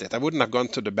have missed it. I wouldn't have gone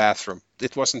to the bathroom.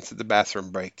 It wasn't the bathroom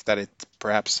break that it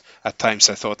perhaps at times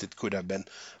I thought it could have been.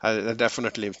 I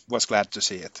definitely was glad to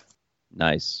see it.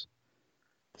 Nice.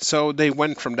 So they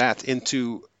went from that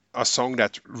into a song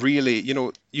that really,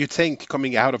 you think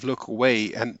coming out of Look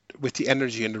Away and with the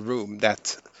energy in the room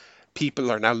that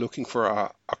people are now looking for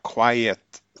a quiet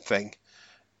thing.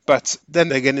 But then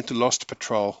they get into Lost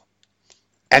Patrol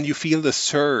and you feel the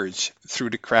surge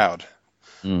through the crowd.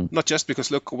 Not just because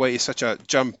Look Away is such a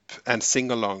jump and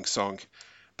sing-along song,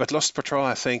 but Lost Patrol,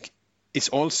 I think, is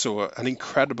also an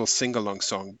incredible sing-along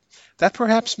song. That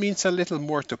perhaps means a little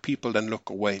more to people than Look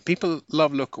Away. People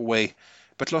love Look Away,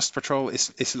 but Lost Patrol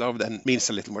is loved and means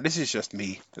a little more. This is just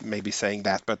me maybe saying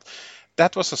that, but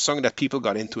that was a song that people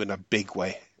got into in a big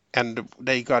way. And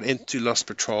they got into Lost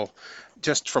Patrol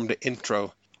just from the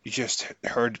intro. You just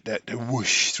heard the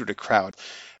whoosh through the crowd.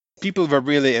 People were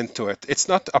really into it. It's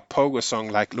not a pogo song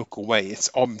like Look Away.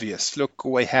 It's obvious. Look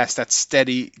Away has that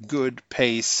steady, good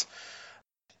pace.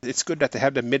 It's good that they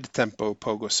have the mid-tempo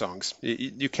pogo songs.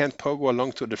 You can't pogo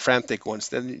along to the frantic ones.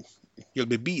 Then you'll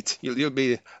be beat. You'll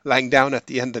be lying down at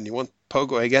the end and you won't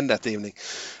pogo again that evening.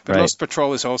 But Lost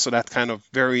Patrol is also that kind of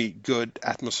very good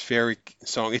atmospheric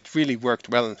song. It really worked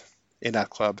well in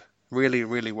that club. Really,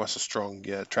 really was a strong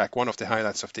track. One of the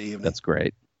highlights of the evening. That's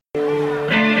great.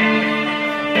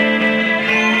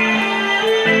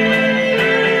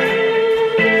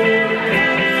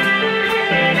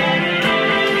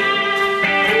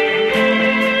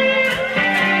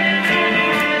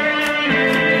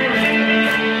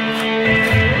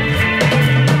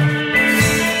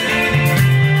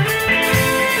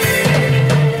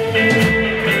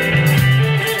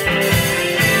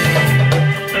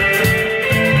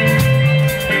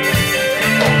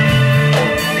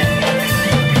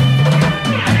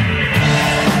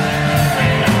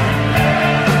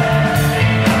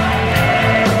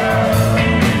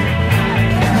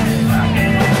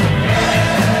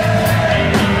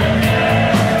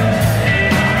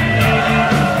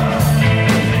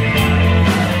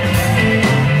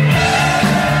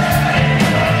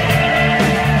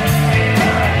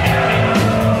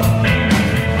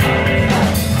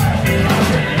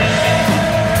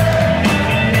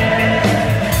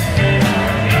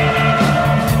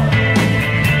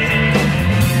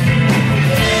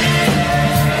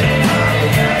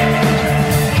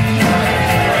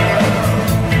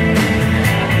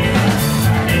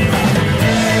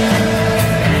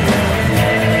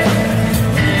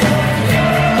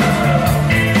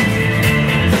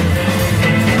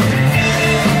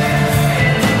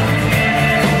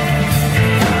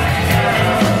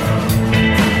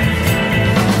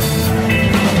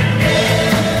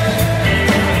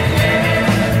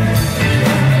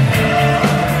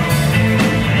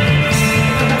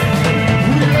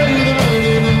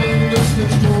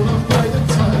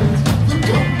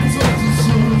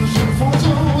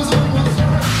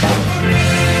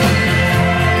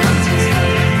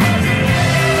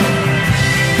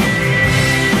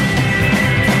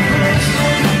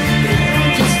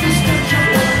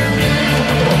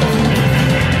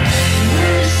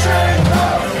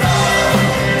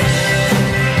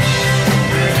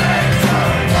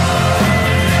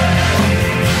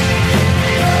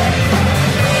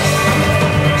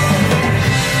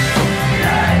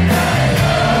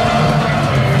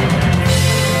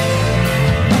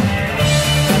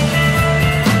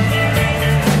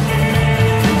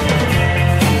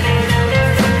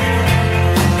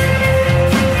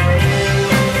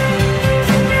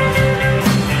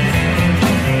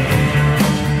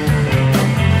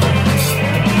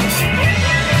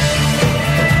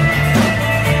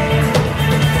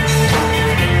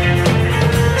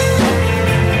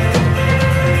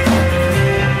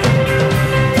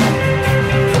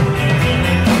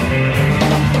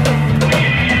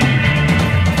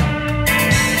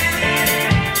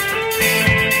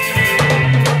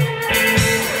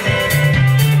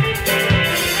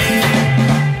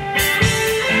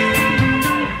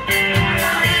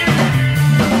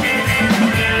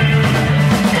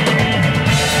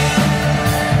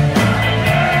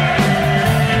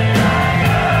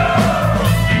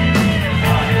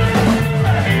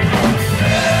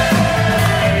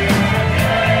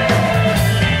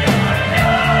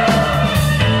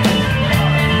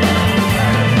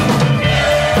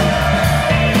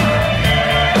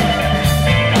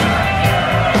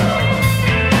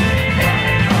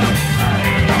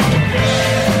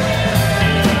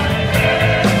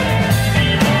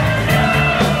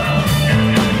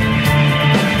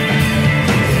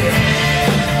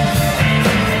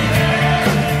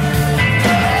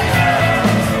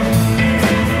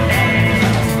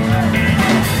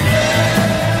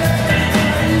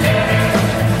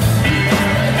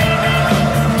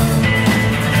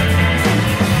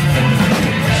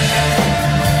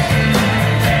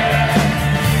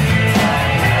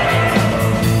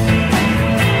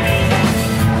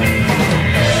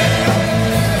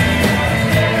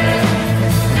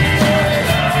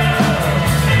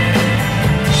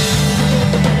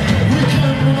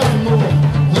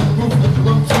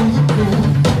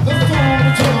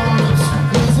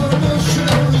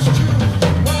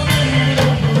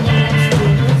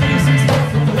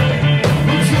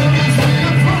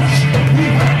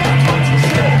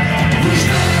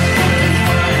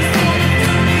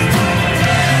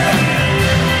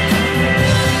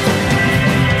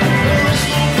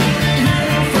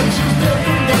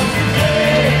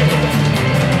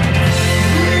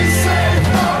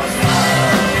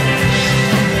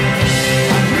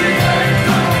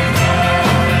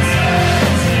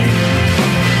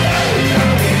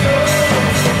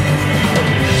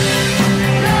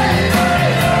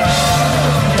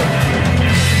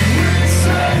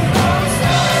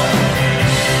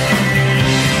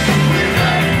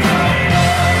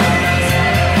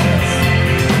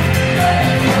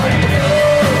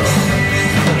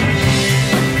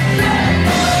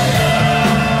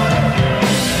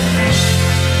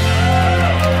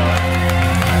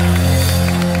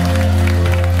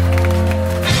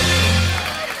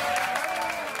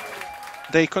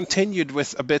 They continued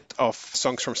with a bit of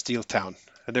songs from Steeltown,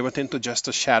 and they went into Just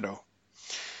a Shadow.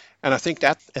 And I think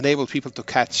that enabled people to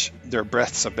catch their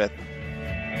breaths a bit.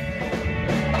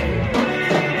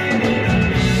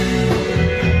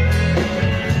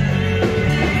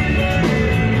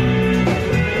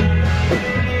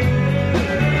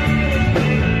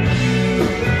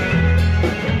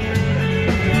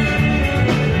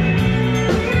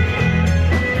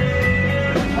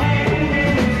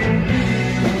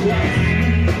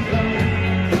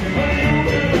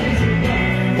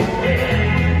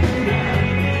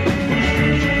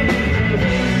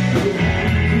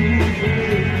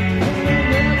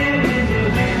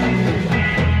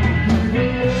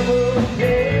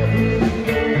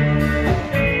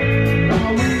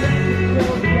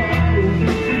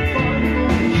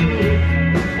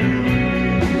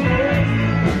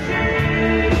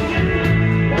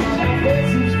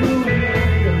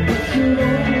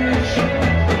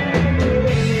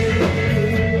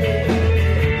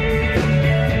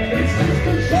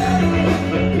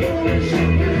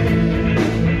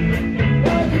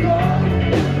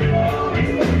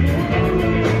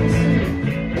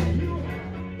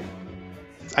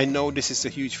 I know this is a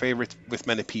huge favorite with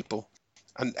many people,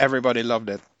 and everybody loved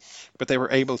it, but they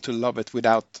were able to love it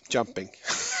without jumping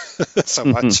so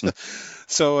much.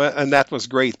 So, and that was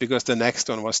great because the next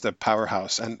one was the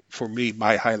powerhouse, and for me,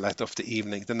 my highlight of the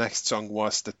evening, the next song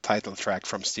was the title track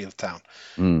from Steeltown.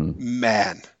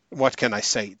 Man, what can I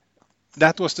say?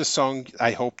 That was the song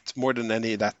I hoped more than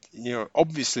any that,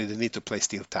 obviously they need to play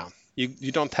Steeltown.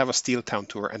 You don't have a Steeltown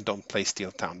tour and don't play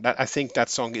Steeltown. I think that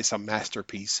song is a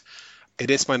masterpiece. It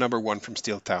is my number one from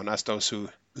Steeltown, as those who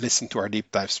listen to our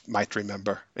deep dives might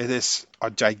remember. It is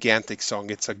a gigantic song.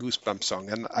 It's a goosebump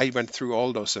song. And I went through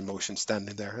all those emotions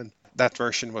standing there. And that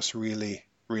version was really,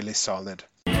 really solid.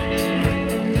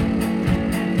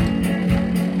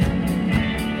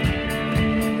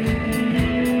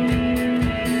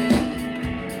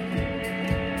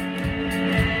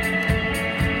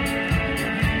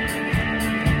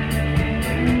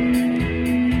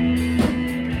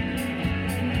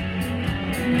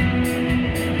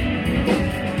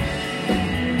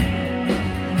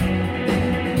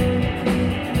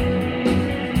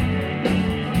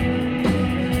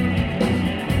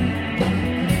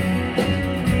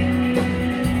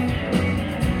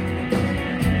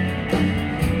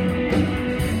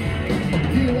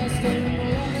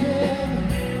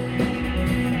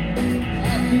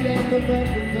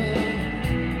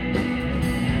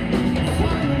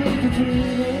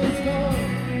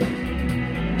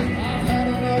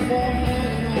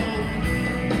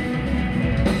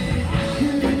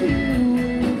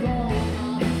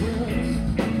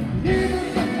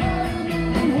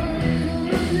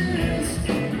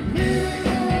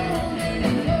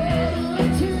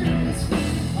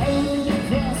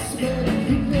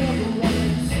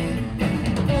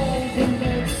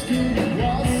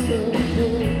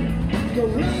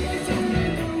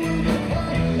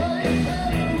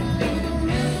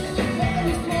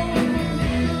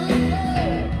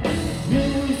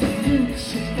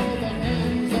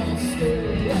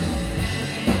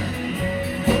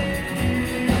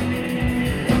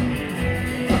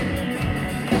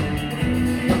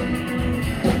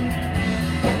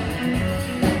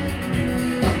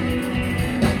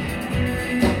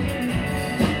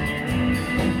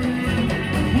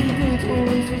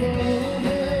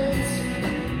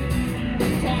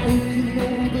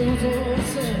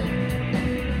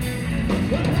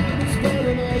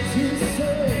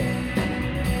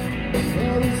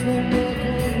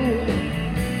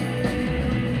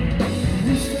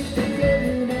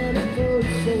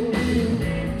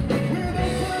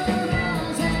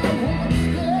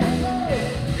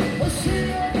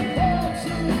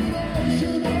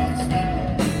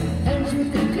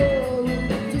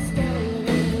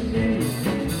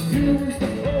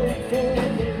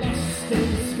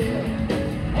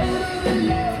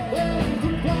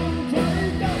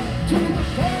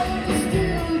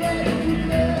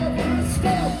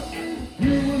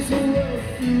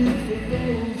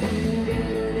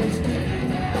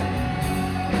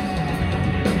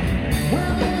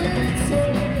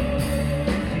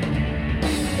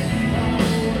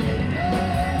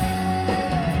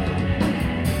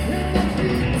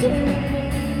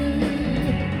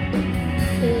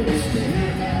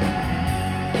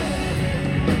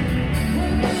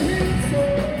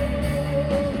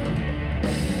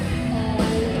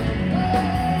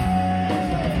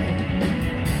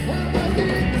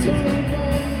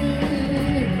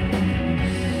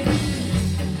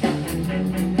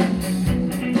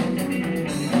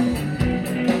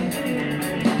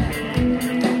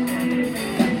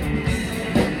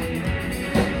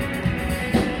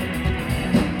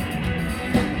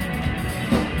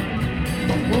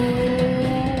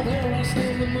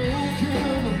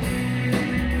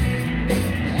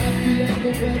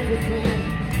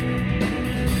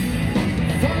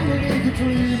 finally the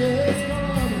dream is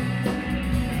gone.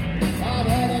 I've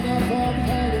had enough of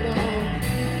hanging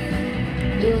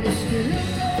on. You're the steel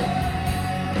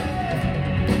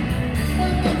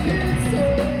when the heat's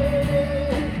so.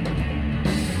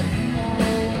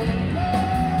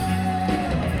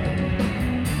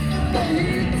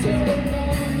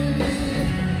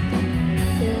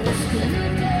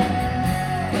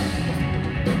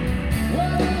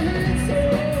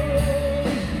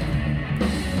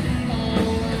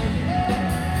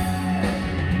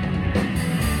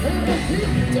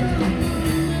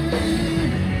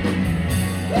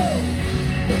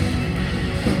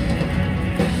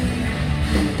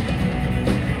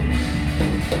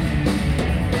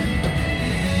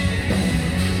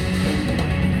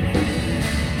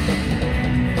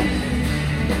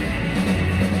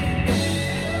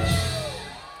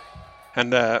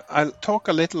 And I'll talk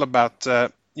a little about,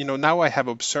 now I have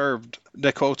observed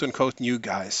the quote-unquote new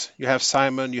guys. You have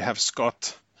Simon, you have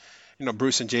Scott,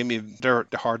 Bruce and Jamie, they're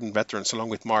the hardened veterans along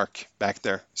with Mark back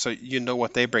there. So you know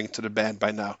what they bring to the band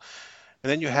by now. And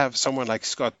then you have someone like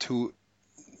Scott who,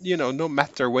 no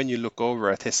matter when you look over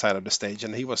at his side of the stage,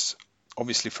 and he was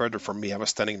obviously further from me, I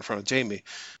was standing in front of Jamie,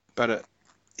 but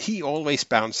he always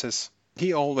bounces,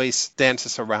 he always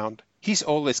dances around, he's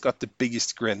always got the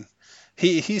biggest grin.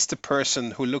 He's the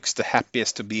person who looks the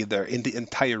happiest to be there in the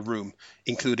entire room,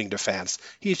 including the fans.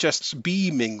 He's just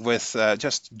beaming with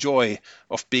just joy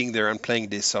of being there and playing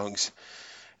these songs,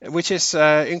 which is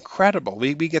incredible.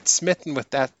 We get smitten with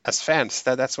that as fans.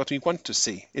 That's what we want to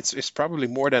see. It's probably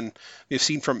more than we've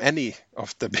seen from any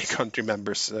of the Big Country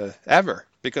members ever,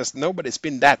 because nobody's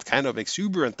been that kind of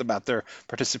exuberant about their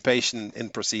participation in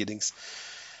proceedings.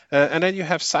 And then you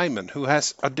have Simon, who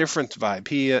has a different vibe.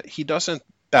 He doesn't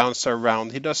bounce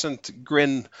around. He doesn't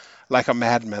grin like a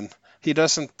madman. He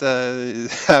doesn't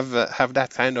have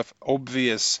that kind of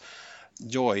obvious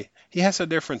joy. He has a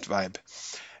different vibe.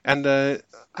 And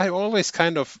I always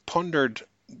kind of pondered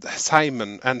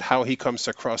Simon and how he comes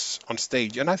across on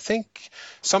stage. And I think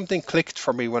something clicked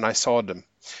for me when I saw them.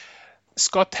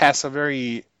 Scott has a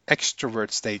very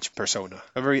extrovert stage persona,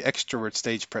 a very extrovert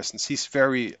stage presence. He's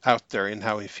very out there in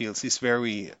how he feels. He's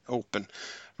very open.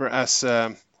 Whereas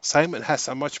Simon has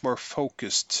a much more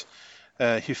focused,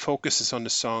 he focuses on the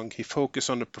song, he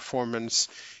focuses on the performance,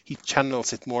 he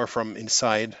channels it more from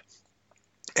inside.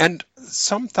 And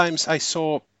sometimes I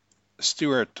saw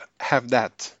Stuart have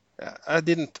that. I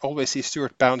didn't always see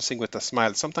Stuart bouncing with a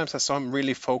smile. Sometimes I saw him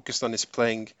really focused on his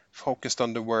playing, focused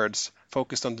on the words,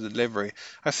 focused on the delivery.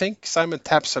 I think Simon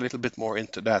taps a little bit more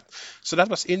into that. So that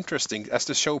was interesting as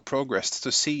the show progressed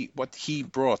to see what he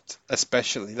brought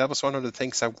especially. That was one of the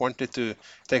things I wanted to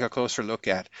take a closer look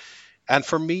at. And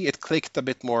for me, it clicked a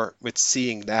bit more with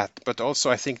seeing that. But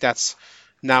also I think that's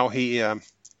now he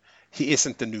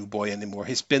isn't the new boy anymore.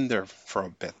 He's been there for a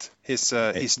bit. He's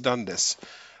done this.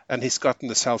 And he's gotten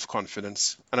the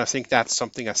self-confidence. And I think that's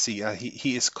something I see.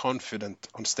 He is confident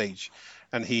on stage.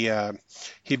 And he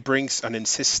brings an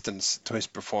insistence to his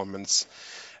performance.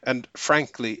 And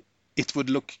frankly, it would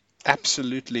look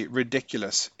absolutely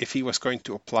ridiculous if he was going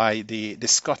to apply the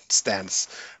Scott stance,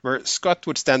 where Scott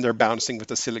would stand there bouncing with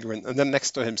a Silligren, and then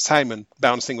next to him Simon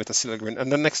bouncing with a Silligren,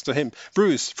 and then next to him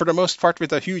Bruce, for the most part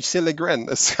with a huge Silligren.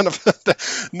 It's kind of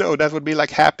no, that would be like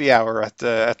happy hour at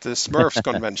the Smurfs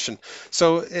convention.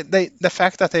 So the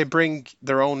fact that they bring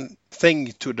their own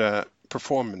thing to the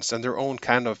performance and their own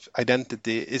kind of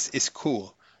identity is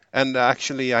cool, and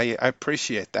actually I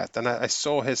appreciate that. And I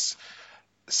saw his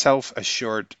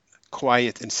self-assured,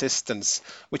 quiet insistence,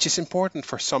 which is important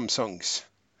for some songs.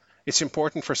 It's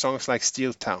important for songs like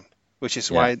Steeltown, which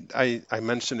is why I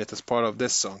mentioned it as part of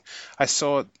this song. I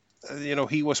saw,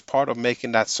 he was part of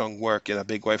making that song work in a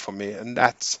big way for me, and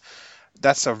that's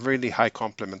a really high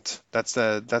compliment. That's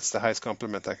the highest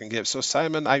compliment I can give. So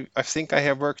Simon, I think I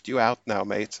have worked you out now,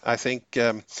 mate. I think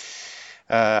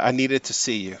I needed to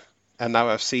see you, and now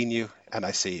I've seen you, and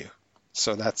I see you.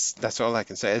 So that's all I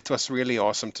can say. It was really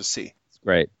awesome to see. It's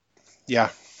great. Yeah,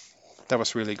 that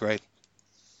was really great.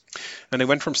 And it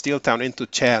went from Steeltown into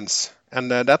Chance.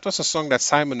 And that was a song that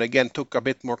Simon again took a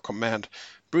bit more command.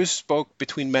 Bruce spoke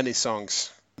between many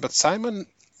songs, but Simon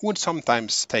would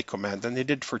sometimes take command, and he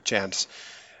did for Chance,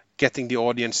 getting the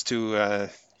audience to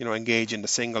engage in the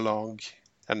sing-along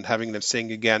and having them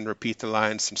sing again, repeat the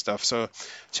lines and stuff. So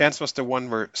Chance was the one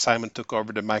where Simon took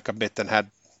over the mic a bit and had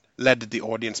led the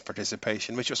audience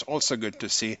participation, which was also good to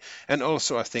see. And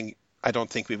also I don't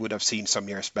think we would have seen some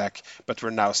years back, but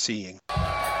we're now seeing.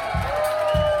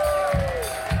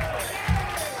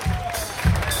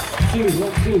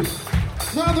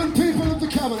 Northern people of the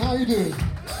Cavern, how you doing?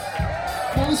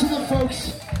 Now listen up,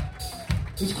 folks.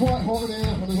 It's quite hot in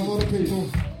here and there's a lot of people.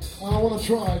 And I want to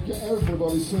try and get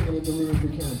everybody singing in the room if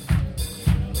we can.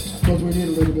 Because we need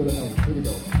a little bit of help. Here we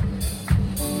go.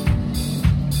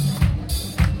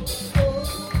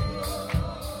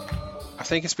 I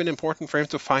think it's been important for him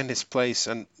to find his place,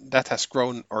 and that has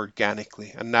grown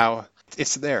organically. And now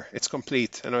it's there, it's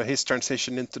complete. His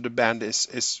transition into the band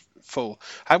is full.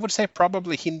 I would say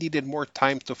probably he needed more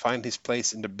time to find his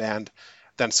place in the band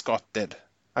than Scott did.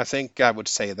 I think I would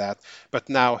say that. But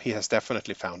now he has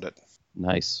definitely found it.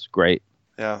 Nice, great.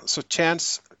 Yeah. So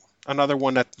Chance, another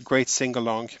one that great sing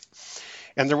along.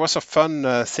 And there was a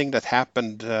fun thing that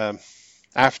happened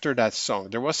after that song.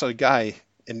 There was a guy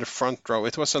in the front row.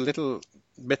 It was a little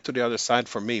bit to the other side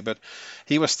for me, but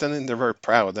he was standing there very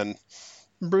proud. And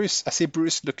I see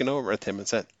Bruce looking over at him and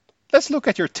said, "Let's look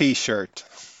at your T-shirt."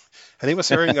 And he was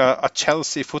wearing a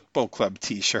Chelsea Football Club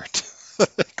T-shirt.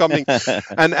 Coming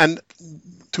and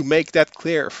to make that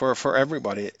clear for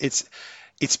everybody,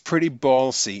 it's pretty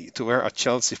ballsy to wear a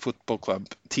Chelsea Football Club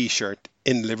T-shirt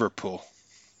in Liverpool.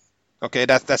 Okay,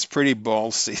 that's pretty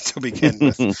ballsy to begin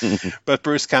with. But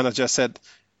Bruce kind of just said,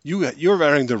 "You're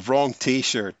wearing the wrong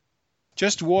T-shirt.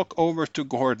 Just walk over to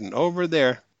Gordon over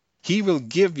there. He will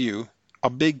give you a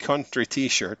Big Country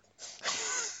T-shirt."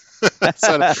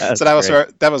 so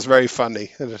that was very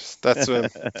funny. There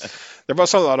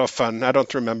was a lot of fun. I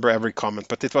don't remember every comment,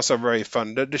 but it was a very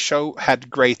fun. The show had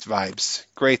great vibes,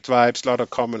 a lot of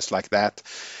comments like that.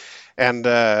 And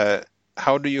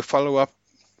how do you follow up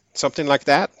something like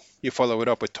that? You follow it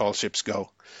up with Tall Ships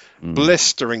Go.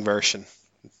 Blistering version.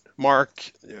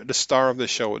 Mark, the star of the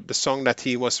show, the song that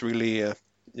he was really, if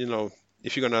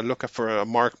you're going to look for a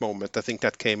Mark moment, I think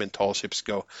that came in Tall Ships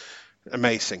Go.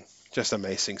 Amazing. Just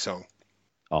amazing song.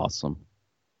 Awesome.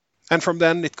 And from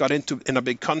then it got into In a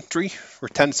Big Country. We're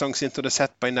 10 songs into the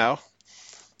set by now.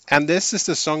 And this is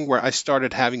the song where I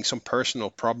started having some personal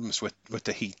problems with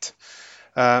the heat.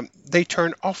 They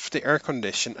turn off the air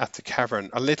condition at the Cavern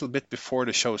a little bit before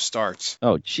the show starts.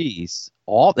 Oh, jeez.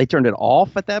 They turned it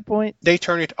off at that point? They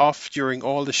turn it off during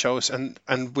all the shows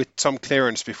and with some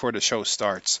clearance before the show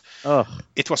starts. Ugh.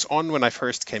 It was on when I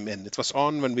first came in. It was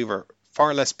on when we were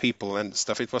far less people and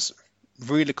stuff. It was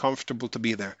really comfortable to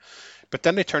be there. But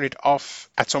then they turn it off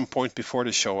at some point before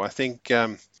the show. I think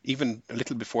even a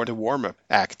little before the warm-up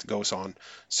act goes on.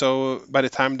 So by the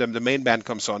time the main band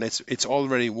comes on, it's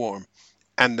already warm.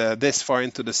 And this far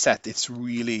into the set, it's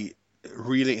really,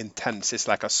 really intense. It's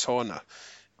like a sauna.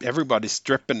 Everybody's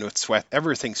dripping with sweat.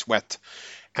 Everything's wet.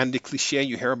 And the cliche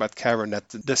you hear about Cavern, that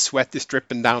the sweat is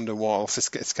dripping down the walls,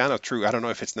 it's kind of true. I don't know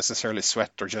if it's necessarily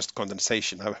sweat or just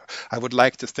condensation. I would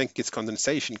like to think it's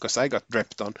condensation because I got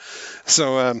dripped on.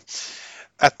 So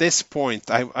at this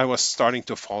point, I was starting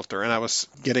to falter and I was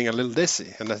getting a little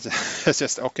dizzy. And it's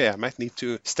just, okay, I might need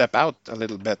to step out a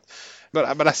little bit. But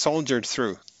I soldiered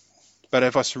through. But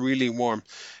it was really warm.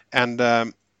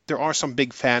 And there are some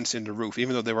big fans in the roof,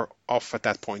 even though they were off at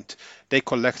that point. They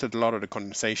collected a lot of the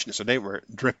condensation, so they were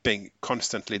dripping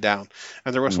constantly down.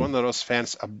 And there was one of those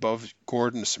fans above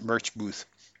Gordon's merch booth.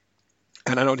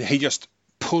 And I know he just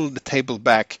pulled the table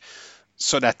back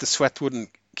so that the sweat wouldn't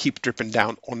keep dripping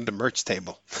down on the merch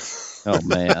table. Oh,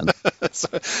 man. So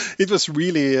it was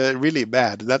really, really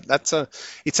bad.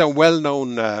 It's a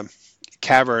well-known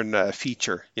Cavern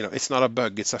feature. It's not a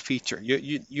bug, it's a feature.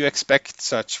 You expect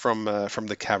such from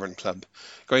the Cavern Club.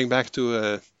 Going back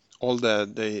to all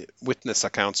the witness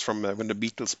accounts from when the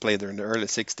Beatles played there in the early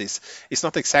 60s, it's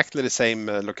not exactly the same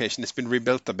location. It's been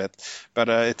rebuilt a bit, but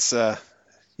it's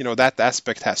that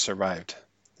aspect has survived.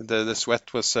 The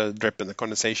sweat was dripping, the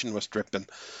condensation was dripping,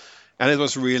 and it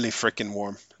was really freaking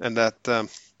warm, and that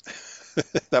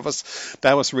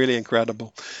that was really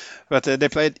incredible. But they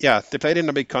played In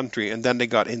a Big Country, and then they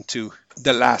got into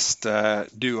the last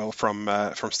duo from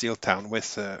Steeltown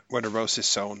with Where the Rose Is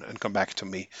Sown and Come Back to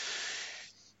Me.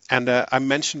 And I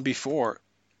mentioned before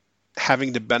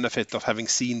having the benefit of having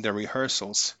seen the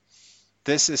rehearsals.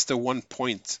 This is the one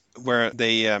point where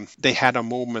they had a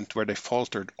moment where they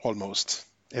faltered almost,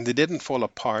 and they didn't fall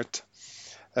apart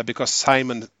because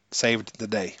Simon saved the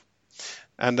day.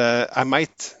 And I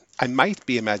might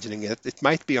be imagining it. It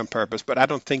might be on purpose, but I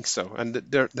don't think so. And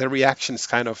their reactions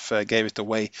kind of gave it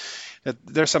away.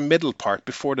 There's a middle part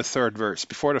before the third verse,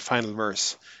 before the final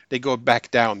verse. They go back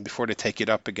down before they take it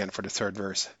up again for the third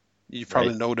verse. You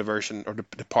probably know the version or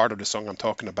the part of the song I'm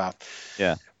talking about.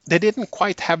 Yeah. They didn't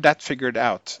quite have that figured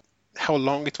out, how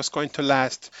long it was going to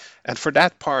last. And for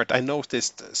that part, I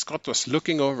noticed Scott was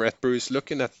looking over at Bruce,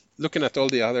 looking at all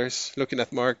the others, looking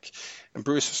at Mark, and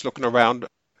Bruce was looking around.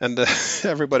 And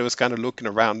everybody was kind of looking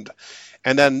around.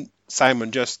 And then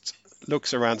Simon just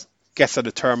looks around, gets a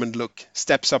determined look,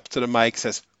 steps up to the mic,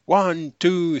 says 1,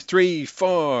 2, 3,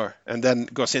 4, and then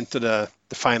goes into the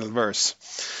final verse.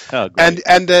 Oh, great.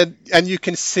 And you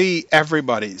can see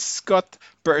everybody. Scott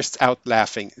burst out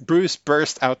laughing. Bruce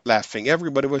burst out laughing.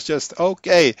 Everybody was just,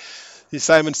 okay,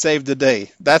 Simon saved the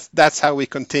day. That's how we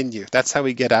continue. That's how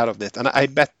we get out of it. And I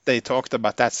bet they talked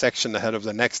about that section ahead of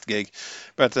the next gig.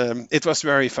 But it was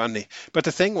very funny. But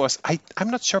the thing was, I'm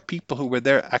not sure people who were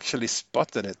there actually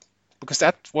spotted it. Because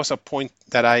that was a point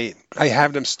that I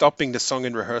have them stopping the song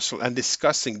in rehearsal and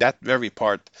discussing that very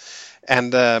part.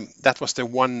 And that was the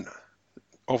one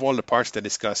of all the parts they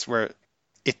discussed where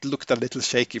it looked a little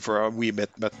shaky for a wee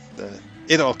bit, but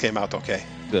it all came out okay.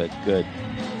 Good.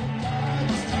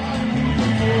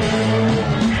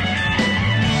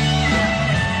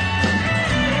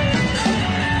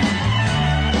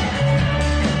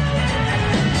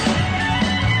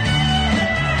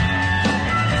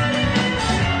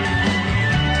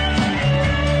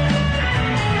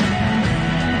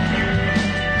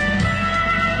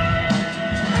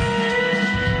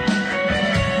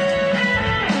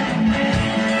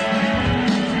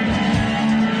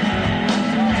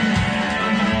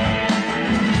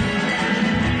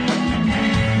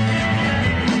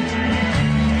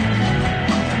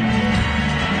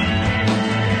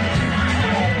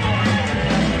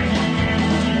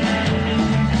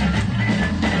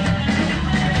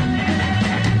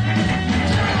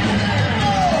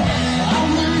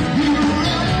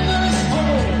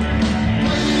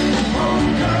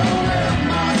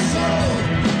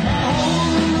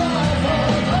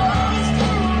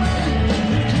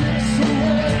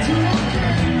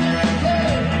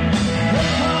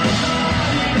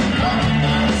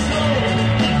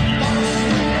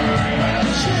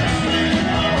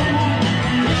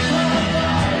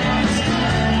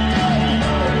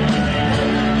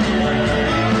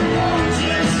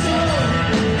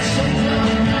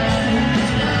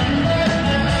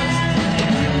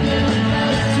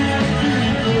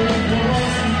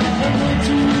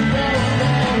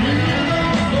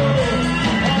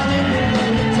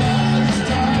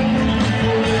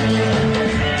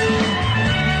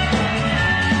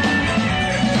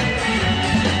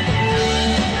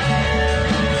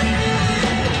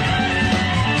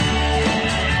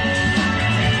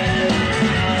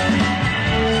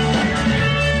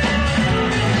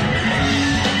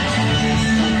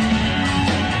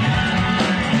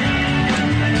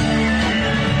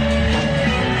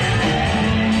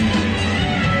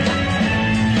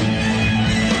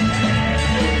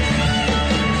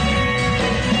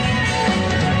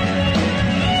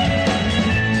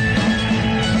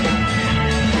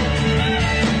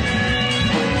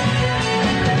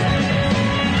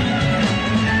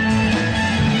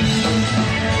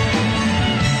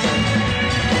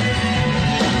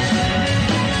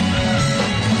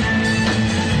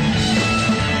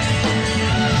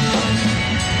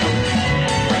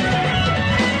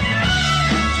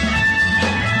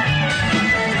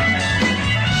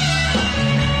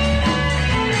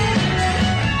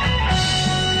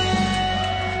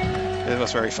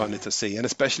 Very funny to see, and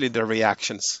especially the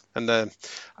reactions. And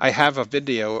I have a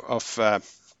video of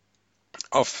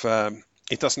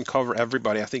it doesn't cover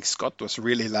everybody. I think Scott was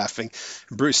really laughing,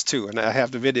 Bruce too, and I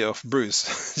have the video of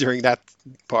Bruce during that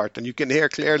part, and you can hear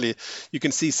clearly. You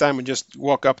can see Simon just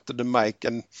walk up to the mic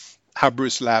and how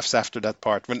Bruce laughs after that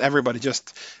part when everybody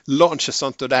just launches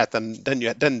onto that, and then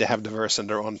they have the verse and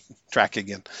they're on track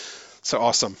again. So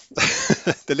awesome,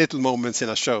 the little moments in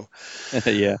a show.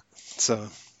 Yeah. So.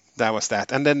 That was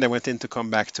that. And then they went in to Come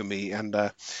Back to Me, and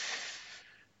it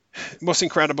was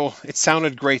incredible. It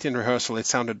sounded great in rehearsal. It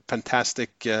sounded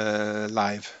fantastic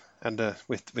live, and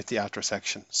with the outro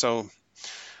section. So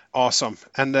awesome.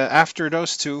 And after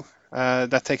those two,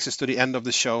 that takes us to the end of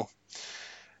the show.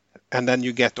 And then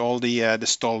you get all the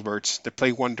stalwarts. They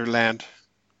play Wonderland.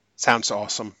 Sounds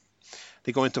awesome.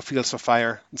 They go into Fields of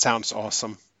Fire. It sounds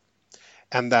awesome.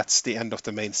 And that's the end of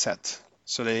the main set.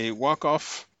 So they walk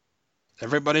off.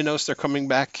 Everybody knows they're coming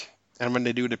back, and when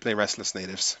they do, they play Restless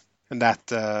Natives. And that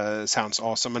sounds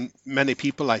awesome. And many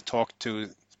people I talked to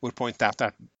would point out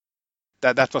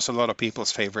that was a lot of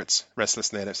people's favorites,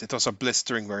 Restless Natives. It was a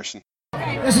blistering version.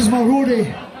 This is my roadie.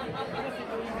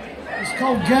 It's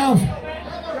called Gav.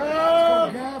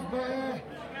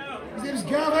 His name's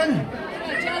Gavin.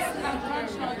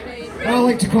 I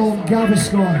like to call him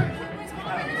Gaviscon.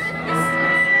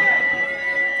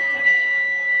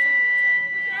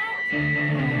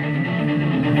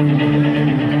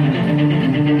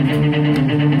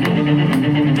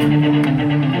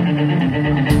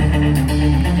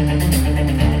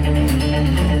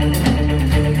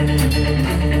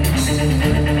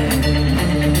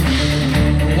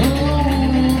 Oh,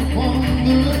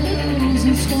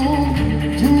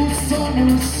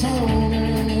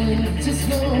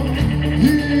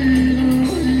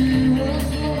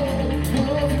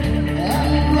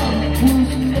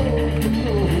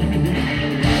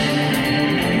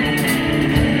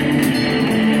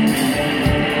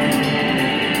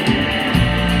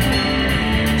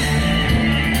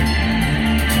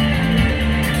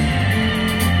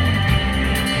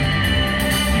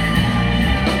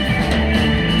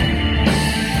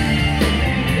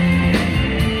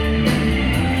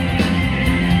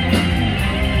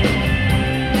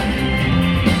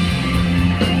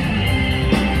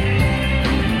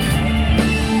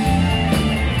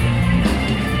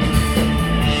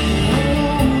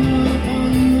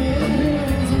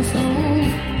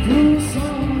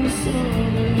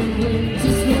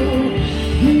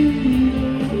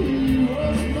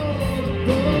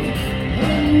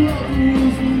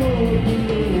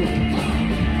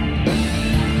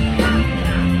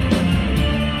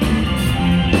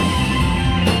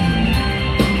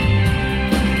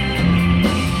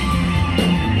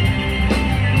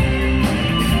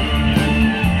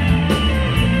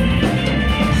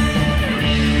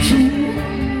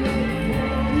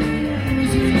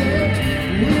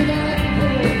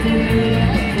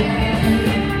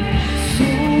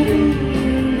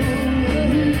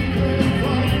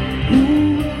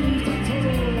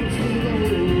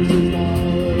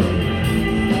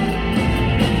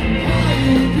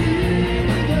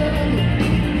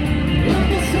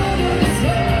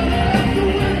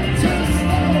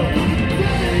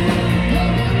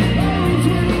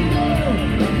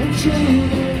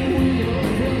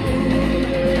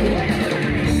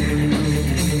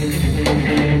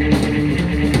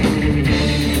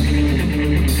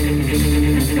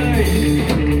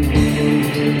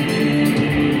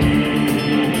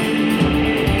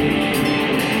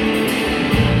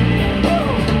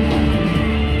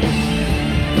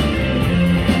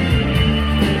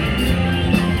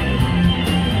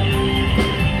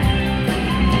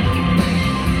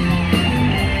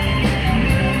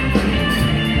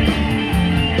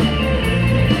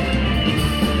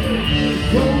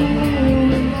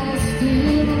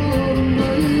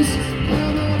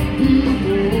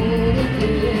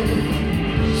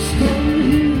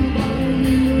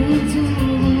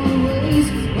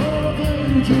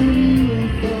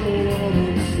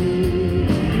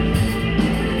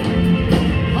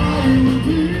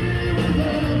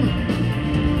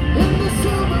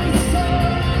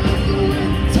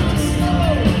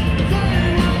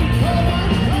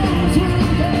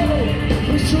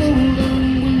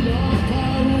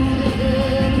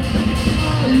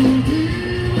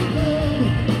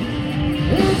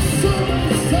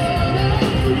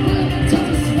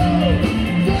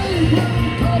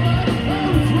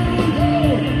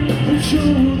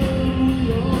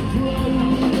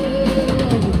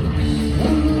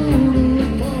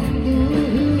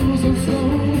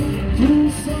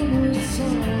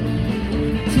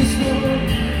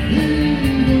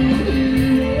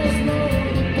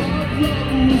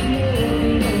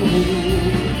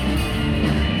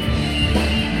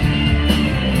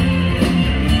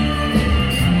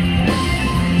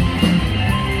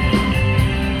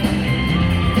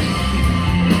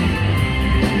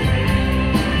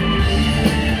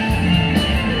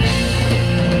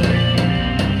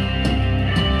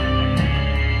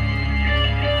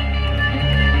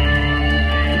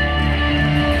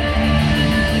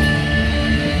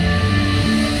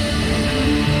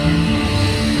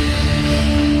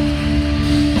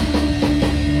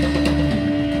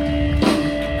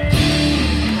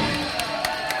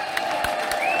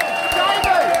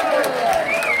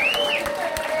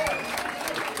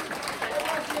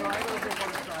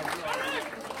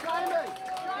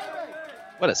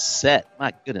 What a set.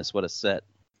 My goodness, what a set.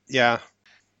 Yeah,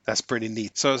 that's pretty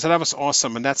neat. So that was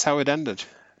awesome, and that's how it ended.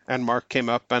 And Mark came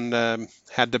up and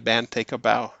had the band take a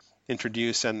bow,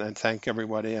 introduce and thank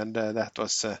everybody, and that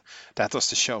was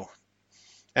the show.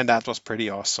 And that was pretty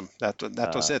awesome. That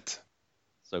was it.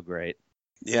 So great.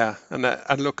 Yeah, and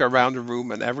I look around the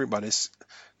room and everybody's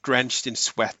drenched in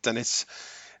sweat, and it's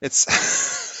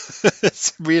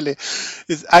it's really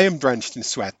I am drenched in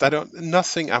sweat.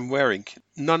 Nothing I'm wearing,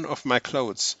 none of my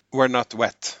clothes were not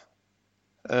wet.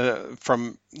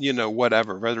 From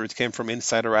whatever, whether it came from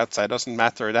inside or outside, doesn't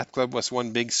matter. That club was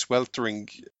one big sweltering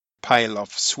pile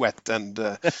of sweat, and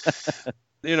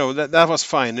that was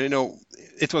fine.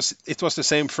 It was the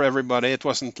same for everybody. It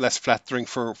wasn't less flattering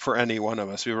for any one of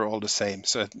us. We were all the same,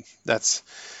 so that's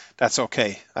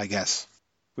okay, I guess.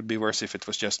 Would be worse if it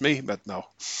was just me, but no.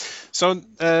 So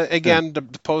again, the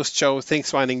post show,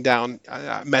 things winding down.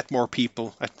 I met more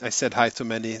people. I said hi to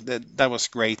many. That was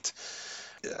great.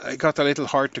 it got a little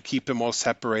hard to keep them all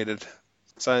separated.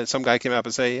 So some guy came up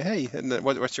and say, "Hey, and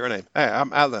what's your name?" "Hey,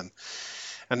 I'm Alan."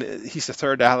 And he's the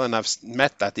third Alan I've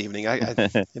met that evening.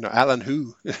 Alan,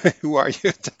 who? Who are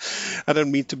you? I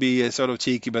don't mean to be sort of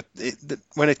cheeky, but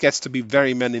when it gets to be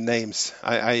very many names,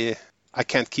 I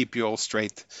can't keep you all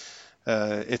straight.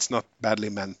 It's not badly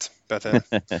meant, but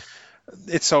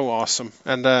it's so awesome,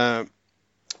 and a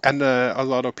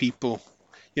lot of people.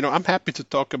 I'm happy to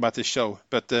talk about the show,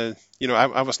 but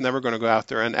I was never going to go out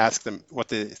there and ask them what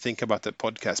they think about the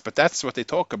podcast. But that's what they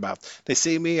talk about. They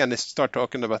see me and they start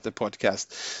talking about the podcast.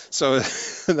 So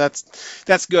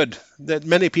that's good. That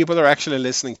many people are actually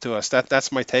listening to us.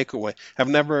 That's my takeaway. I've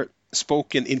never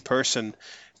spoken in person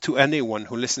to anyone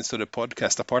who listens to the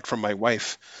podcast apart from my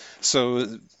wife. So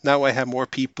now I have more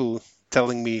people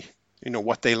telling me,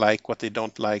 what they like, what they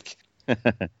don't like,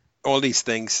 all these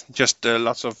things. Just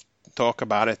lots of talk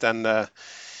about it, and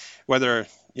whether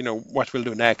what we'll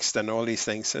do next and all these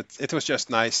things. It was just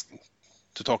nice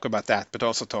to talk about that, but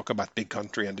also talk about Big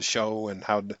Country and the show and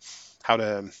how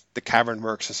the Cavern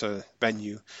works as a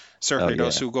venue. Certainly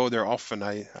those who go there often,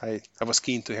 I was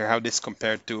keen to hear how this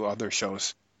compared to other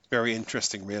shows. Very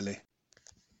interesting, really.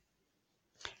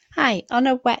 Hi, on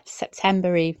a wet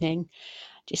September evening,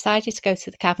 decided to go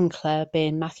to the Cavern Club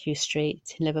in Matthew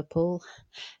Street in Liverpool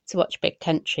to watch Big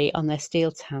Country on their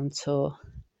Steeltown tour.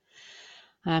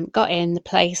 Got in, the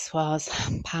place was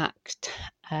packed,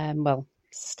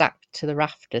 stacked to the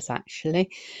rafters actually,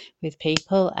 with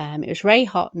people. It was very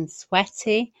hot and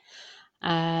sweaty,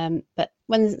 but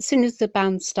as soon as the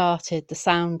band started, the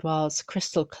sound was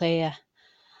crystal clear.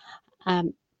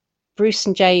 Bruce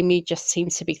and Jamie just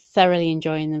seemed to be thoroughly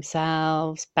enjoying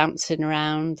themselves, bouncing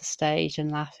around the stage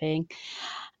and laughing.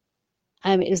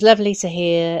 It was lovely to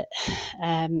hear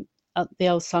the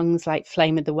old songs like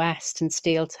Flame of the West and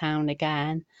Steeltown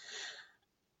again.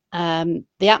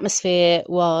 The atmosphere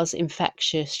was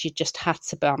infectious. You just had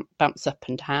to bounce up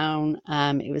and down.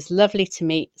 It was lovely to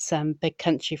meet some Big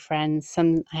Country friends,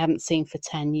 some I hadn't seen for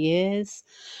 10 years.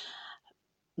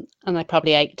 And I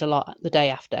probably ached a lot the day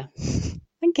after.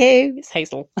 Thank you. It's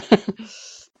Hazel.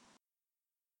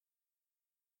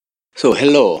 So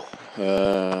hello,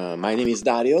 my name is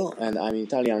Dario, and I'm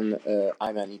Italian.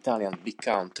 I'm an Italian Big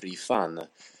Country fan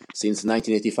since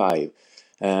 1985.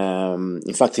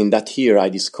 In fact, in that year, I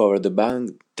discovered the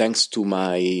band thanks to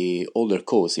my older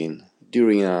cousin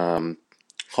during a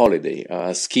holiday,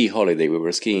 a ski holiday. We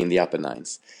were skiing in the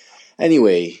Apennines.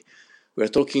 Anyway, we're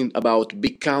talking about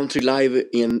Big Country live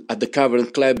at the Cavern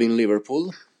Club in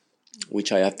Liverpool,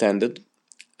 which I attended.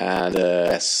 And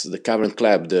yes, the Cavern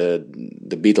Club, the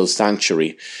Beatles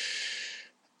sanctuary.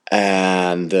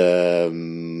 And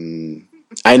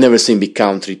I never seen Big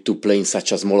Country to play in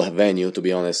such a small venue, to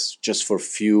be honest, just for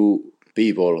few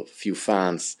people, few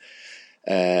fans.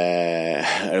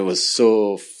 It was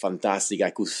so fantastic. I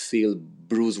could feel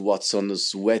Bruce Watson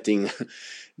sweating,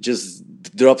 just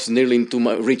drops nearly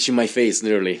reaching my face,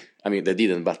 nearly. I mean, they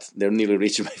didn't, but they're nearly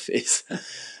reaching my face.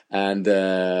 And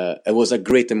it was a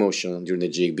great emotion during the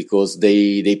gig because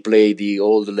they played the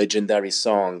old legendary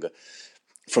song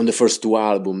from the first two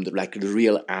albums, like the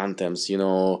real anthems,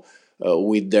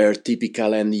 with their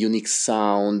typical and unique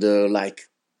sound.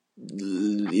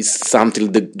 It's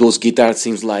something those guitars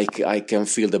seems like I can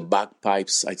feel the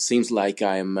bagpipes. It seems like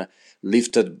I'm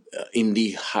lifted in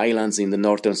the highlands in the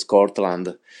northern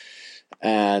Scotland,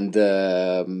 and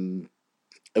it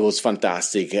was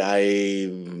fantastic.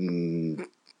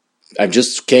 I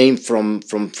just came from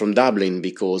Dublin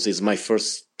because it's my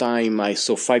first time. I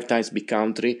saw 5 times Big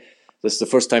Country. That's the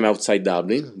first time outside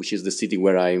Dublin, which is the city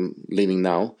where I'm living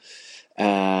now.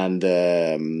 And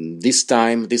this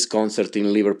time, this concert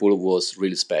in Liverpool was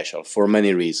really special for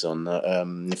many reasons.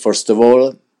 First of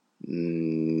all,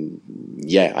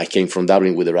 I came from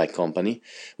Dublin with the right company,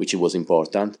 which was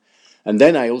important. And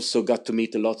then I also got to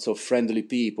meet lots of friendly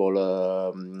people.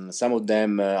 Some of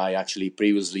them I actually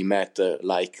previously met,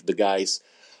 like the guys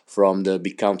from the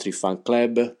Big Country Fan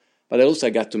Club. But I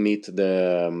also got to meet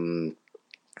the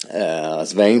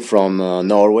Svein from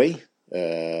Norway,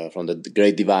 from the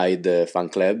Great Divide Fan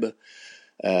Club,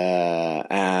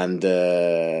 and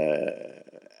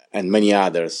many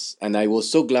others. And I was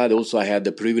so glad also I had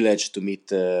the privilege to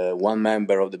meet one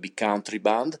member of the Big Country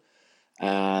band.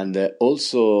 And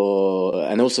also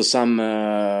some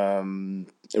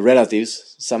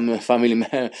relatives, some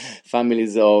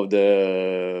families of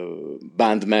the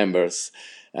band members,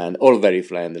 and all very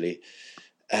friendly.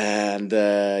 And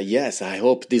yes, I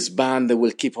hope this band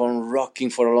will keep on rocking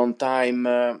for a long time.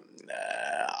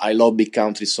 I love Big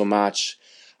Country so much.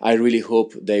 I really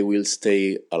hope they will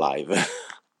stay alive.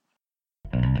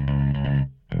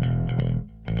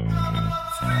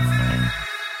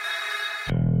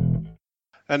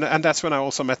 And that's when I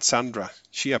also met Sandra.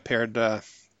 She appeared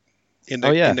in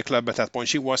the club at that point.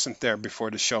 She wasn't there before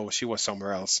the show. She was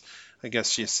somewhere else. I guess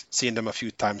she's seen them a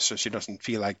few times, so she doesn't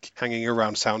feel like hanging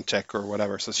around soundcheck or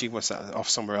whatever. So she was off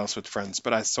somewhere else with friends.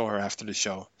 But I saw her after the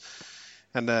show,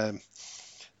 and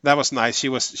that was nice. She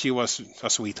was a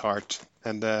sweetheart.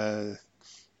 And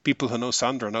people who know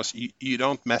Sandra knows you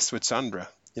don't mess with Sandra.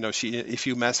 If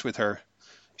you mess with her,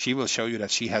 she will show you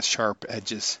that she has sharp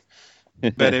edges.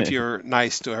 But if you're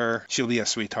nice to her, she'll be a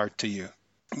sweetheart to you.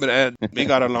 But we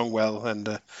got along well, and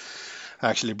I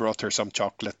actually brought her some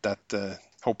chocolate that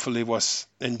hopefully was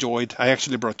enjoyed. I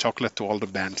actually brought chocolate to all the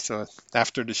bands, so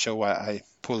after the show I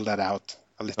pulled that out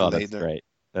a little later. That's great.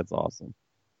 That's awesome.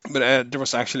 But there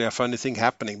was actually a funny thing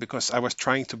happening because I was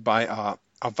trying to buy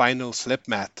a vinyl slip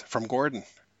mat from Gordon.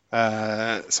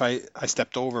 So I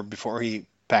stepped over before he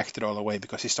packed it all away,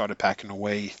 because he started packing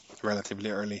away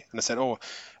relatively early. And I said, "Oh,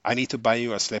 I need to buy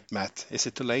you a slip mat. Is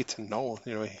it too late?" And no,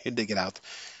 he'd dig it out.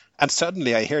 And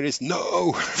suddenly I hear this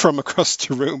 "no" from across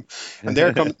the room, and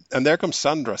there comes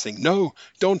Sandra saying, "No,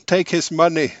 don't take his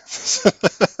money." So,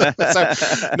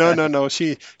 no.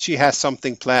 She has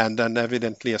something planned, and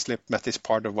evidently a slip mat is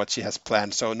part of what she has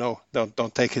planned. So no,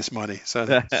 don't take his money. So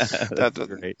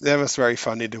that was very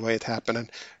funny the way it happened,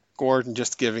 and Gordon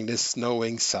just giving this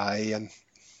knowing sigh and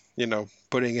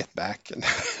putting it back. And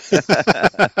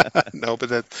no, but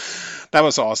that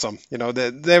was awesome.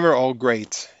 They were all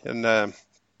great, and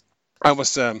I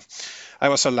was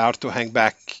allowed to hang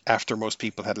back after most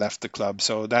people had left the club.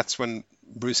 So that's when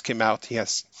Bruce came out. He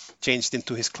has changed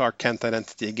into his Clark Kent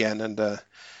identity again, and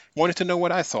wanted to know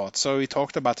what I thought. So he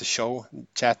talked about the show,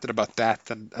 chatted about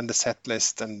that and the set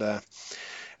list, and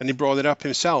he brought it up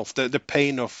himself, the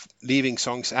pain of leaving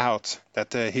songs out,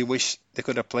 that he wished they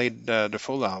could have played the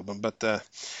full album. But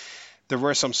there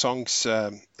were some songs,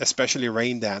 especially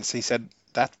Rain Dance. He said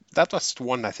that was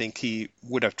one I think he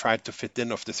would have tried to fit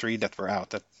in of the three that were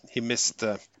out, that he missed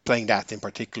playing that in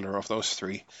particular of those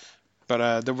three.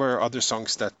 But there were other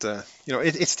songs that,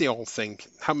 it's the old thing.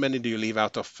 How many do you leave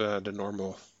out of the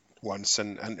normal ones,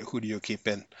 and who do you keep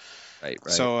in? Right.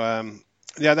 So,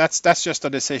 that's just a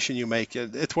decision you make.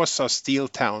 It was a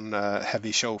Steeltown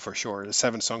heavy show for sure.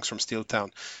 7 songs from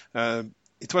Steeltown.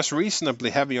 It was reasonably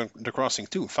heavy on The Crossing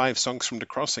too. 5 songs from The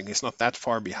Crossing is not that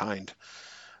far behind,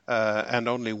 and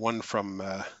only 1 from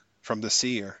The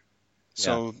Seer.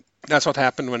 So that's what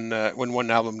happened when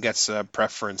one album gets a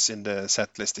preference in the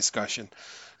set list discussion.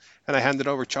 And I handed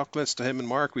over chocolates to him and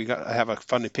Mark. I have a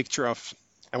funny picture of.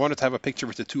 I wanted to have a picture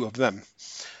with the two of them.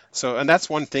 So, and that's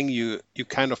one thing you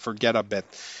kind of forget a bit.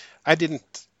 I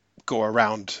didn't go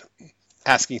around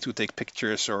asking to take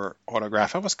pictures or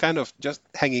autograph. I was kind of just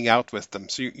hanging out with them.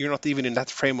 So you're not even in that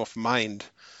frame of mind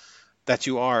that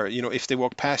you are. If they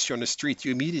walk past you on the street,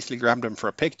 you immediately grab them for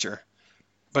a picture.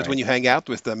 But when you hang out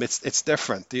with them, it's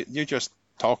different. You're just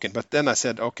talking. But then I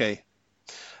said, okay,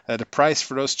 the price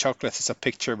for those chocolates is a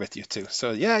picture with you two.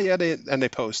 So they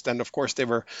post, and of course they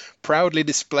were proudly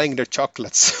displaying their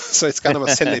chocolates. So it's kind of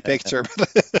a silly picture,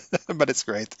 but it's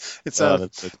great. It's a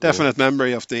definite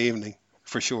memory of the evening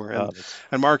for sure.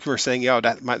 And Mark were saying,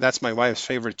 that's my wife's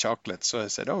favorite chocolate. So I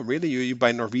said, oh really? You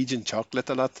buy Norwegian chocolate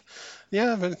a lot?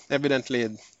 Yeah, but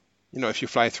evidently, if you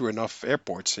fly through enough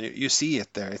airports, you see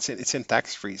it there. It's in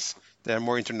tax freeze. There are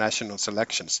more international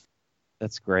selections.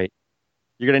 That's great.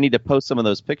 You're going to need to post some of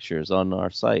those pictures on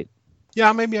our site.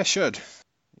 Yeah, maybe I should.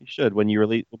 You should when we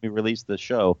release the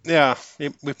show. Yeah,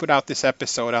 we put out this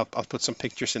episode. I'll put some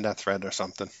pictures in that thread or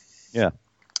something. Yeah,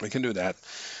 we can do that.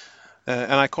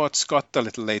 And I caught Scott a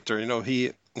little later.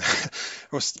 He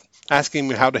was asking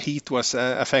me how the heat was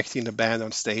affecting the band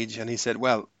on stage, and he said,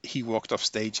 well, he walked off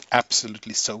stage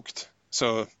absolutely soaked.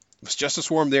 So it was just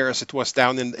as warm there as it was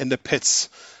down in the pits.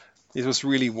 It was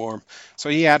really warm. So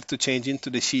he had to change into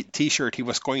the t-shirt he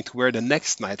was going to wear the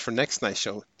next night for next night's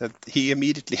show, that he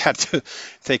immediately had to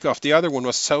take off. The other one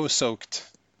was so soaked.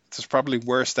 It was probably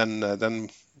worse than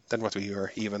what we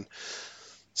were even.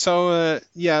 So,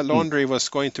 laundry was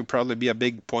going to probably be a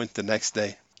big point the next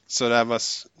day. So that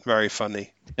was very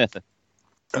funny.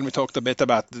 And we talked a bit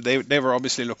about, they were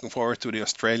obviously looking forward to the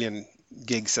Australian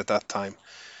gigs at that time.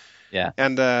 Yeah.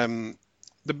 And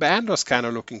the band was kind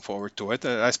of looking forward to it.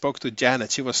 I spoke to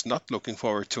Janet. She was not looking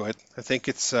forward to it. I think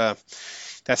it's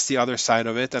that's the other side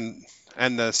of it.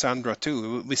 And Sandra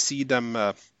too. We see them,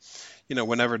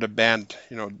 whenever the band,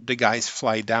 the guys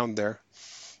fly down there.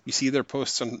 You see their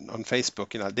posts on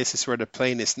Facebook. This is where the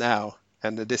plane is now,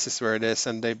 and this is where it is,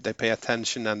 and they pay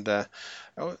attention. And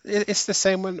it's the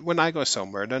same when I go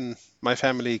somewhere. Then my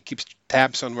family keeps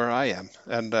tabs on where I am,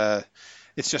 and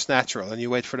it's just natural, and you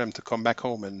wait for them to come back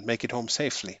home and make it home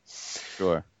safely.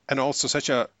 Sure. and also such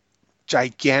a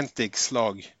gigantic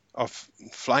slog of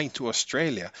flying to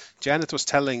Australia. Janet was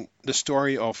telling the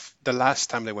story of the last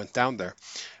time they went down there,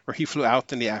 where he flew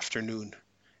out in the afternoon,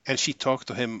 and she talked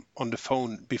to him on the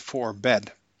phone before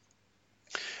bed.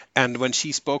 And when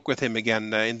she spoke with him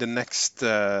again in the next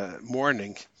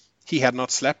morning, he had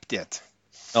not slept yet.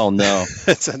 Oh no!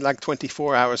 It's like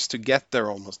 24 hours to get there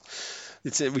almost.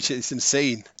 Which is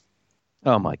insane.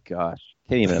 Oh my gosh!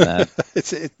 Can't even imagine.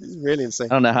 It's really insane.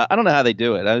 I don't know how they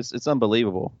do it. It's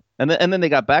unbelievable. And then they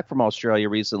got back from Australia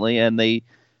recently, and they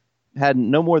had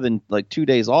no more than like 2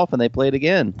 days off, and they played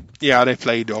again. Yeah, they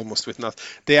played almost with nothing.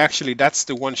 That's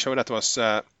the one show that was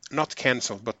not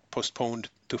cancelled but postponed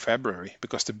to February,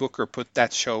 because the booker put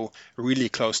that show really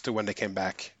close to when they came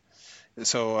back.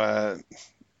 So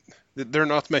they're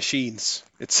not machines.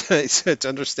 It's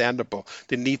understandable.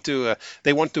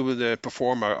 They want to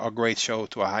perform a great show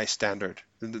to a high standard.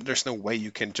 There's no way you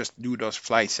can just do those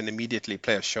flights and immediately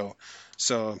play a show.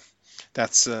 So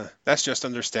that's just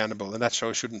understandable, and that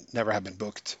show shouldn't never have been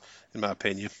booked, in my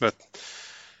opinion. But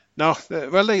no,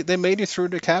 well, they made it through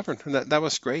the Cavern, and that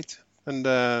was great. And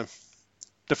the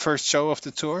first show of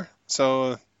the tour.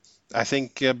 So I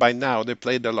think by now they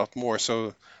played a lot more.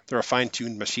 So they're a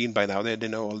fine-tuned machine by now. They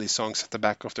know all these songs at the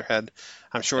back of their head.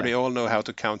 I'm sure they all know how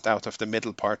to count out of the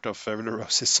middle part of the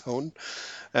Roses Zone,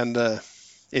 and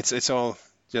it's all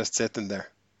just sitting there.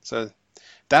 So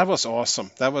that was awesome.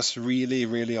 That was really,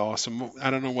 really awesome. I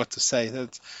don't know what to say.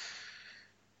 That's,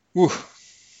 woo.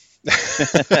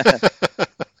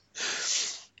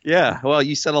 Yeah, well,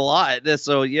 you said a lot.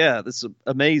 So yeah, this is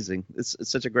amazing. It's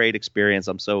such a great experience.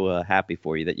 I'm so happy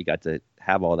for you that you got to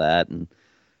have all that, and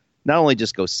not only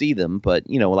just go see them, but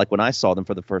like when I saw them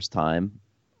for the first time,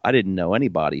 I didn't know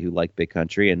anybody who liked Big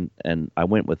Country, and I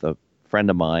went with a friend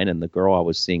of mine and the girl I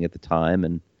was seeing at the time,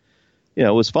 and it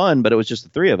was fun, but it was just the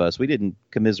three of us. We didn't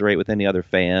commiserate with any other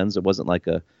fans. It wasn't like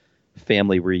a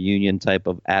family reunion type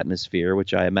of atmosphere,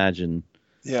 which I imagine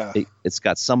it's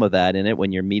got some of that in it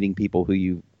when you're meeting people who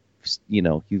you've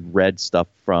read stuff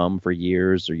from for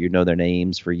years, or their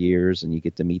names for years, and you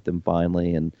get to meet them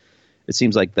finally. And it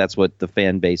seems like that's what the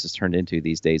fan base has turned into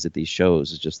these days at these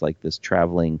shows. It's just like this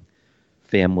traveling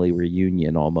family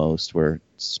reunion almost, where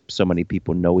so many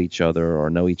people know each other or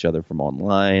know each other from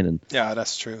online. And yeah,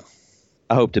 that's true.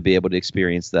 I hope to be able to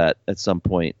experience that at some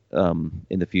point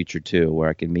in the future too, where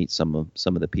I can meet some of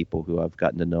the people who I've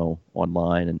gotten to know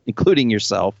online, and including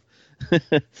yourself.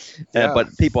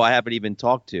 But people I haven't even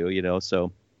talked to,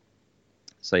 so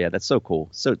yeah, that's so cool.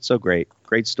 So great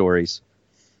stories.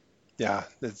 Yeah,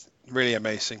 it's really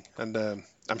amazing, and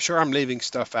I'm sure I'm leaving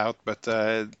stuff out, but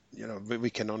we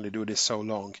can only do this so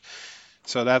long.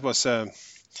 So that was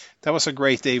a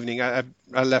great evening. I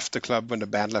left the club when the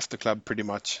band left the club, pretty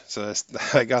much. So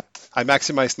I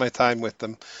maximized my time with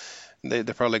them. They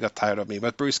probably got tired of me,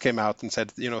 but Bruce came out and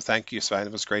said, thank you, Svein.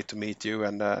 It was great to meet you,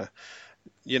 and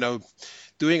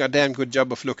doing a damn good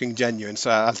job of looking genuine.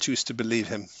 So I'll choose to believe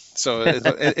him. So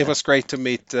it was great to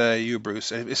meet you,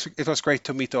 Bruce. It was great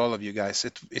to meet all of you guys.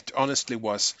 It honestly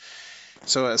was.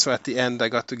 So at the end, I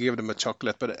got to give them a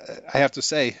chocolate, but I have to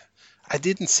say, I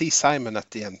didn't see Simon at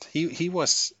the end. He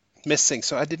was missing,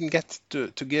 so I didn't get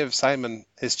to give Simon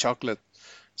his chocolate.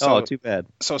 So, too bad.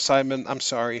 So Simon, I'm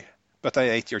sorry, but I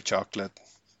ate your chocolate.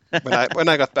 When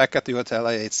I got back at the hotel,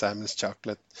 I ate Simon's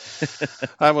chocolate.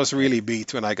 I was really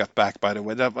beat when I got back, by the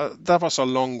way. That was a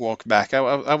long walk back.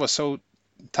 I was so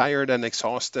tired and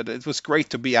exhausted. It was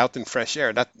great to be out in fresh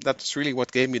air. That's really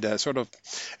what gave me the sort of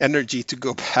energy to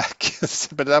go back.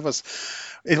 But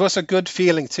it was a good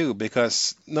feeling too,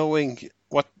 because knowing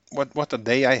what a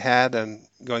day I had and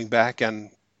going back and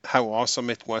how awesome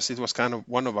it was kind of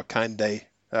one of a kind day.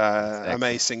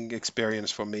 Amazing experience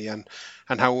for me, and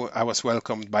how I was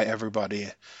welcomed by everybody,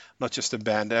 not just the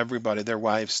band, everybody, their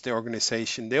wives, the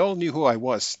organization. They all knew who I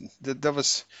was. That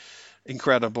was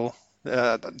incredible.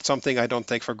 Something I don't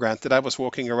take for granted. I was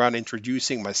walking around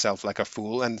introducing myself like a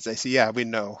fool, and they say, "Yeah, we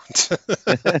know."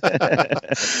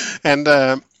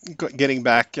 And getting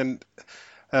back, and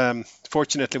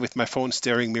fortunately with my phone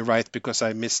steering me right, because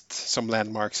I missed some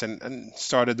landmarks and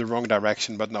started the wrong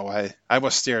direction. But no, I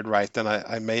was steered right, and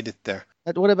I made it there.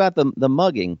 What about the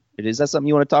mugging? Is that something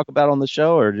you want to talk about on the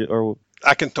show, or?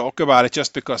 I can talk about it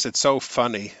just because it's so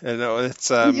funny.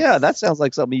 It's yeah, that sounds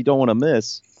like something you don't want to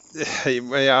miss.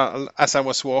 Yeah, as I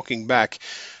was walking back,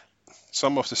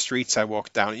 some of the streets I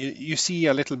walked down, you see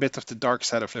a little bit of the dark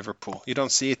side of Liverpool. You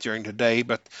don't see it during the day,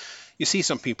 but you see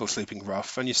some people sleeping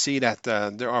rough, and you see that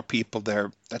there are people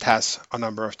there that has a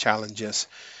number of challenges.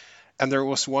 And there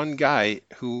was one guy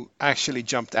who actually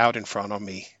jumped out in front of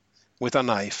me with a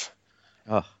knife.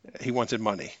 Oh. He wanted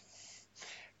money.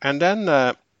 And then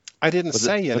I didn't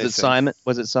say anything. Was it Simon?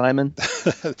 Was it Simon?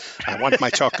 I want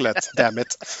my chocolate, damn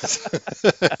it.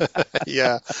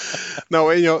 Yeah.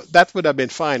 No, that would have been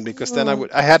fine because then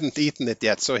I hadn't eaten it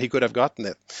yet, so he could have gotten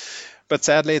it. But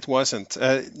sadly it wasn't.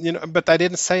 But I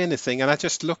didn't say anything and I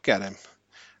just look at him.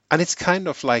 And it's kind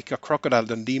of like a Crocodile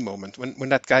Dundee moment when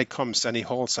that guy comes and he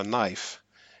holds a knife.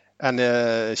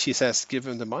 And she says, give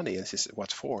him the money. And she says,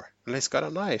 what for? And he's got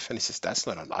a knife. And he says, that's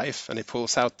not a knife. And he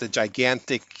pulls out the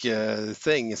gigantic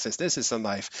thing and says, this is a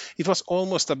knife. It was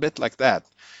almost a bit like that.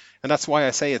 And that's why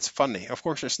I say it's funny. Of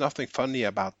course, there's nothing funny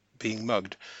about being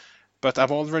mugged. But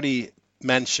I've already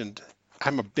mentioned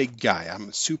I'm a big guy.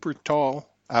 I'm super tall.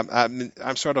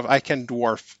 I'm sort of, I can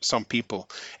dwarf some people.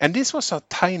 And this was a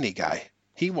tiny guy.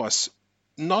 He was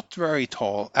not very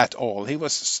tall at all. He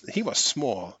was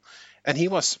small. And he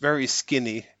was very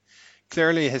skinny.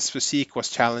 Clearly, his physique was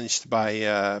challenged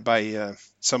by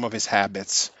some of his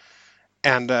habits,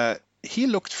 and he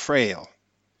looked frail.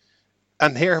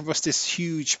 And here was this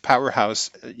huge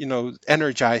powerhouse,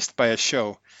 energized by a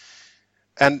show,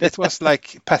 and it was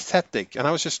like pathetic. And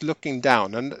I was just looking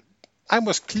down, and I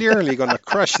was clearly going to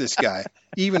crush this guy,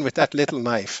 even with that little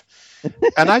knife.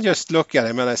 And I just look at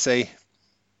him and I say,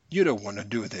 "You don't want to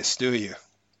do this, do you?"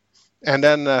 And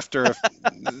then after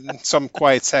some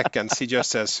quiet seconds, he just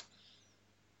says,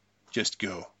 "Just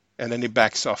go." And then he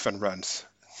backs off and runs.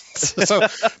 So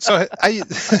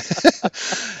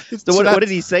what did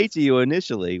he say to you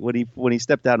initially when he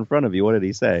stepped out in front of you? What did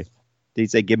he say? Did he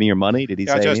say, "Give me your money"? Did he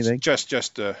say anything?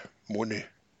 Just money,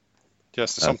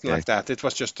 just something like that. It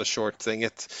was just a short thing.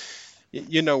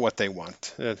 You know what they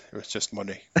want. It was just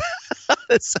money.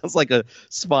 That sounds like a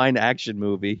Svein action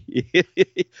movie.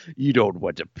 You don't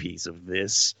want a piece of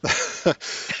this.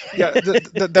 Yeah,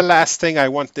 the last thing I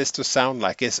want this to sound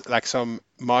like is like some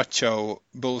macho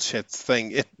bullshit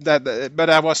thing. But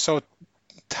I was so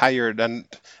tired, and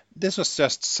this was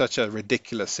just such a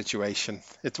ridiculous situation.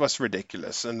 It was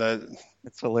ridiculous, and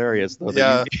it's hilarious though.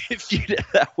 Yeah, that you viewed it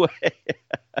that way.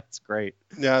 That's great.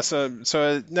 Yeah, so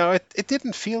no, it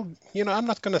didn't feel. I'm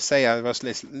not gonna say I was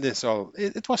this all.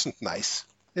 It wasn't nice.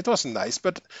 It wasn't nice,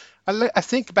 but I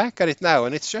think back at it now,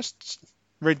 and it's just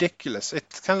ridiculous.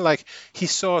 It's kind of like he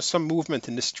saw some movement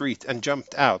in the street and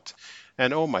jumped out,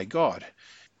 and oh my God,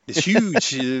 this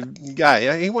huge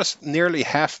guy. He was nearly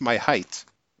half my height.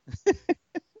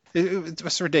 It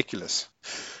was ridiculous.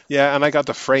 Yeah, and I got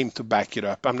a frame to back it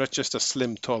up. I'm not just a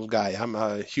slim, tall guy. I'm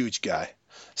a huge guy.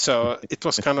 So it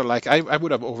was kind of like I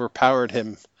would have overpowered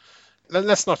him.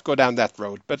 Let's not go down that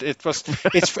road. But it's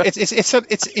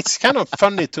kind of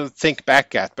funny to think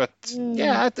back at. But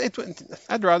yeah,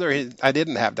 I'd rather I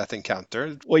didn't have that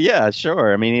encounter. Well, yeah,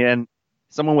 sure. I mean, and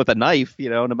someone with a knife,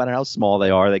 no matter how small they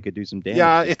are, they could do some damage.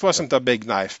 Yeah, it wasn't a big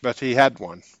knife, but he had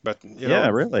one. But yeah,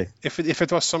 really. If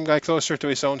it was some guy closer to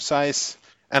his own size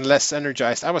and less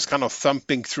energized, I was kind of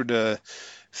thumping through the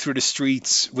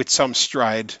streets with some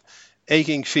stride.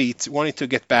 Aching feet, wanting to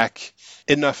get back,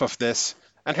 enough of this,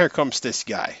 and here comes this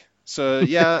guy. So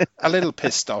yeah, a little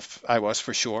pissed off I was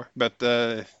for sure, but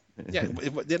yeah,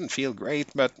 it didn't feel great.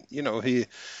 But he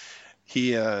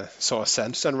saw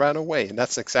sense and ran away, and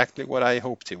that's exactly what I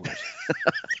hoped he would.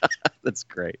 That's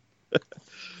great.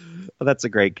 Well, that's a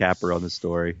great capper on the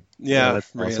story. Yeah,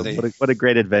 that's really. Awesome. What a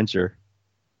great adventure.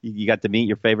 You got to meet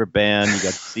your favorite band. You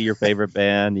got to see your favorite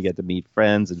band. You got to meet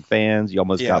friends and fans. You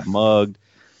almost got mugged.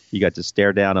 You got to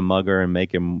stare down a mugger and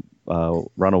make him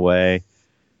run away.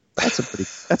 That's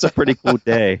a pretty cool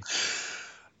day.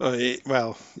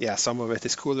 Well, yeah, some of it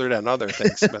is cooler than other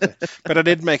things, but I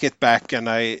did make it back, and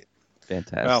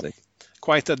fantastic. Well,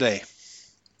 quite a day.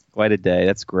 Quite a day.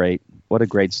 That's great. What a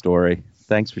great story.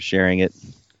 Thanks for sharing it.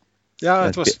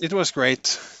 Yeah, it was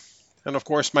great. And of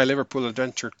course, my Liverpool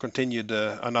adventure continued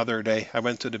another day. I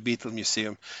went to the Beatle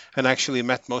Museum and actually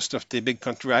met most of the Big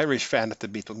Country Irish fan at the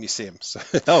Beatle Museum. So,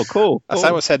 oh, cool. As I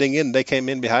was heading in, they came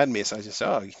in behind me. So I just said,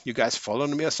 "Oh, you guys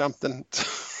following me or something?"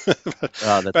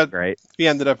 That's great. We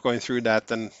ended up going through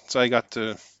that, and so I got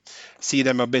to see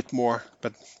them a bit more.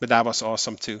 But that was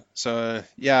awesome too. So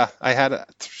yeah, I had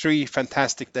 3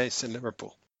 fantastic days in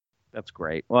Liverpool. That's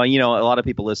great. Well, a lot of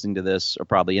people listening to this are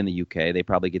probably in the UK. They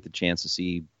probably get the chance to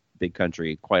see Big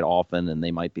Country quite often, and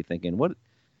they might be thinking, what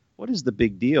is the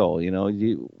big deal,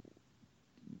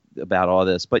 about all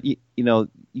this? But you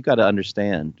got to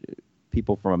understand,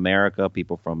 people from America,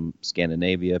 people from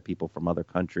Scandinavia, people from other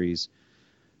countries,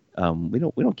 we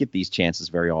don't get these chances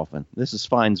very often. This is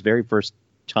Svein's very first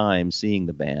time seeing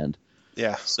the band.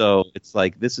 Yeah. So it's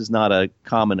like, this is not a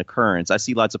common occurrence. I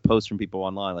see lots of posts from people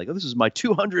online like, "Oh, this is my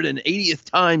 280th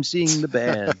time seeing the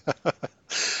band."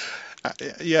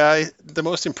 Yeah, the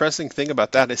most impressive thing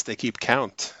about that is they keep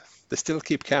count. They still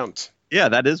keep count. Yeah,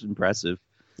 that is impressive.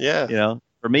 Yeah. You know,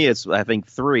 for me, it's I think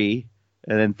 3,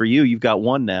 and then for you, you've got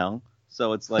 1 now.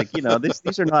 So it's like, you know,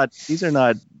 these are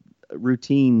not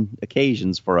routine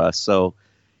occasions for us. So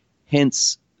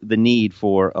hence the need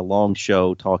for a long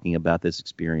show talking about this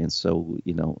experience. So,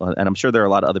 you know, and I'm sure there are a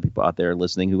lot of other people out there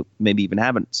listening who maybe even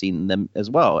haven't seen them as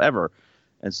well ever.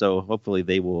 And so hopefully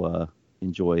they will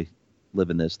enjoy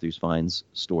living this through Svein's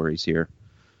stories here.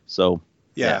 So,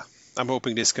 yeah. I'm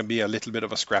hoping this can be a little bit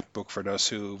of a scrapbook for those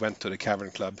who went to the Cavern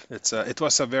Club. It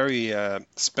was a very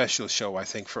special show, I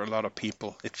think, for a lot of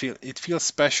people. It feels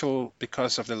special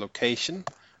because of the location,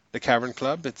 the Cavern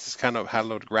Club. It's kind of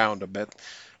hallowed ground a bit,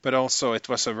 but also it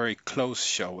was a very close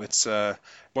show. It's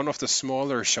one of the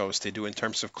smaller shows they do in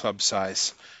terms of club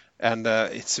size, and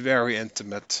it's very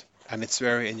intimate, and it's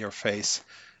very in your face,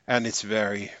 and it's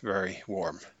very, very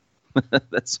warm.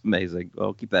 That's amazing.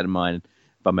 Well, keep that in mind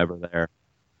if I'm ever there.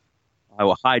 I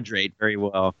will hydrate very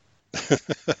well.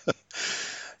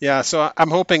 Yeah, so I'm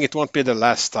hoping it won't be the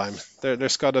last time.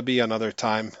 There's got to be another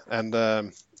time,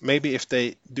 and maybe if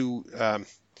they do the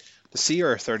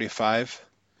CR35,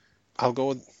 I'll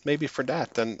go maybe for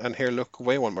that and hear Look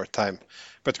Away one more time.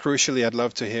 But crucially, I'd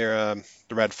love to hear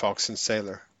the Red Fox and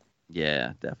Sailor.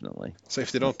 Yeah, definitely. So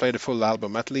if they don't play the full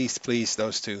album, at least please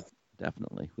those two.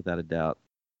 Definitely, without a doubt.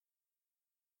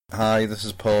 Hi, this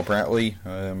is Paul Bratley.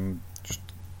 Just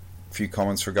a few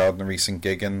comments regarding the recent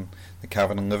gig in the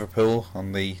Cavern in Liverpool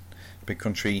on the Big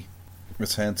Country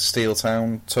Return to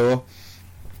Steeltown tour.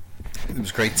 It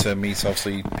was great to meet,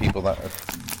 obviously, people that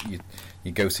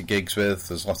you go to gigs with.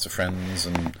 There's lots of friends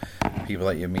and people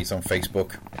that you meet on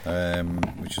Facebook,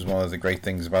 which is one of the great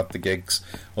things about the gigs.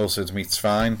 Also to meet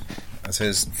Svein as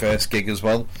his first gig as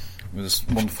well. It was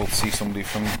wonderful to see somebody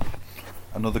from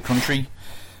another country,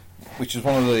 which is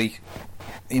one of the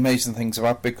amazing things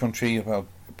about Big Country, about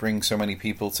bringing so many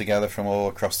people together from all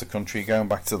across the country. Going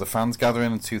back to the fans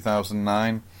gathering in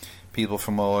 2009, people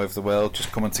from all over the world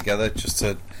just coming together just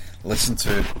to listen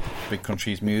to Big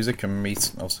Country's music and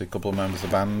meet obviously a couple of members of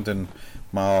the band, and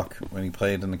Mark when he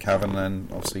played in the Cavern,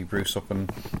 and obviously Bruce up in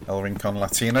El Rincon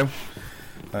Latino.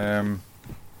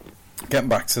 Getting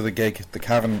back to the gig at the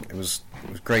Cavern, it was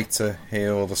great to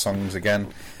hear all the songs again.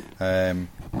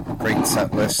 Great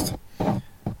set list.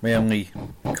 My only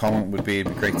comment would be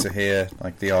it'd be great to hear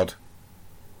like the odd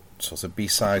sort of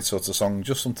B-side sort of song,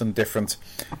 just something different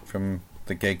from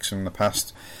the gigs from the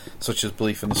past, such as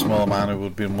Belief in the Small Man. It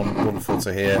would be wonderful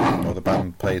to hear, or the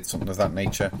band played something of that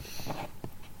nature.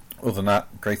 Other than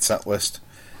that, great set list.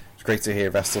 It's great to hear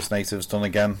Vestas Natives done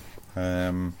again.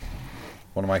 One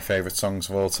of my favourite songs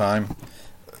of all time.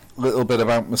 A little bit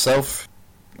about myself.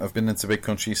 I've been into Big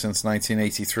Country since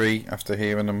 1983 after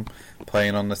hearing them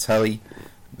playing on the telly.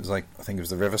 It was like, I think it was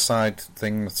the Riverside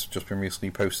thing that's just been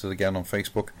recently posted again on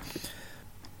Facebook.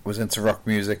 Was into rock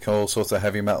music, all sorts of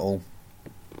heavy metal.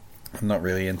 I'm not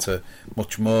really into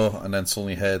much more, and then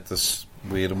suddenly heard this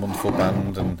weird and wonderful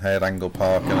band and heard Angle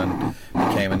Park, and then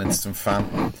became an instant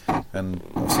fan, and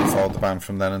obviously followed the band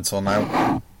from then until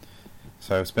now.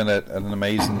 So it's been an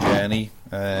amazing journey.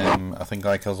 I think,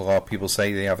 like as a lot of people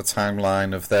say, they have a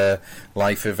timeline of their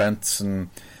life events and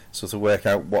sort of work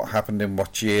out what happened in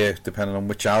what year, depending on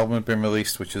which album had been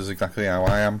released, which is exactly how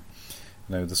I am.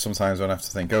 You know, there's sometimes when I have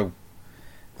to think, oh,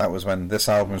 that was when this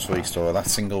album was released, or that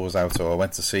single was out, or I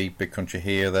went to see Big Country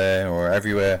here, there, or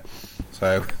everywhere.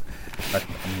 So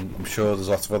I'm sure there's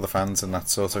lots of other fans in that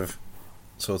sort of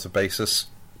basis.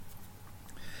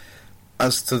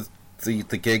 As to the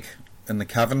gig in the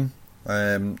Cavern,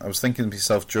 I was thinking to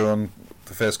myself during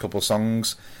the first couple of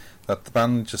songs that the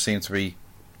band just seemed to be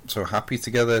so happy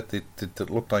together. It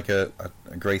looked like a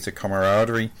greater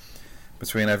camaraderie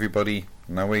between everybody.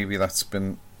 Now maybe that's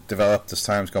been developed as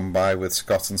time's gone by with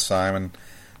Scott and Simon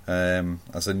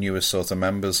as the newest sort of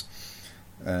members.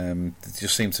 They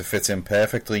just seem to fit in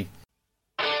perfectly.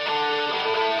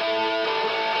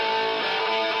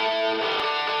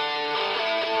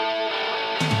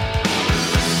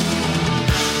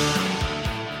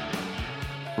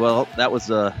 Well, that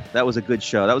was a good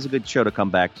show. That was a good show to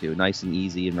come back to. Nice and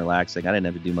easy and relaxing. I didn't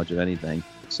have to do much of anything.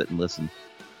 Sit and listen.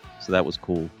 So that was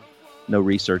cool. No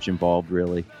research involved,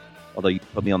 really. Although you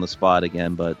put me on the spot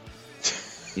again, but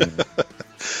you know,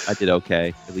 I did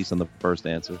okay, at least on the first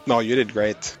answer. No, you did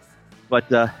great. But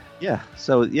yeah,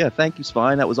 so yeah, thank you,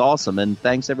 Svein. That was awesome, and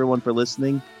thanks everyone for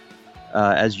listening,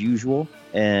 as usual.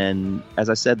 And as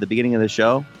I said at the beginning of the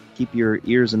show, keep your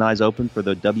ears and eyes open for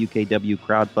the WKW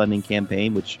crowdfunding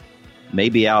campaign, which may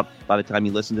be out by the time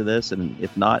you listen to this, and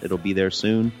if not, it'll be there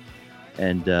soon.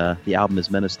 And the album is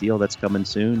Men of Steel. That's coming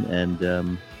soon,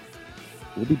 and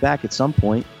we'll be back at some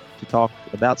point to talk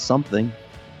about something.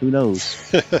 Who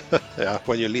knows? Yeah,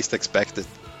 when you least expect it.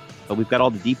 But we've got all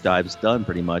the deep dives done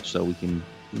pretty much, so we can,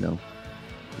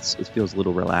 it feels a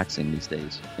little relaxing these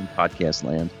days in podcast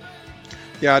land.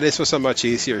 Yeah, this was a much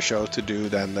easier show to do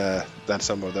than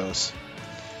some of those.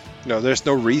 There's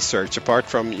no research apart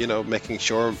from making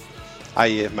sure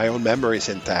my own memory is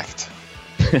intact.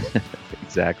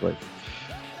 Exactly.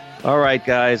 All right,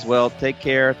 guys. Well, take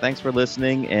care. Thanks for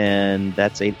listening, and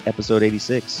that's episode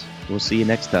 86. We'll see you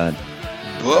next time.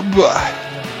 Bye-bye.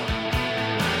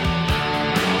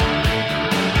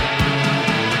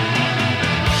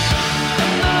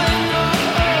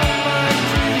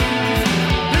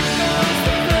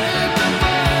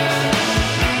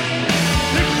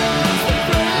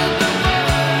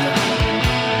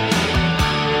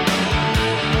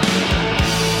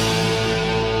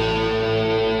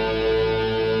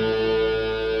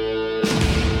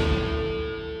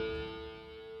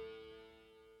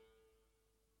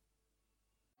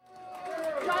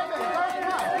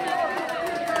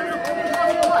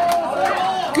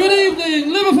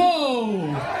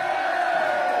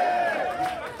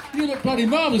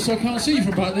 Marvellous, I can't see you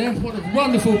from back there. What a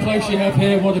wonderful place you have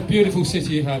here. What a beautiful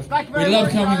city you have. We love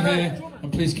coming here,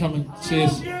 and please come and see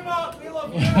us.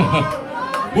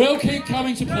 We'll keep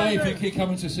coming to play if you keep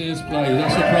coming to see us play.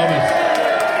 That's a promise.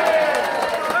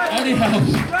 Anyhow,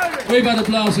 we've had a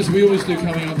blast as we always do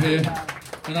coming up here,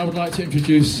 and I would like to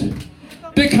introduce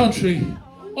Big Country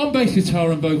on bass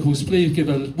guitar and vocals. Please give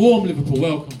a warm Liverpool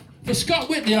welcome for Scott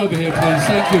Whitley over here, please.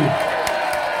 Thank you.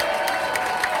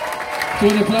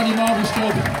 Doing a bloody marvellous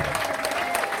job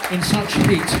in such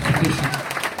heat conditions.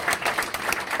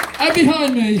 And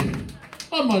behind me,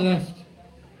 on my left,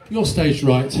 your stage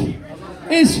right,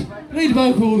 is lead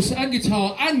vocals and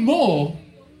guitar and more.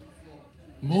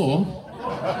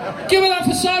 Give it up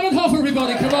for Simon Hoff,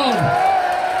 everybody, come on.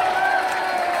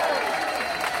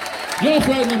 Your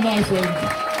friend and my friend.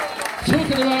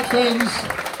 Talking about friends,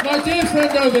 my dear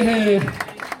friend over here,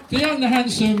 the young, the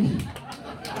handsome,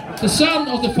 the Son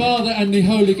of the Father and the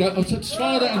Holy Ghost,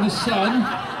 Father and the Son,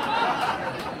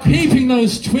 keeping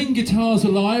those twin guitars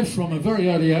alive from a very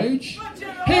early age.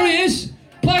 Here he is,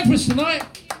 playing for us tonight,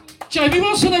 Jamie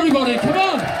Wilson, everybody, come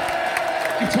on!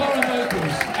 Guitar and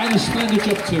vocals, and a splendid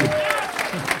job too.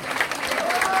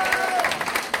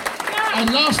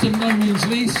 And last and no means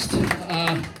least,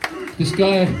 this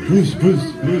guy,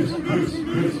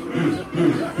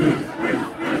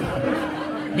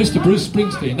 Mr. Bruce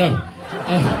Springsteen, no.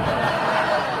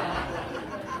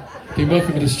 Been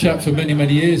working with this chap for many,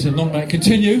 many years, and long may it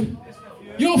continue.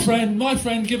 Your friend, my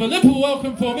friend, give a Liverpool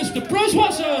welcome for Mr. Bruce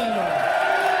Watson!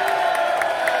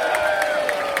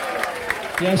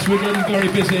 Yes, we're getting very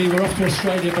busy. We're off to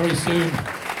Australia very soon,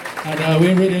 and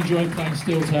we're really enjoying playing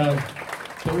Steeltown.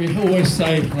 But we always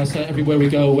say, and I say it everywhere we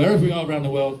go, wherever we are around the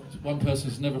world, one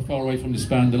person's never far away from this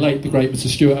band, the late, the great Mr.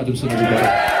 Stuart Adamson, everybody.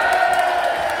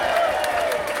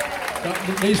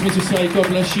 That leaves me to say, God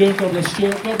bless you, God bless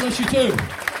Stuart, God bless you too.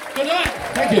 Good night.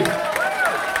 Thank you.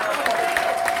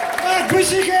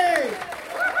 Chrissy